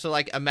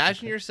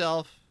 Imagine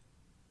yourself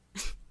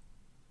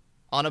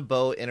on a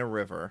boat in a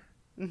river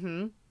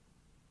Mm-hmm.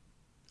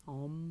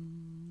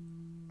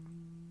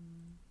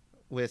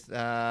 with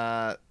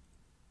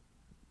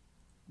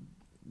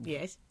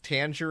Yes.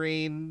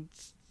 tangerine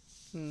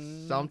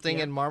something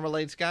yeah. and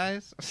marmalade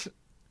skies.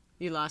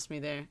 You lost me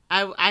there.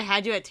 I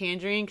had you at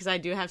tangerine because I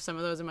do have some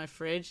of those in my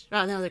fridge.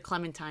 Oh no, they're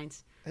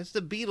clementines. It's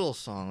the Beatles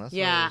song. That's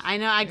Yeah, what I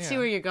know. I see yeah.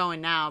 where you're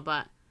going now,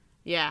 but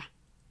yeah,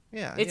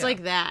 yeah, it's yeah.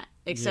 like that,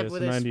 except it's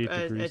with 98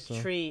 a degrees,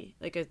 so- tree,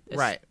 like a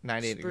Right,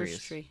 98 spruce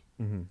degrees. tree.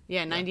 Mm-hmm.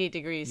 Yeah, 98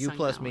 degrees. You sung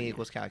plus that me one,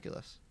 equals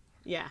calculus.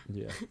 Yeah.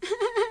 Yeah.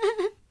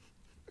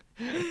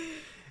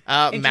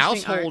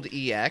 Mousehold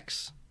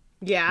EX.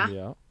 Yeah.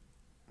 Yeah.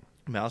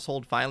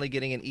 Mousehold finally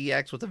getting an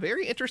EX with a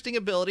very interesting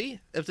ability.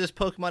 If this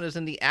Pokemon is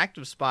in the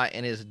active spot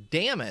and is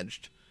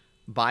damaged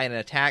by an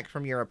attack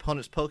from your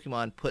opponent's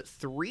Pokemon, put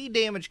 3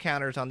 damage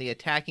counters on the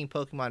attacking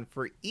Pokemon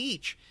for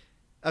each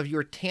of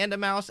your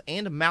Tandemaus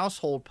and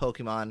Mousehold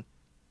Pokemon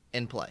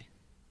in play.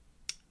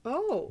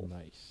 Oh.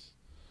 Nice.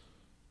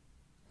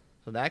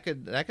 So that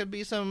could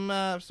be some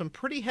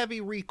pretty heavy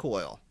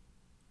recoil.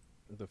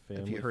 The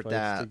family heard fights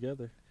that-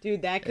 together.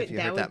 Dude, that If you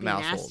would hurt that be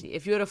Mousehold. nasty.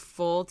 If you had a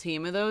full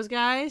team of those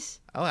guys,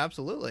 Oh,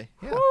 absolutely.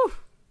 Yeah. whew,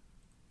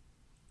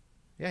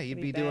 Yeah, you'd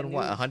Be be bad doing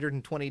what, news.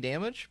 120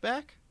 damage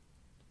back?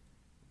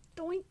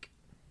 doink.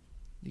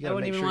 You I gotta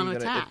wouldn't make even sure wanna you're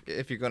gonna, attack.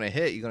 if you're gonna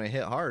hit, you're gonna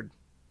hit hard.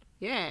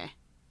 Yeah.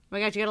 My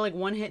gosh, you gotta like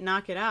one hit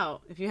knock it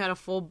out. If you had a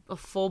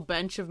full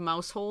bench of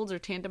Mouseholds or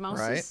Tandemouses.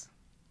 Right.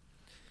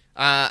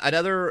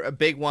 Another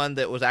big one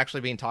that was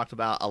actually being talked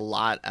about a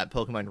lot at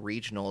Pokemon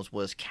Regionals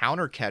was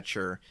Counter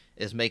Catcher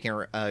is making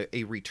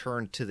a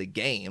return to the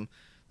game.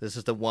 This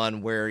is the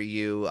one where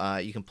you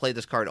can play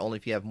this card only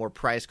if you have more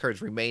prize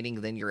cards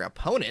remaining than your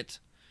opponent.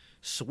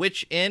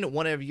 Switch in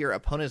one of your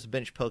opponent's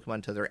bench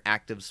Pokemon to their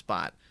active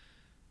spot.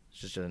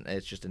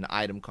 It's just an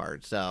item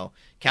card. So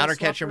Counter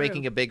Catcher through.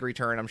 making a big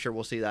return. I'm sure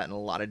we'll see that in a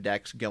lot of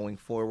decks going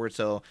forward.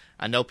 So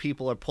I know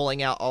people are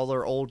pulling out all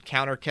their old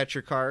Counter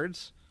Catcher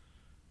cards,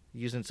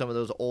 using some of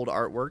those old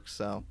artworks.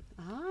 So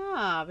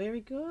Ah,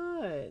 very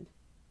good.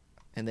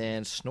 and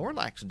then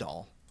Snorlax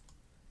doll.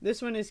 This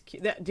one is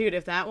cute. Dude,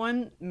 if that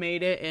one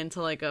made it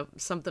into like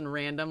something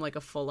random, like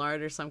a full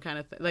art or some kind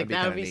of thing, like That'd be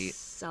that would kinda be neat.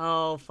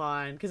 so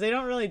fun. Because they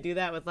don't really do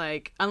that with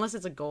like, unless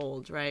it's a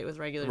gold, right? With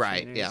regular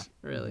Right, trainers, yeah.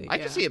 Really, I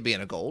yeah. can see it being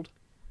a gold.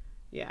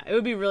 Yeah, it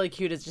would be really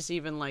cute. It's just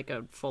even like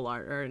a full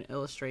art or an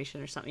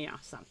illustration or something. Yeah,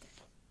 something.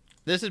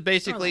 This is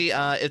basically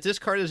if this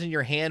card is in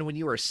your hand when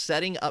you are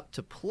setting up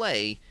to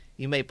play,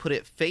 you may put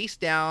it face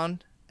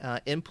down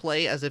in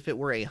play as if it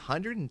were a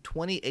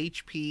 120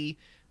 HP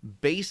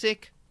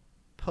basic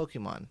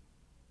Pokemon.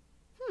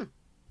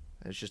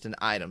 It's just an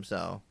item,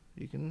 so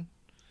you can...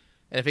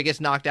 And if it gets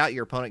knocked out,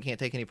 your opponent can't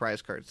take any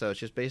prize cards. So it's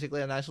just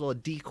basically a nice little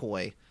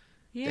decoy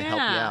to help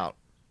you out.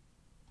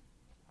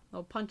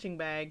 Little punching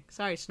bag.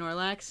 Sorry,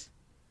 Snorlax.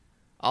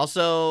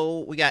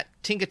 Also, we got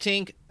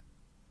Tinkatink.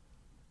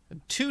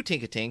 2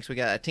 Tinkatinks. We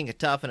got a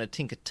Tinkatuff and a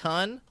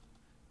Tinkatun.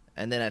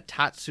 And then a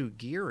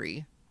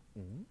Tatsugiri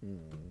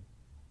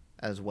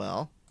as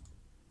well.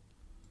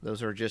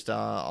 Those are just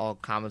all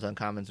commons,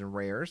 uncommons, and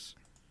rares.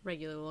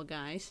 Regular little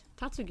guys.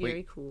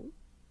 Tatsugiri, cool.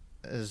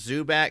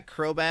 Zubat,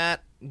 Crobat,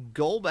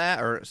 Golbat,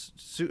 or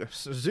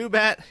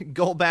Zubat,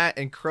 Golbat,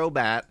 and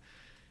Crobat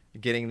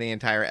getting the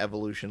entire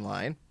evolution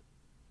line.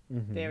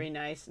 Very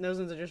nice. And those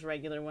ones are just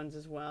regular ones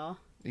as well.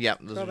 Yep,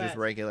 those are just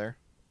regular.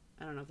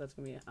 I don't know if that's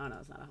going to be... Oh, no,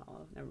 it's not a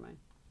holo. Never mind.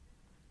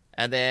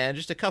 And then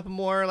just a couple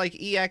more, like,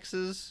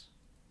 EXs.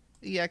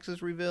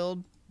 EXs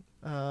revealed.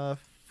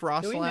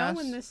 Frostlass. Do we know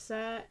when this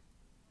set...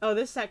 Oh,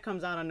 this set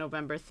comes out on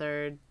November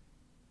 3rd.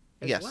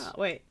 Yes. Well.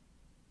 Wait.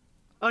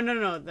 Oh,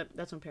 no.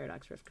 That's when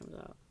Paradox Rift comes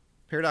out.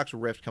 Paradox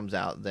Rift comes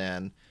out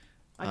then.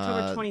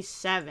 October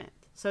 27th.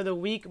 So the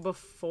week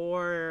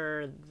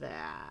before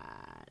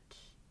that.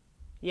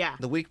 Yeah.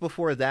 The week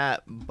before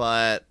that,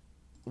 but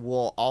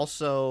we'll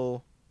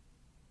also...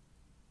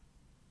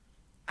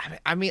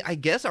 I mean, I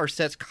guess our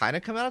sets kind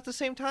of come out at the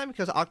same time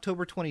because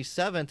October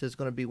 27th is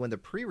going to be when the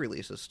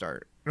pre-releases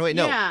start. No, wait,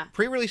 no. Yeah.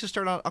 Pre-releases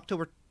start on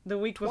October 20th. The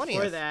week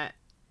before that.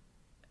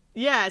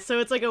 Yeah, so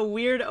it's like a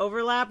weird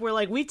overlap where,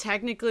 like, we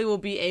technically will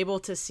be able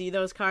to see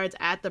those cards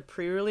at the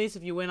pre-release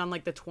if you win on,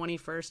 like, the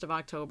 21st of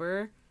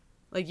October.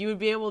 Like, you would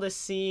be able to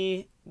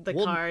see the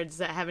cards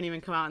that haven't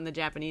even come out in the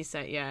Japanese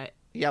set yet.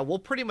 Yeah, we'll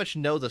pretty much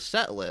know the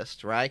set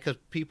list, right? Because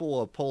people will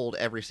have pulled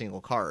every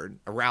single card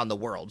around the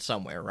world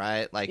somewhere,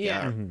 right? Like,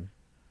 yeah.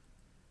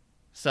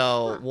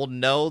 So we'll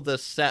know the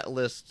set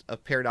list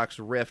of Paradox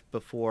Rift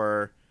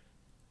before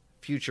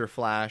Future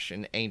Flash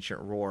and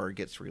Ancient Roar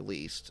gets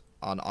released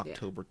on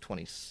October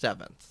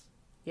 27th.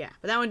 Yeah,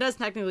 but that one does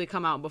technically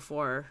come out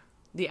before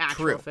the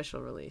actual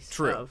official release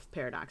of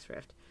Paradox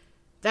Rift.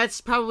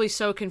 That's probably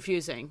so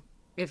confusing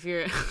if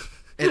you're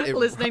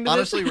listening to this.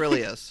 Honestly,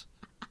 really is.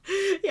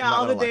 Yeah,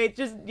 all the dates.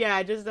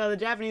 The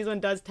Japanese one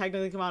does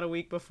technically come out a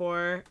week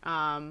before.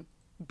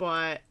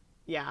 But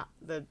yeah,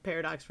 the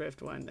Paradox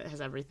Rift one that has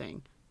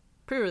everything.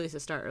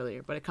 Pre-releases start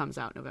earlier, but it comes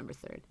out November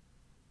 3rd.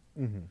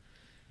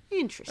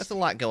 Interesting. That's a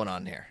lot going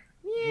on here.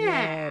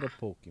 Yeah. A lot of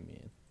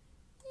Pokemon.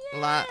 A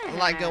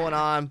lot going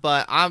on,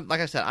 but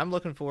I'm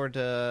looking forward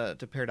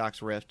to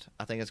Paradox Rift.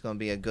 I think it's going to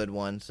be a good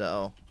one,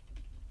 so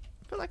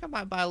I feel like I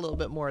might buy a little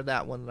bit more of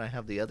that one than I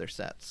have the other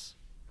sets.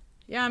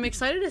 Yeah, I'm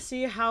excited to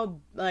see how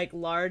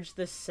large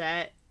the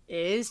set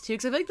is too,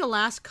 because I feel like the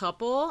last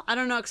couple, I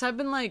don't know, because I've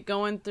been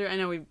going through. I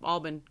know we've all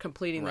been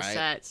completing the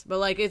sets,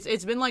 but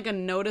it's been a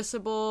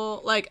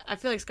noticeable. I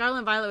feel like Scarlet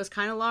and Violet was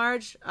kind of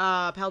large.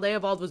 Paldea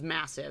Evolved was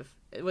massive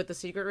with the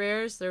secret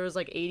rares. There was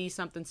 80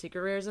 something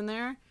secret rares in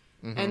there.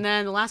 And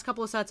then the last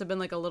couple of sets have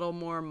been a little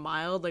more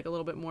mild, a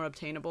little bit more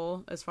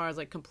obtainable as far as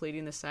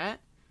completing the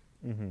set.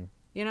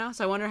 You know,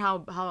 so I wonder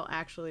how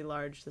actually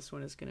large this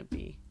one is going to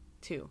be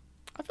too.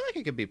 I feel like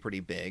it could be pretty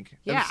big.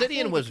 Yeah,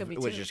 Obsidian was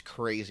just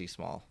crazy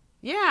small.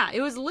 Yeah,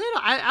 it was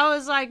little. I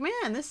was like,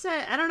 man, this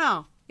set, I don't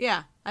know.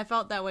 Yeah, I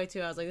felt that way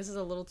too. I was like, this is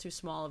a little too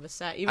small of a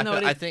set, even though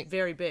it is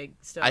very big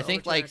still. I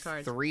think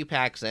 3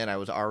 packs in, I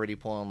was already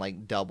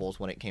pulling doubles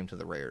when it came to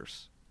the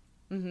rares.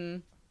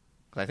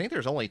 I think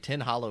there's only 10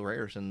 holo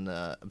rares in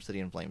the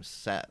Obsidian Flame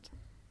set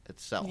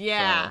itself.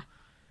 Yeah. So.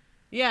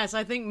 Yeah, so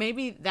I think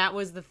maybe that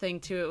was the thing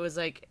too. It was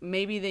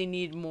maybe they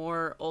need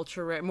more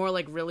ultra rare, more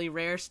really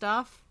rare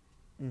stuff.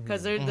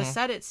 Because the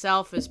set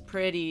itself is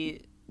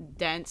pretty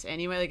dense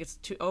anyway. If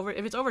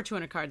it's over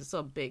 200 cards, it's still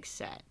a big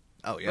set.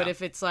 Oh yeah. But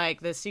if it's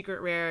the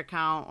secret rare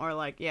account or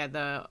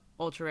the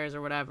ultra rares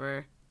or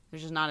whatever,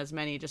 there's just not as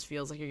many. It just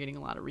feels like you're getting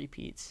a lot of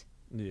repeats.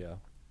 Yeah.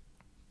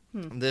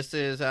 This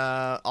is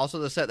also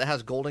the set that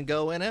has Golden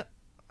Go in it.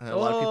 A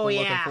lot of people are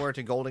looking forward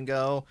to Golden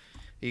Go.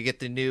 You get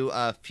the new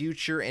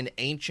Future and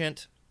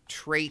Ancient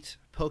trait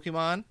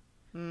Pokemon.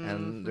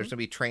 And there's going to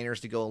be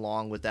trainers to go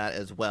along with that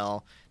as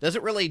well.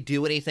 Doesn't really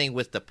do anything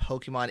with the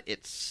Pokemon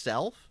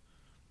itself.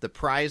 The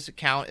prize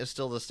count is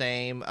still the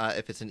same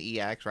if it's an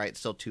EX, right? It's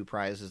still 2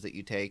 prizes that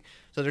you take.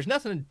 So there's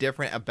nothing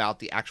different about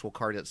the actual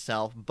card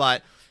itself.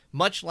 But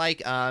much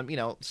like,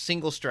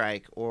 Single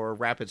Strike or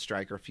Rapid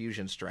Strike or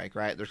Fusion Strike,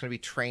 right? There's going to be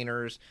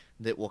trainers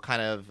that will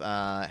kind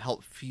of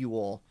help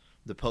fuel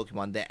the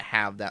Pokemon that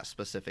have that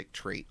specific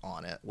trait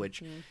on it,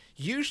 which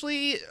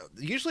usually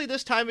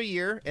this time of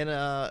year in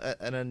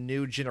a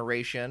new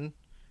generation,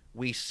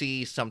 we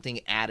see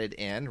something added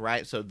in,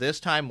 right? So this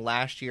time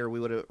last year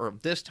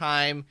this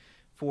time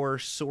for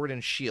Sword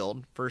and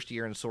Shield, first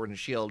year in Sword and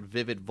Shield,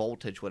 Vivid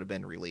Voltage would have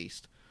been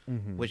released,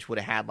 which would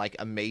have had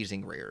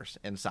amazing rares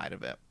inside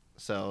of it.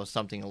 So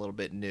something a little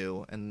bit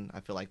new, and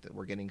I feel like that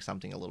we're getting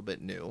something a little bit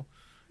new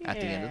at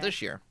the end of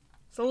this year.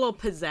 It's a little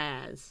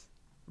pizzazz.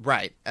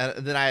 Right.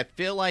 Then I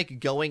feel like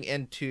going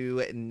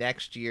into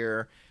next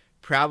year,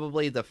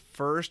 probably the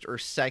first or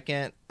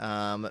second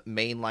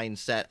mainline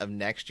set of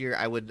next year,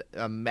 I would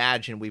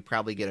imagine we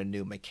probably get a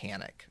new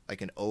mechanic,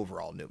 like an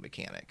overall new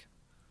mechanic.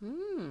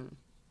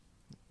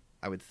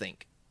 I would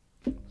think.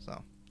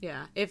 So.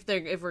 Yeah, if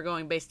we're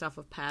going based off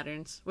of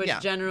patterns, which Yeah.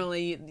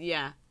 generally,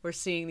 we're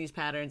seeing these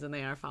patterns and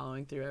they are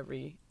following through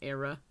every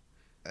era.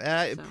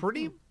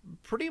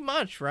 Pretty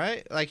much,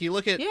 right? Like you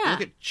look at Yeah.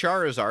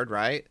 Charizard,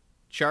 right?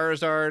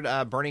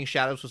 Charizard, Burning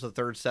Shadows was the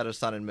third set of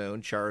Sun and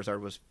Moon. Charizard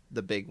was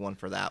the big one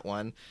for that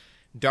one.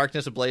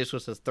 Darkness Ablaze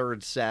was the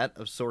third set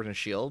of Sword and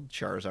Shield.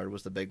 Charizard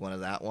was the big one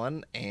of that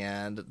one.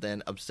 And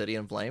then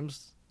Obsidian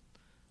Flames,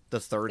 the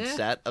third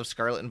set of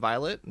Scarlet and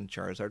Violet, and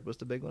Charizard was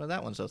the big one of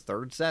that one. So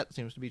third set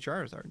seems to be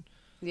Charizard.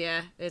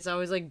 Yeah, it's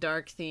always like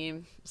dark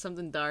theme,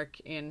 something dark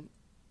and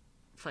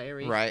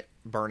fiery. Right,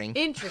 burning.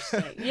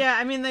 Interesting. Yeah,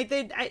 I mean, like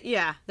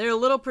they're a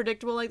little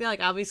predictable like that.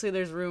 Like obviously,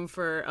 there's room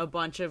for a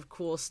bunch of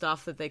cool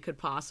stuff that they could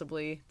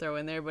possibly throw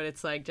in there, but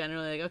it's like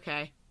generally like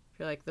okay, if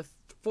you're like the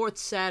fourth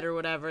set or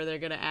whatever, they're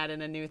gonna add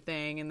in a new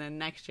thing, and then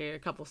next year, a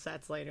couple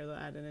sets later, they'll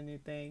add in a new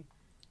thing.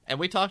 And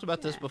we talked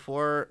about this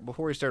before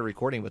we started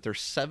recording, but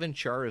there's 7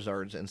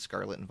 Charizards in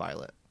Scarlet and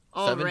Violet.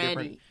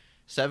 Already.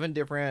 7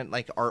 different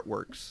like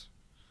artworks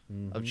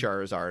of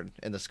Charizard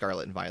in the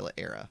Scarlet and Violet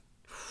era.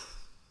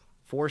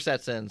 4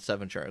 sets in,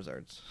 7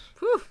 Charizards.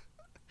 Whew.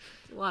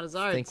 A lot of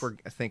Zards.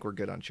 I think we're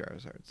good on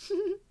Charizards.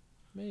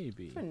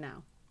 Maybe. For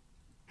now.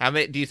 How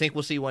many do you think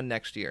we'll see one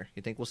next year?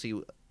 You think we'll see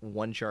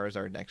one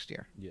Charizard next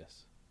year?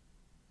 Yes.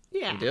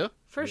 Yeah. You do?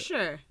 For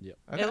sure. Yep.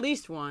 Okay. At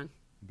least one.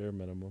 Bare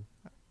minimum.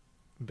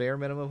 Bare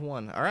minimum of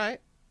 1. All right.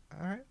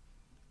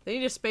 They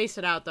need to space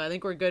it out, though. I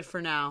think we're good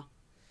for now.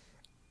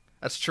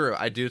 That's true.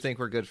 I do think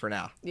we're good for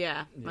now.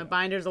 Yeah. My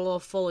binder's a little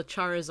full of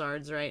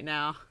Charizards right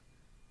now.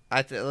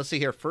 Let's see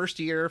here. First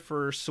year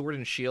for Sword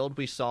and Shield,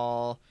 we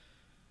saw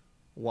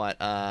what?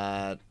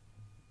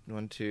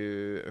 1,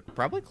 2,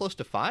 probably close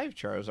to 5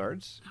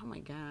 Charizards. Oh my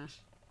gosh.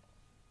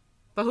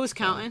 But who's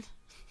counting?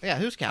 Yeah,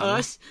 who's counting?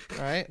 Us.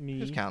 All right, Me.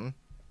 who's counting?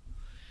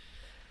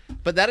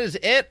 But that is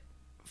it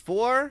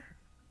for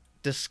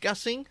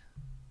discussing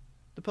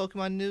the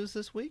Pokemon news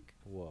this week.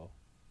 Whoa.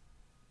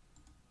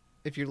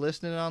 If you're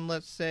listening on,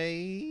 let's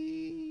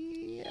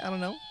say, I don't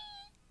know,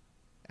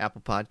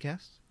 Apple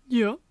Podcasts,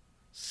 Yeah.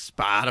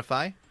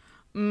 Spotify,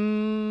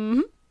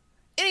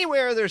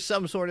 anywhere there's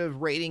some sort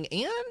of rating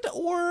and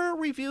or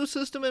review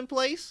system in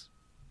place,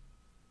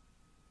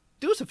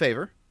 do us a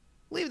favor.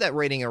 Leave that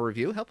rating or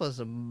review. Help us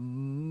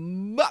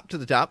up to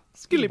the top.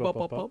 Skilly pop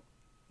pop pop.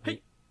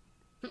 Hey.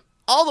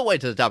 All the way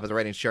to the top of the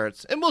ratings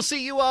charts. And we'll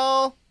see you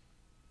all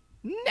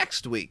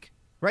next week.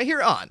 Right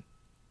here on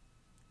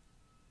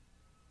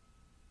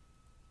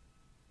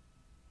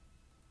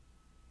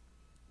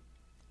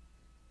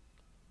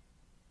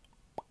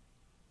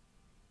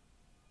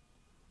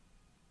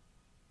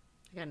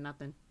I got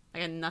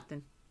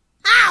nothing.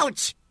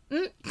 Ouch!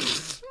 My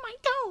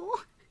toe.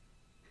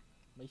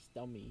 My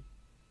stomach.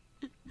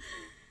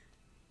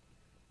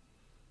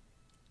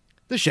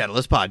 The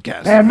Shadowless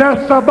Podcast. And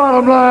that's the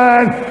bottom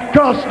line,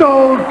 'cause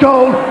Stone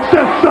Cold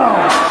said so.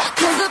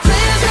 'Cause the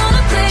players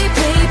gonna play,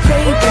 play,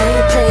 play,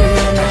 play, play.